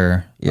for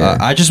sure. Yeah.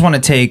 I just want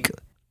to take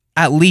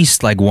at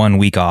least like 1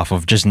 week off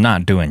of just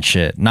not doing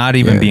shit, not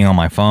even being on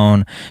my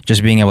phone,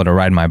 just being able to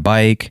ride my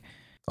bike.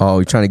 Oh,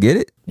 you trying to get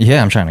it?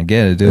 Yeah, I'm trying to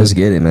get it, dude. Let's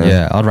get it, man.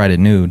 Yeah, I'll ride it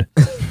nude.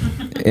 And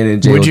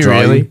then Jay Would will you draw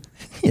really?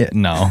 Yeah,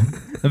 no,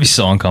 that'd be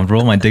so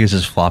uncomfortable. My dick is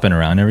just flopping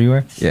around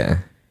everywhere. Yeah.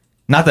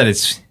 Not that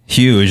it's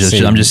huge. It's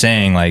just, I'm just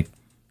saying, like,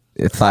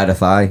 Thigh to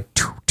thigh.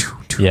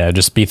 Yeah,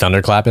 just be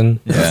thunderclapping.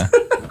 yeah,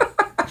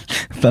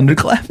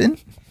 thunderclapping.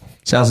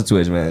 Shouts to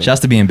Twitch, man.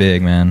 Shouts to being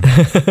big, man.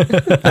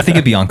 I think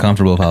it'd be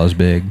uncomfortable if I was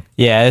big.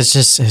 Yeah, it's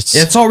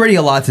It's already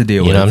a lot to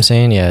deal you with. know what I'm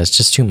saying? Yeah, it's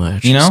just too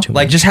much. You know, It's too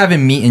like much. just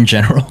having meat in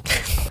general.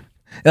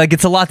 Like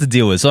it's a lot to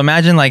deal with. So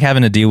imagine like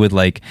having to deal with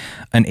like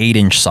an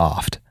 8-inch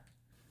soft.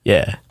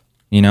 yeah.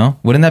 You know,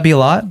 wouldn't that be a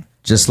lot?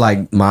 Just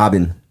like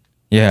mobbing.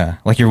 Yeah,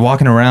 like you're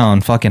walking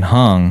around fucking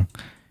hung,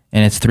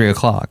 and it's 3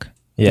 o'clock.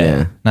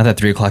 Yeah. Not that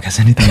 3 o'clock has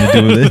anything to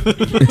do with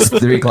it. It's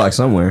 3 o'clock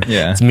somewhere.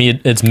 Yeah.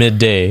 It's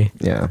midday.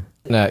 Yeah.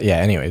 Yeah,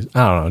 anyways.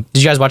 I don't know.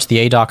 Did you guys watch the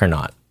A-Doc or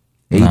not?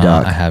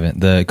 A-Doc. I haven't.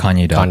 The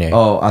Kanye doc. Kanye.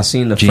 Oh, I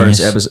seen the Genius.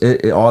 first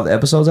episode. All the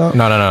episodes out?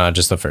 No,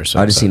 just the first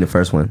one. I just seen the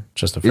first one.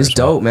 Just the first It's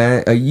dope,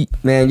 man.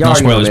 Man, y'all No already know,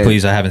 spoilers, man.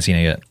 please. I haven't seen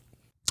it yet.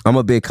 I'm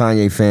a big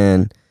Kanye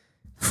fan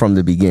from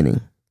the beginning.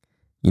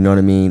 You know what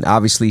I mean?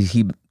 Obviously,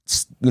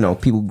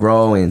 people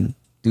grow and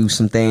do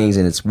some things,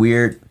 and it's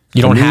weird.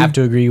 You for don't me. have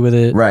to agree with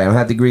it. Right, I don't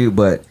have to agree,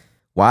 but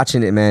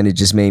watching it, man, it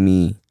just made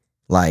me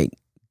like,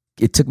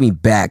 it took me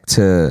back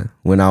to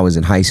when I was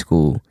in high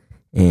school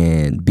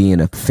and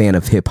being a fan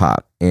of hip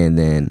hop, and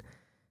then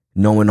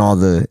knowing all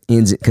the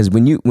ins, because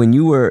when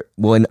you were,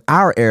 well, in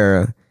our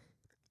era,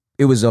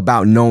 it was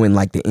about knowing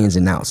like the ins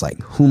and outs, like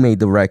who made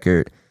the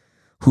record,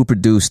 who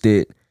produced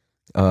it,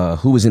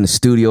 who was in the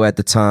studio at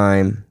the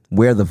time,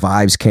 where the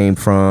vibes came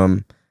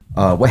from,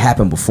 what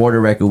happened before the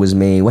record was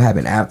made, what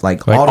happened after,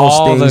 like all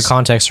those things. The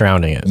context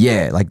surrounding it.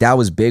 Yeah, like that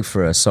was big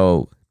for us.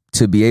 So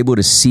to be able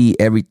to see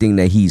everything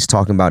that he's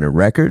talking about in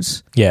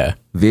records Yeah.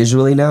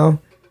 visually now,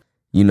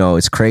 you know,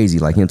 it's crazy.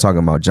 Like him talking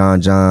about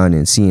John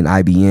and seeing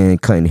IBN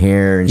cutting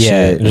hair and Yeah.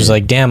 shit. It was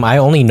like, damn, I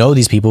only know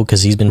these people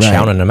because he's been Right.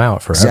 shouting them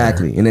out forever.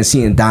 Exactly. And then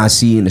seeing Don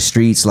C in the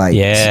streets, like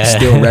Yeah.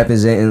 still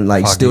representing,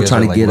 like still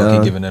trying to get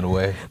giving it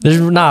away.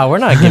 We're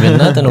not giving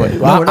nothing away.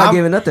 No, we're not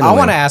giving nothing I away.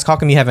 want to ask, how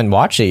come you haven't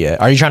watched it yet?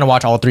 Are you trying to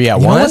watch all three at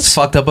You know once? what's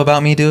fucked up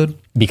about me, dude?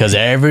 Because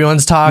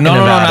everyone's talking No,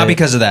 about it. not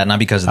because of that. Not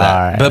because of that. All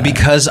right, but all right.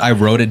 because I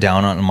wrote it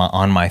down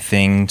on my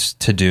things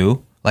to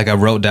do. Like I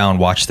wrote down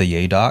watch the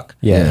Ye doc.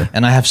 Yeah.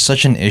 And I have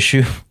such an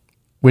issue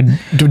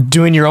With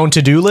doing your own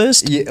to-do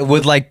list?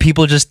 with like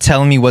people just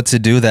telling me what to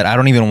do that I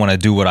don't even want to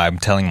do what I'm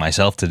telling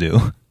myself to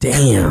do.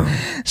 Damn.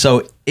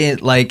 So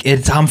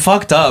I'm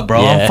fucked up,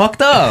 bro. Yeah. I'm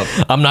fucked up.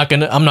 I'm not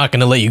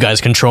gonna let you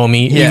guys control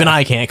me. Yeah. Even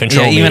I can't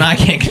control me. Even I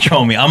can't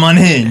control me. I'm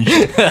unhinged.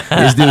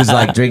 This dude's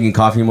like drinking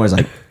coffee more. He's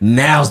like,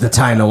 now's the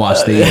time to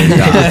watch the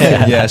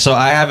doc. Yeah, so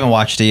I haven't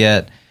watched it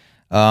yet.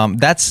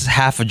 That's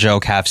half a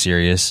joke, half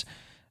serious.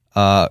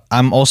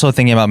 I'm also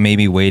thinking about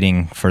maybe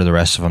waiting for the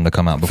rest of them to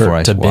come out before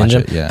I to watch binge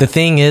it. them. Yeah. The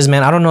thing is,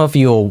 man, I don't know if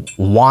you'll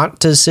want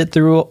to sit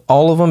through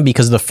all of them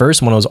because the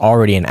first one was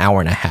already an hour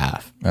and a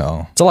half.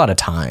 Oh. It's a lot of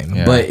time.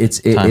 Yeah. But it's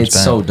Time it's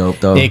spent. so dope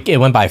though. It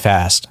went by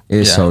fast.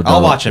 It's Yeah. so dope.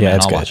 I'll watch it, Yeah, man.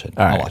 it's I'll good. watch it.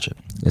 All I'll right. watch it.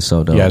 It's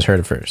so dope. You guys heard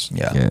it first.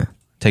 Yeah. Yeah.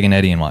 Take an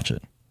Eddie and watch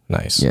it.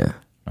 Nice. Yeah.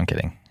 I'm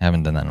kidding. I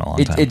haven't done that in a long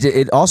It, time.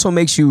 it also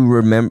makes you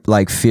remember,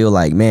 like, feel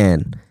like,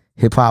 man,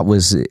 hip hop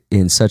was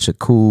in such a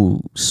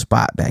cool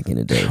spot back in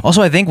the day.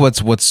 Also, I think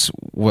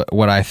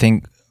what I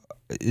think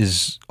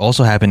is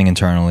also happening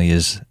internally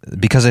is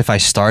because if I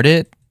start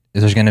it,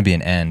 there's going to be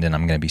an end and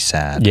I'm going to be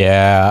sad.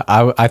 Yeah,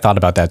 I thought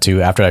about that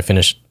too after I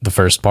finished the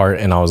first part,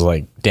 and I was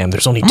like, damn,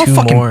 there's only I'm two a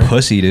fucking more.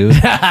 pussy, dude.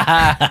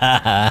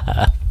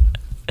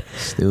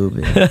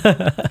 Stupid.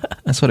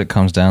 That's what it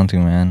comes down to,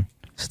 man.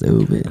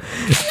 Stupid.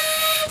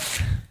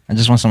 I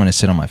just want someone to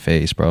sit on my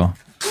face, bro.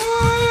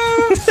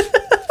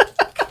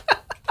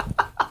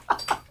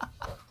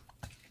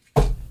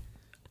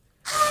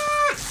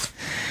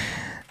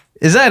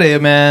 Is that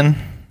it, man?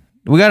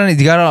 Y'all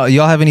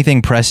have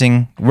anything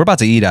pressing? We're about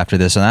to eat after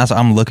this, and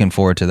I'm looking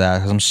forward to that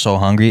because I'm so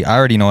hungry. I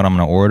already know what I'm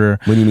gonna order.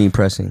 What do you mean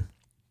pressing?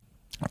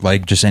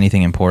 Like just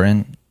anything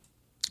important.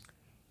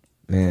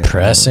 Man.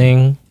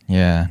 Pressing?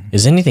 Yeah,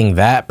 Is anything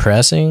that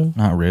pressing?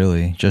 not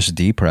really. Just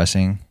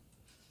depressing.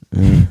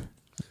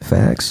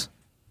 Facts.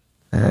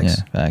 Facts. Yeah,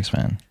 facts,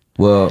 man.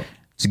 Well,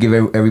 to give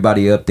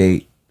everybody an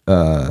update,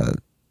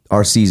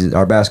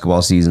 our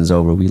basketball season's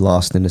over. We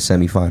lost in the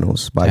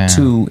semifinals by Damn.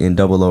 2 in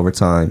double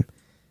overtime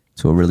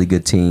to a really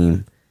good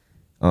team.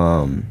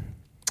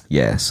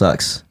 Yeah,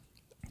 sucks.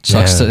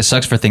 Sucks. Yeah. It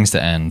sucks for things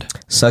to end.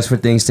 Sucks for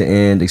things to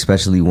end,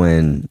 especially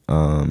when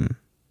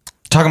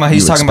He's talking about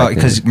expecting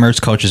because it. Mertz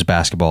coaches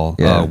basketball,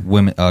 Yeah.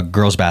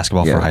 girls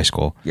basketball Yeah. for high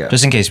school. Yeah.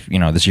 Just in case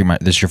this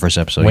is your first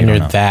episode. When you you're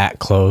don't know. that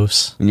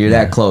close. when you're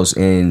that close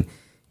and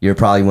you're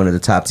probably one of the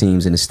top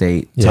teams in the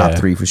state, top Yeah.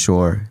 3 for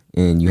sure,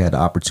 and you had the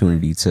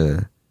opportunity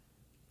to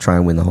try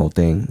and win the whole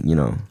thing.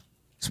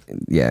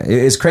 Yeah,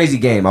 it's a crazy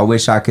game. I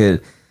wish I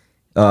could.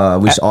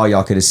 Wish all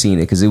y'all could have seen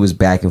it because it was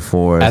back and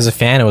forth. As a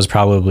fan, it was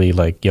probably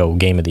like,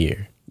 game of the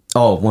year.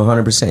 Oh,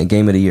 100%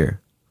 game of the year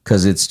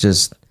because it's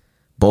just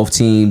both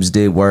teams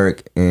did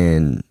work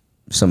and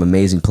some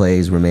amazing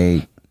plays were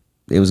made.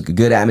 It was a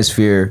good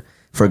atmosphere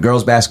for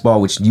girls basketball,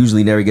 which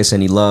usually never gets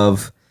any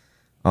love.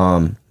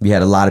 We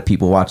had a lot of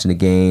people watching the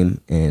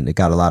game and it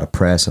got a lot of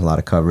press and a lot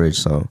of coverage,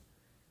 so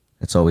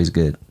it's always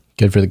good.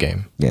 Good for the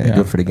game. Yeah,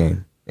 good for the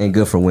game and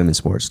good for women's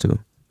sports too.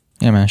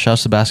 Yeah, man.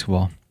 Shouts to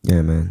basketball.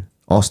 Yeah, man.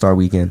 All-Star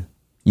Weekend.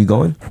 You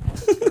going?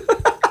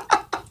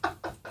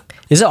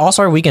 Is it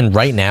All-Star Weekend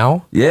right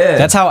now? Yeah.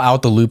 That's how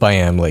out the loop I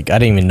am. Like, I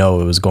didn't even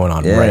know it was going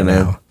on right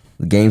now.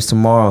 The game's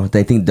tomorrow.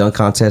 They think dunk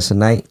contest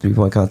tonight,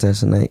 3-point contest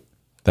tonight.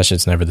 That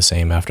shit's never the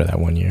same after that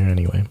 1 year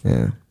anyway.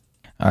 Yeah.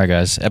 All right,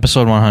 guys.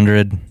 Episode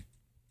 100.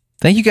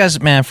 Thank you guys,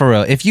 man, for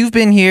real. If you've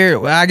been here,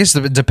 well, I guess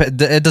it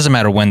doesn't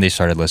matter when they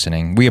started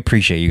listening. We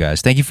appreciate you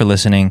guys. Thank you for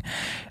listening.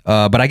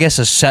 But I guess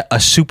a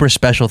super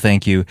special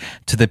thank you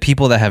to the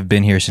people that have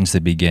been here since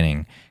the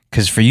beginning.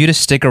 Because for you to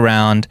stick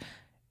around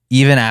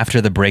even after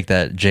the break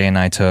that Jay and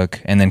I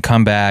took, and then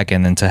come back,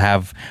 and then to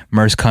have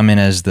Merce come in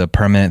as the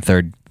permanent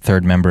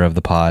third member of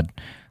the pod,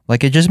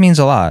 like, it just means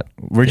a lot.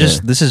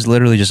 This is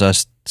literally just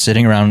us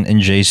sitting around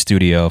in Jay's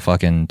studio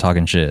fucking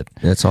talking shit.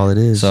 That's all it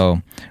is. So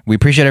we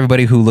appreciate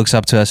everybody who looks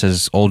up to us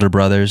as older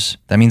brothers.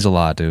 That means a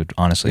lot, dude,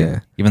 honestly.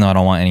 Yeah. Even though I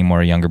don't want any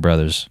more younger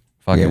brothers.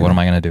 Fuck it, what am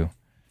I going to do?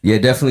 Yeah,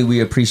 definitely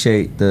we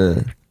appreciate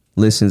the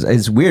listens.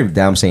 It's weird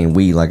that I'm saying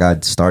we, like I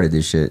started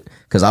this shit,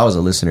 because I was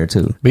a listener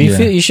too. But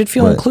you should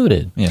feel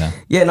included. Yeah.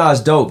 Yeah, no,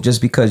 it's dope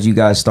just because you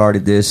guys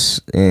started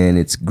this and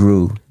it's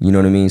grew. You know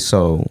what I mean?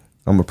 So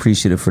I'm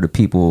appreciative for the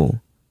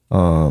people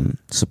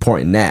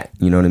supporting that.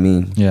 You know what I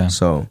mean? Yeah.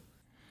 So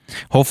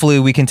hopefully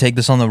we can take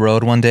this on the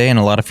road one day, and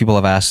a lot of people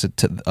have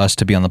asked us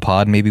to be on the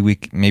pod.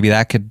 Maybe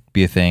that could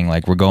be a thing.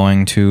 Like, we're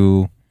going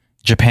to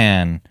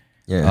Japan.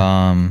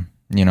 yeah,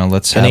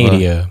 Let's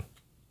Canada.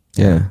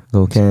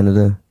 go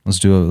Canada. let's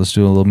do a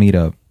little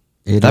meetup.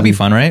 Italy. That'd be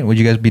fun, right? Would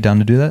you guys be down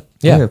to do that?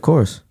 Yeah, of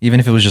course. Even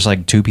if it was just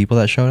like 2 people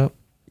that showed up?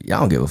 Yeah, I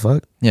don't give a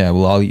fuck. Yeah,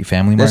 we'll all eat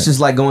family mart. That's just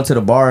like going to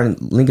the bar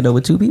and linking up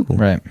with 2 people.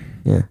 Right.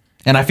 Yeah.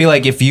 And I feel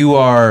like if you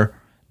are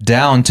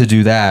down to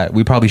do that,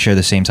 we probably share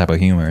the same type of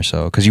humor.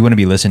 So, because you wouldn't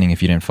be listening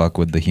if you didn't fuck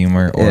with the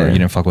humor or you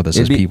didn't fuck with us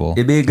as people.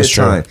 It'd be a good That's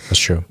true. time. That's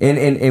true.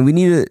 And we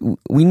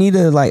need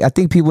to like, I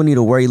think people need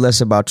to worry less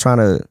about trying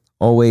to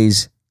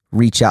always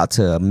reach out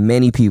to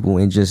many people,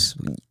 and just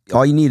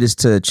all you need is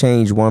to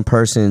change one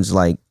person's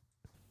like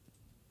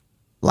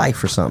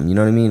life or something. You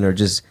know what I mean? Or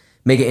just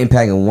make an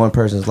impact on one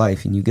person's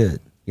life, and you good.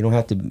 You don't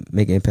have to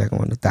make an impact on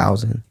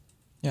 1,000.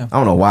 Yeah. I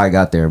don't know why I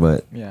got there,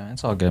 but Yeah,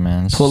 it's all good,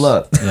 man. pull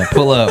up. Yeah,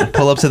 pull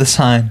up to the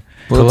sign.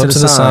 Pull up to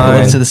the sign.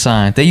 Pull up to the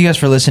sign. Thank you guys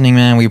for listening,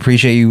 man. We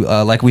appreciate you.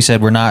 Like we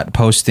said, we're not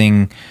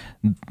posting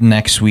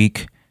next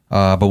week,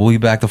 but we'll be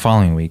back the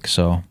following week.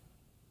 So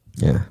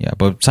Yeah. yeah,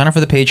 but sign up for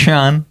the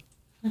Patreon.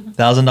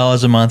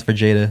 $1,000 a month for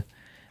Jay to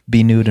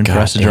be nude and for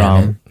us to damn draw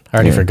it. him. I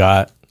already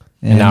forgot.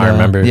 And now I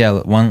remember.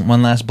 Yeah,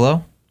 one last blow.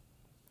 All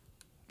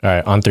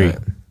right, on 3.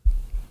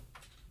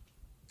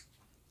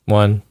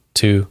 1,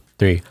 2,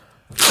 3.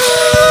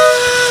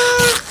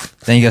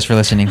 Thank you guys for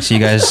listening. See you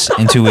guys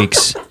in 2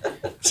 weeks.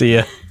 See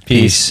ya.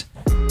 Peace.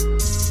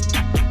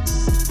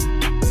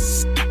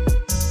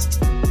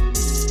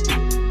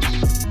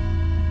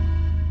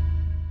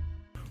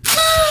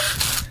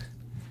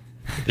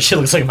 This shit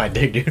looks like my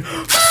dick, dude.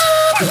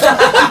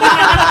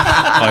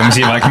 Oh, let me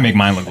see if I can make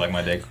mine look like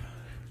my dick.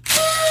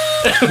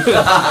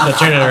 No,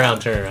 turn it around.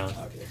 Turn it around.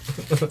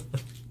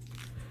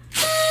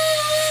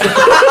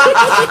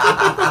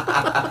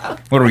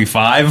 What are we,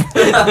 5?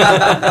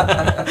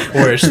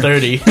 Or it's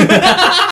 30.